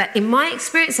 But in my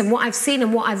experience and what I've seen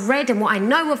and what I've read and what I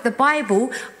know of the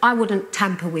Bible, I wouldn't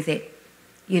tamper with it,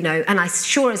 you know, and I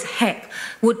sure as heck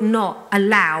would not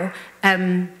allow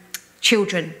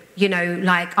children, you know,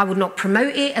 like I would not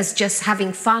promote it as just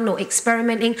having fun or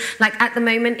experimenting. Like at the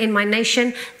moment in my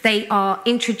nation, they are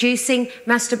introducing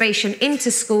masturbation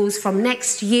into schools from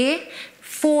next year.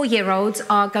 4-year-olds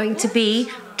are going to be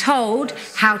told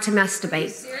how to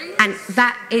masturbate. And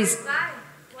that is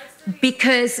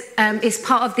because it's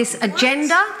part of this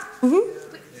agenda,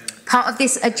 part of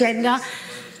this agenda,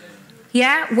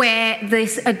 yeah, where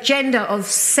this agenda of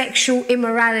sexual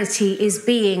immorality is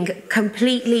being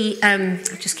completely, I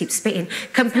just keep spitting,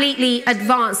 completely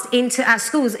advanced into our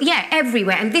schools, yeah,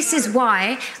 everywhere. And this is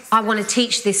why I want to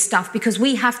teach this stuff, because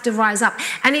we have to rise up.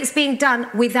 And it's being done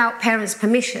without parents'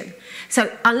 permission. So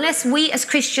unless we as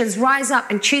Christians rise up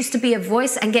and choose to be a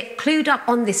voice and get clued up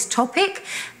on this topic,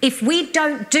 if we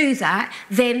don't do that,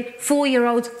 then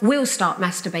 4-year-olds will start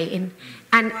masturbating.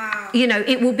 And, you know,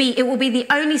 it will be the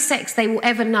only sex they will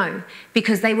ever know,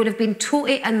 because they would have been taught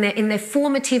it in their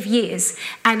formative years.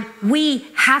 And we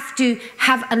have to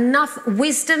have enough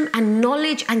wisdom and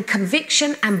knowledge and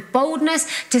conviction and boldness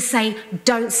to say,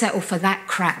 don't settle for that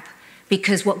crap.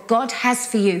 because what God has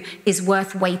for you is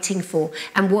worth waiting for,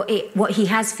 and what he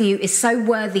has for you is so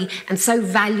worthy and so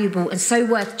valuable and so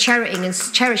worth cherishing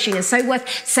and so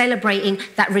worth celebrating,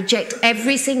 that reject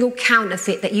every single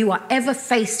counterfeit that you are ever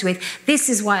faced with. This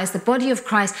is why, as the body of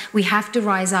Christ, we have to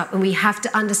rise up and we have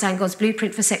to understand God's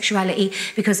blueprint for sexuality,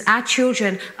 because our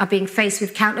children are being faced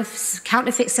with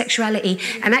counterfeit sexuality,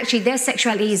 and actually their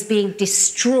sexuality is being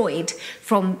destroyed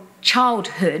from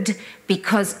childhood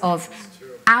because of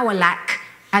our lack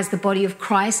as the body of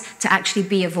Christ to actually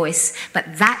be a voice.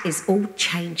 But that is all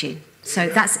changing. So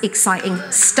that's exciting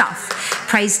stuff.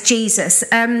 Praise Jesus.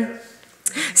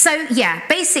 So yeah,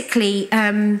 basically,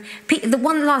 the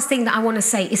one last thing that I want to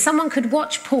say is someone could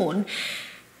watch porn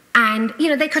and, you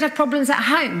know, they could have problems at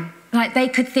home. Like they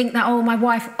could think that, oh, my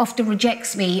wife often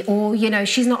rejects me, or, you know,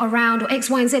 she's not around, or X,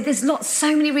 Y, and Z. There's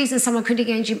so many reasons someone could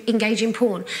engage in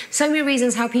porn. So many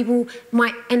reasons how people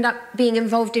might end up being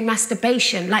involved in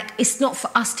masturbation. Like, it's not for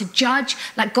us to judge.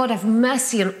 Like, God have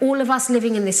mercy on all of us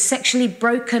living in this sexually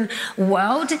broken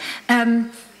world.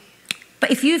 But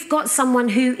if you've got someone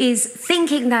who is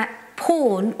thinking that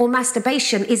porn or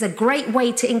masturbation is a great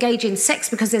way to engage in sex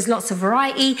because there's lots of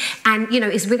variety and, you know,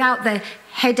 is without the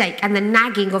headache and the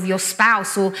nagging of your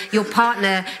spouse or your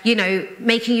partner, you know,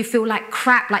 making you feel like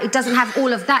crap, like it doesn't have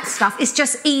all of that stuff, it's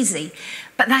just easy.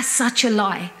 But that's such a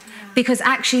lie. Because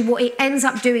actually what it ends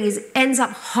up doing is it ends up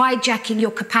hijacking your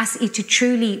capacity to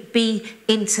truly be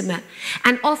intimate.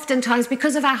 And oftentimes,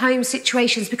 because of our home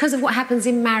situations, because of what happens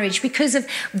in marriage, because of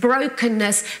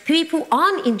brokenness, people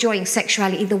aren't enjoying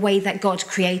sexuality the way that God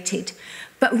created.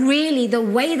 But really, the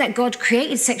way that God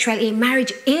created sexuality in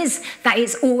marriage is that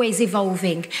it's always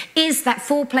evolving, is that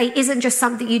foreplay isn't just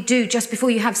something you do just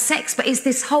before you have sex, but it's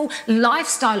this whole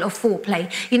lifestyle of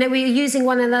foreplay. You know, we're using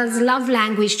one another's love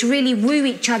language to really woo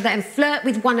each other and flirt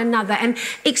with one another and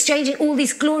exchanging all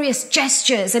these glorious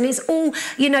gestures. And it's all,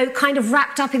 you know, kind of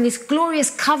wrapped up in this glorious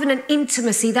covenant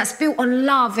intimacy that's built on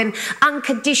love and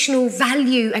unconditional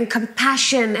value and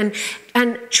compassion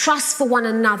and trust for one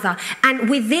another. And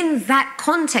within that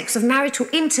context of marital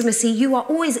intimacy, you are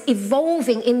always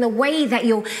evolving in the way that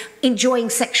you're enjoying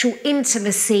sexual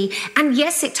intimacy. And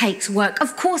yes, it takes work.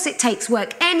 Of course it takes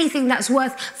work. Anything that's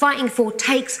worth fighting for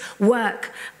takes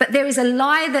work. But there is a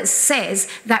lie that says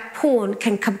that porn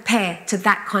can compare to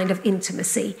that kind of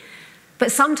intimacy.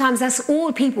 But sometimes that's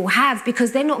all people have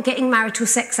because they're not getting marital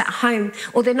sex at home,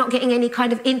 or they're not getting any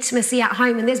kind of intimacy at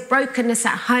home, and there's brokenness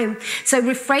at home. So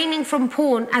refraining from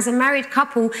porn as a married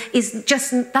couple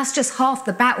that's just half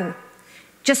the battle.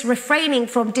 Just refraining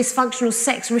from dysfunctional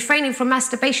sex, refraining from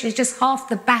masturbation is just half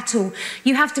the battle.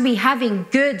 You have to be having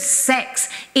good sex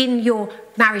in your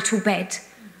marital bed.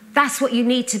 That's what you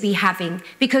need to be having,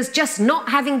 because just not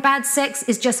having bad sex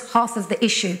is just half of the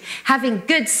issue. Having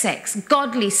good sex,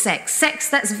 godly sex, sex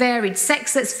that's varied,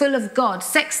 sex that's full of God,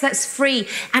 sex that's free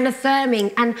and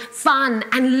affirming and fun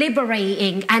and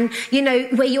liberating, and, you know,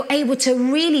 where you're able to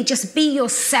really just be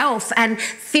yourself and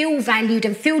feel valued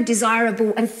and feel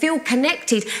desirable and feel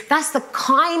connected. That's the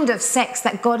kind of sex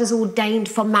that God has ordained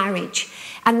for marriage.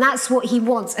 And that's what he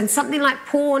wants. And something like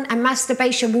porn and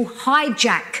masturbation will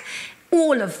hijack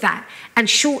all of that and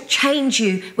shortchange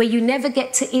you, where you never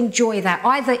get to enjoy that,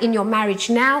 either in your marriage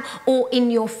now or in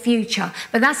your future.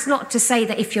 But that's not to say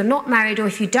that if you're not married, or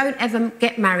if you don't ever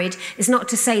get married, it's not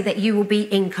to say that you will be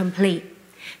incomplete.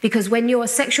 Because when you're a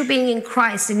sexual being in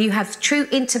Christ and you have true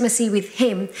intimacy with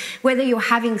him, whether you're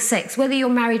having sex, whether you're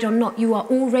married or not, you are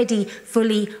already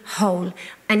fully whole.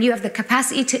 And you have the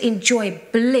capacity to enjoy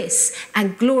bliss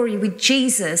and glory with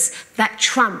Jesus that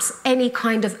trumps any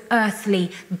kind of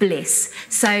earthly bliss.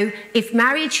 So if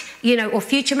marriage, you know, or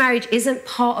future marriage isn't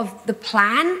part of the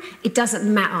plan, it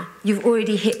doesn't matter. You've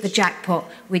already hit the jackpot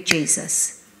with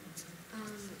Jesus.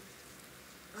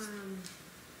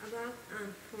 About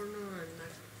porno and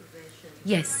masturbation.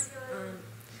 Yes.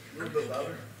 I'm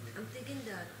thinking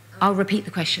that... I'll repeat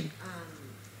the question.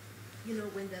 You know,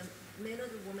 when the man or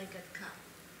the woman get caught,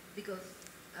 because,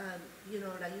 you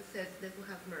know, like you said, they will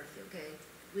have mercy, okay?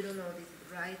 We don't know this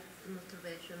right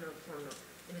masturbation or porno.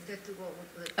 And it said to go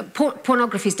with the...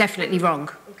 Pornography is definitely wrong.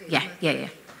 Okay, Yeah.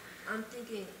 I'm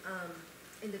thinking,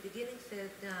 in the beginning said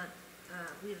that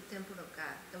we're the temple of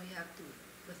God, that we have to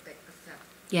respect ourselves.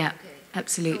 Yeah, okay?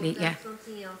 absolutely, so that's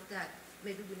something else that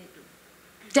maybe we need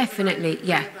to... Definitely,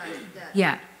 yeah.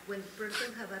 Yeah. When the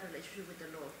person have a relationship with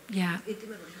the Lord, yeah,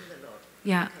 intimate relationship with the Lord,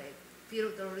 yeah, okay, fear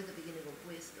of the Lord is the beginning of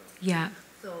wisdom. Yeah.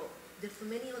 So there's so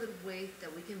many other ways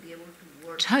that we can be able to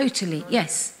work. Totally,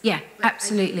 yes, yeah, but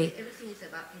absolutely. Everything is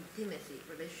about intimacy,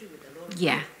 relationship with the Lord.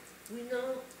 Yeah. We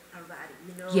know our body.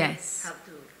 We know yes. how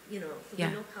to, you know, so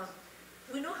yeah.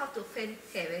 we know how to offend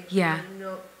heaven. Yeah. We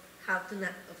know how to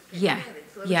not get Yeah, married.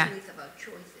 So yeah. everything is about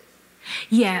choices.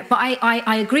 Yeah, but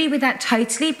I agree with that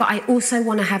totally, but I also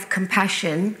want to have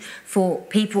compassion for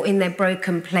people in their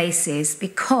broken places,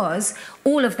 because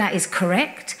all of that is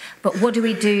correct, but what do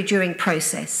we do during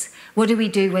process? What do we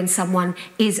do when someone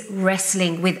is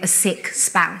wrestling with a sick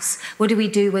spouse? What do we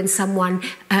do when someone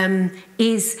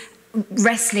is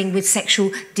wrestling with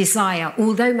sexual desire?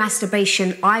 Although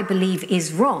masturbation, I believe,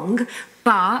 is wrong,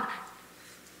 but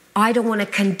I don't want to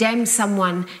condemn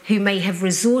someone who may have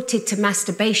resorted to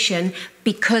masturbation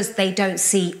because they don't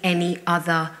see any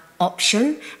other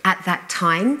option at that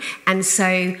time. And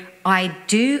so I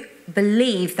do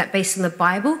believe that, based on the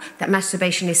Bible, that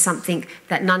masturbation is something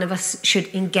that none of us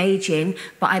should engage in.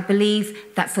 But I believe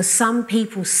that for some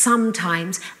people,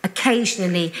 sometimes,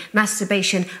 occasionally,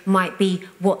 masturbation might be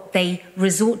what they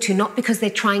resort to, not because they're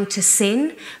trying to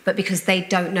sin, but because they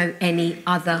don't know any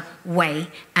other way.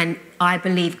 And I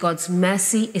believe God's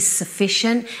mercy is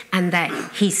sufficient, and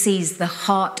that he sees the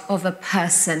heart of a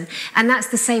person. And that's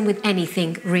the same with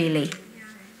anything, really.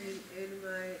 In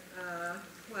my,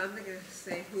 well, I'm not going to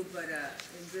say who, but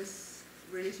in this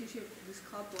relationship, this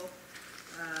couple,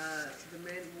 the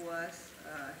man was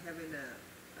having a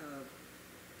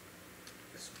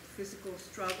physical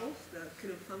struggles that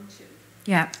couldn't function.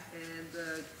 Yeah. And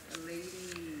the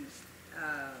lady,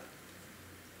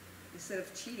 instead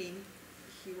of cheating,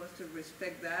 he was to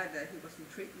respect that he was in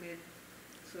treatment,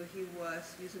 so he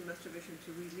was using masturbation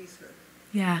to release her.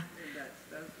 Yeah. And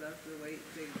that's the way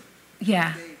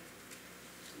Yeah.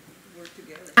 they work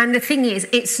together. And the thing is,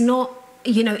 it's not,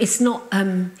 it's not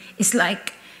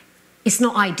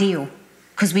ideal,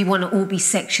 because we want to all be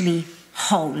sexually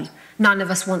whole. None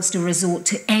of us wants to resort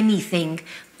to anything,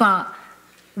 but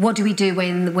what do we do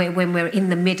when we're in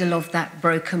the middle of that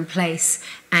broken place?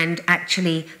 And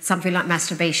actually, something like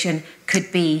masturbation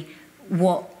could be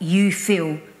what you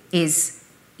feel is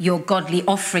your godly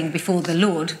offering before the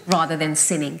Lord, rather than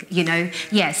sinning,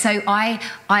 Yeah, so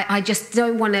I just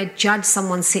don't want to judge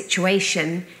someone's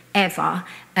situation ever,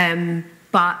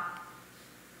 but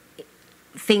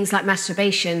things like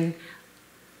masturbation,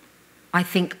 I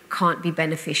think, can't be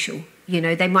beneficial.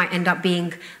 They might end up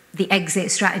being the exit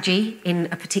strategy in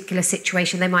a particular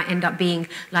situation. They might end up being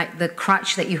like the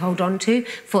crutch that you hold on to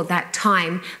for that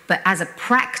time. But as a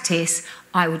practice,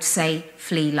 I would say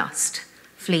flee lust.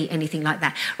 Flee anything like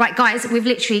that. Right, guys, we've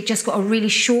literally just got a really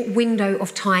short window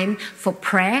of time for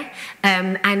prayer.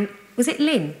 And was it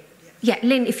Lynn? Yeah,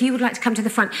 Lynn, if you would like to come to the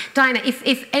front. Diana,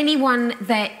 if anyone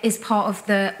that is part of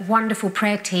the wonderful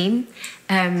prayer team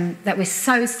that we're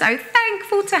so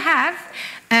thankful to have,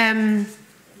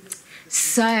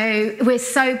 so we're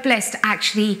so blessed to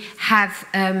actually have,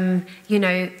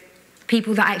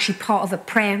 people that are actually part of a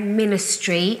prayer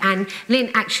ministry. And Lynn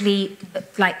actually,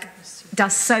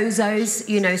 does sozos,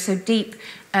 so deep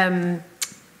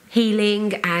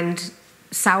healing and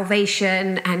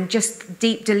salvation and just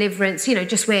deep deliverance,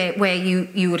 just where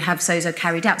you would have sozo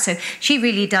carried out. So she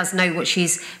really does know what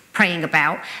she's praying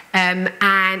about. And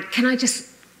can I just,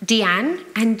 Deanne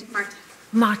and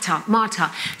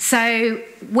Marta. So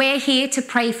we're here to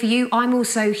pray for you. I'm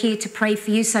also here to pray for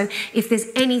you. So if there's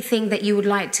anything that you would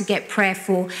like to get prayer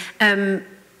for, and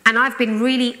I've been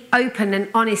really open and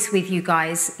honest with you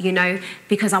guys,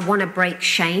 because I want to break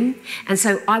shame. And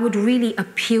so I would really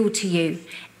appeal to you.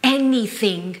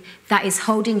 Anything that is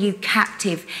holding you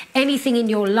captive, anything in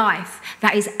your life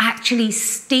that is actually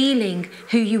stealing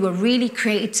who you were really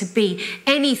created to be,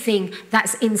 anything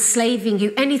that's enslaving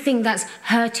you, anything that's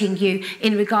hurting you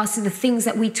in regards to the things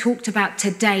that we talked about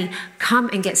today, come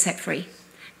and get set free.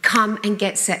 Come and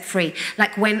get set free.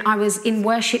 Like when I was in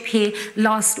worship here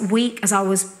last week, as I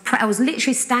was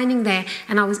literally standing there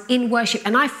and I was in worship,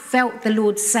 and I felt the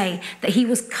Lord say that he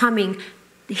was coming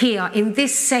here in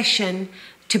this session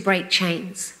to break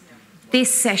chains.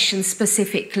 This session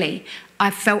specifically,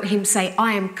 I felt him say,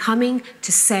 I am coming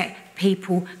to set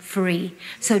people free.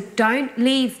 So don't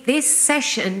leave this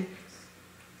session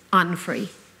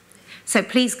unfree. So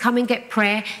please come and get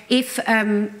prayer. If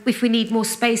we need more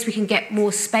space, we can get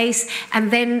more space. And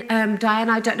then, Diane,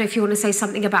 I don't know if you want to say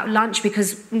something about lunch,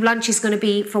 because lunch is going to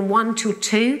be from 1 till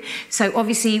 2. So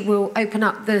obviously we'll open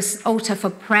up this altar for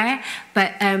prayer,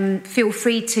 but feel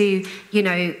free to,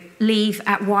 leave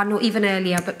at 1 or even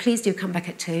earlier, but please do come back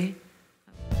at 2.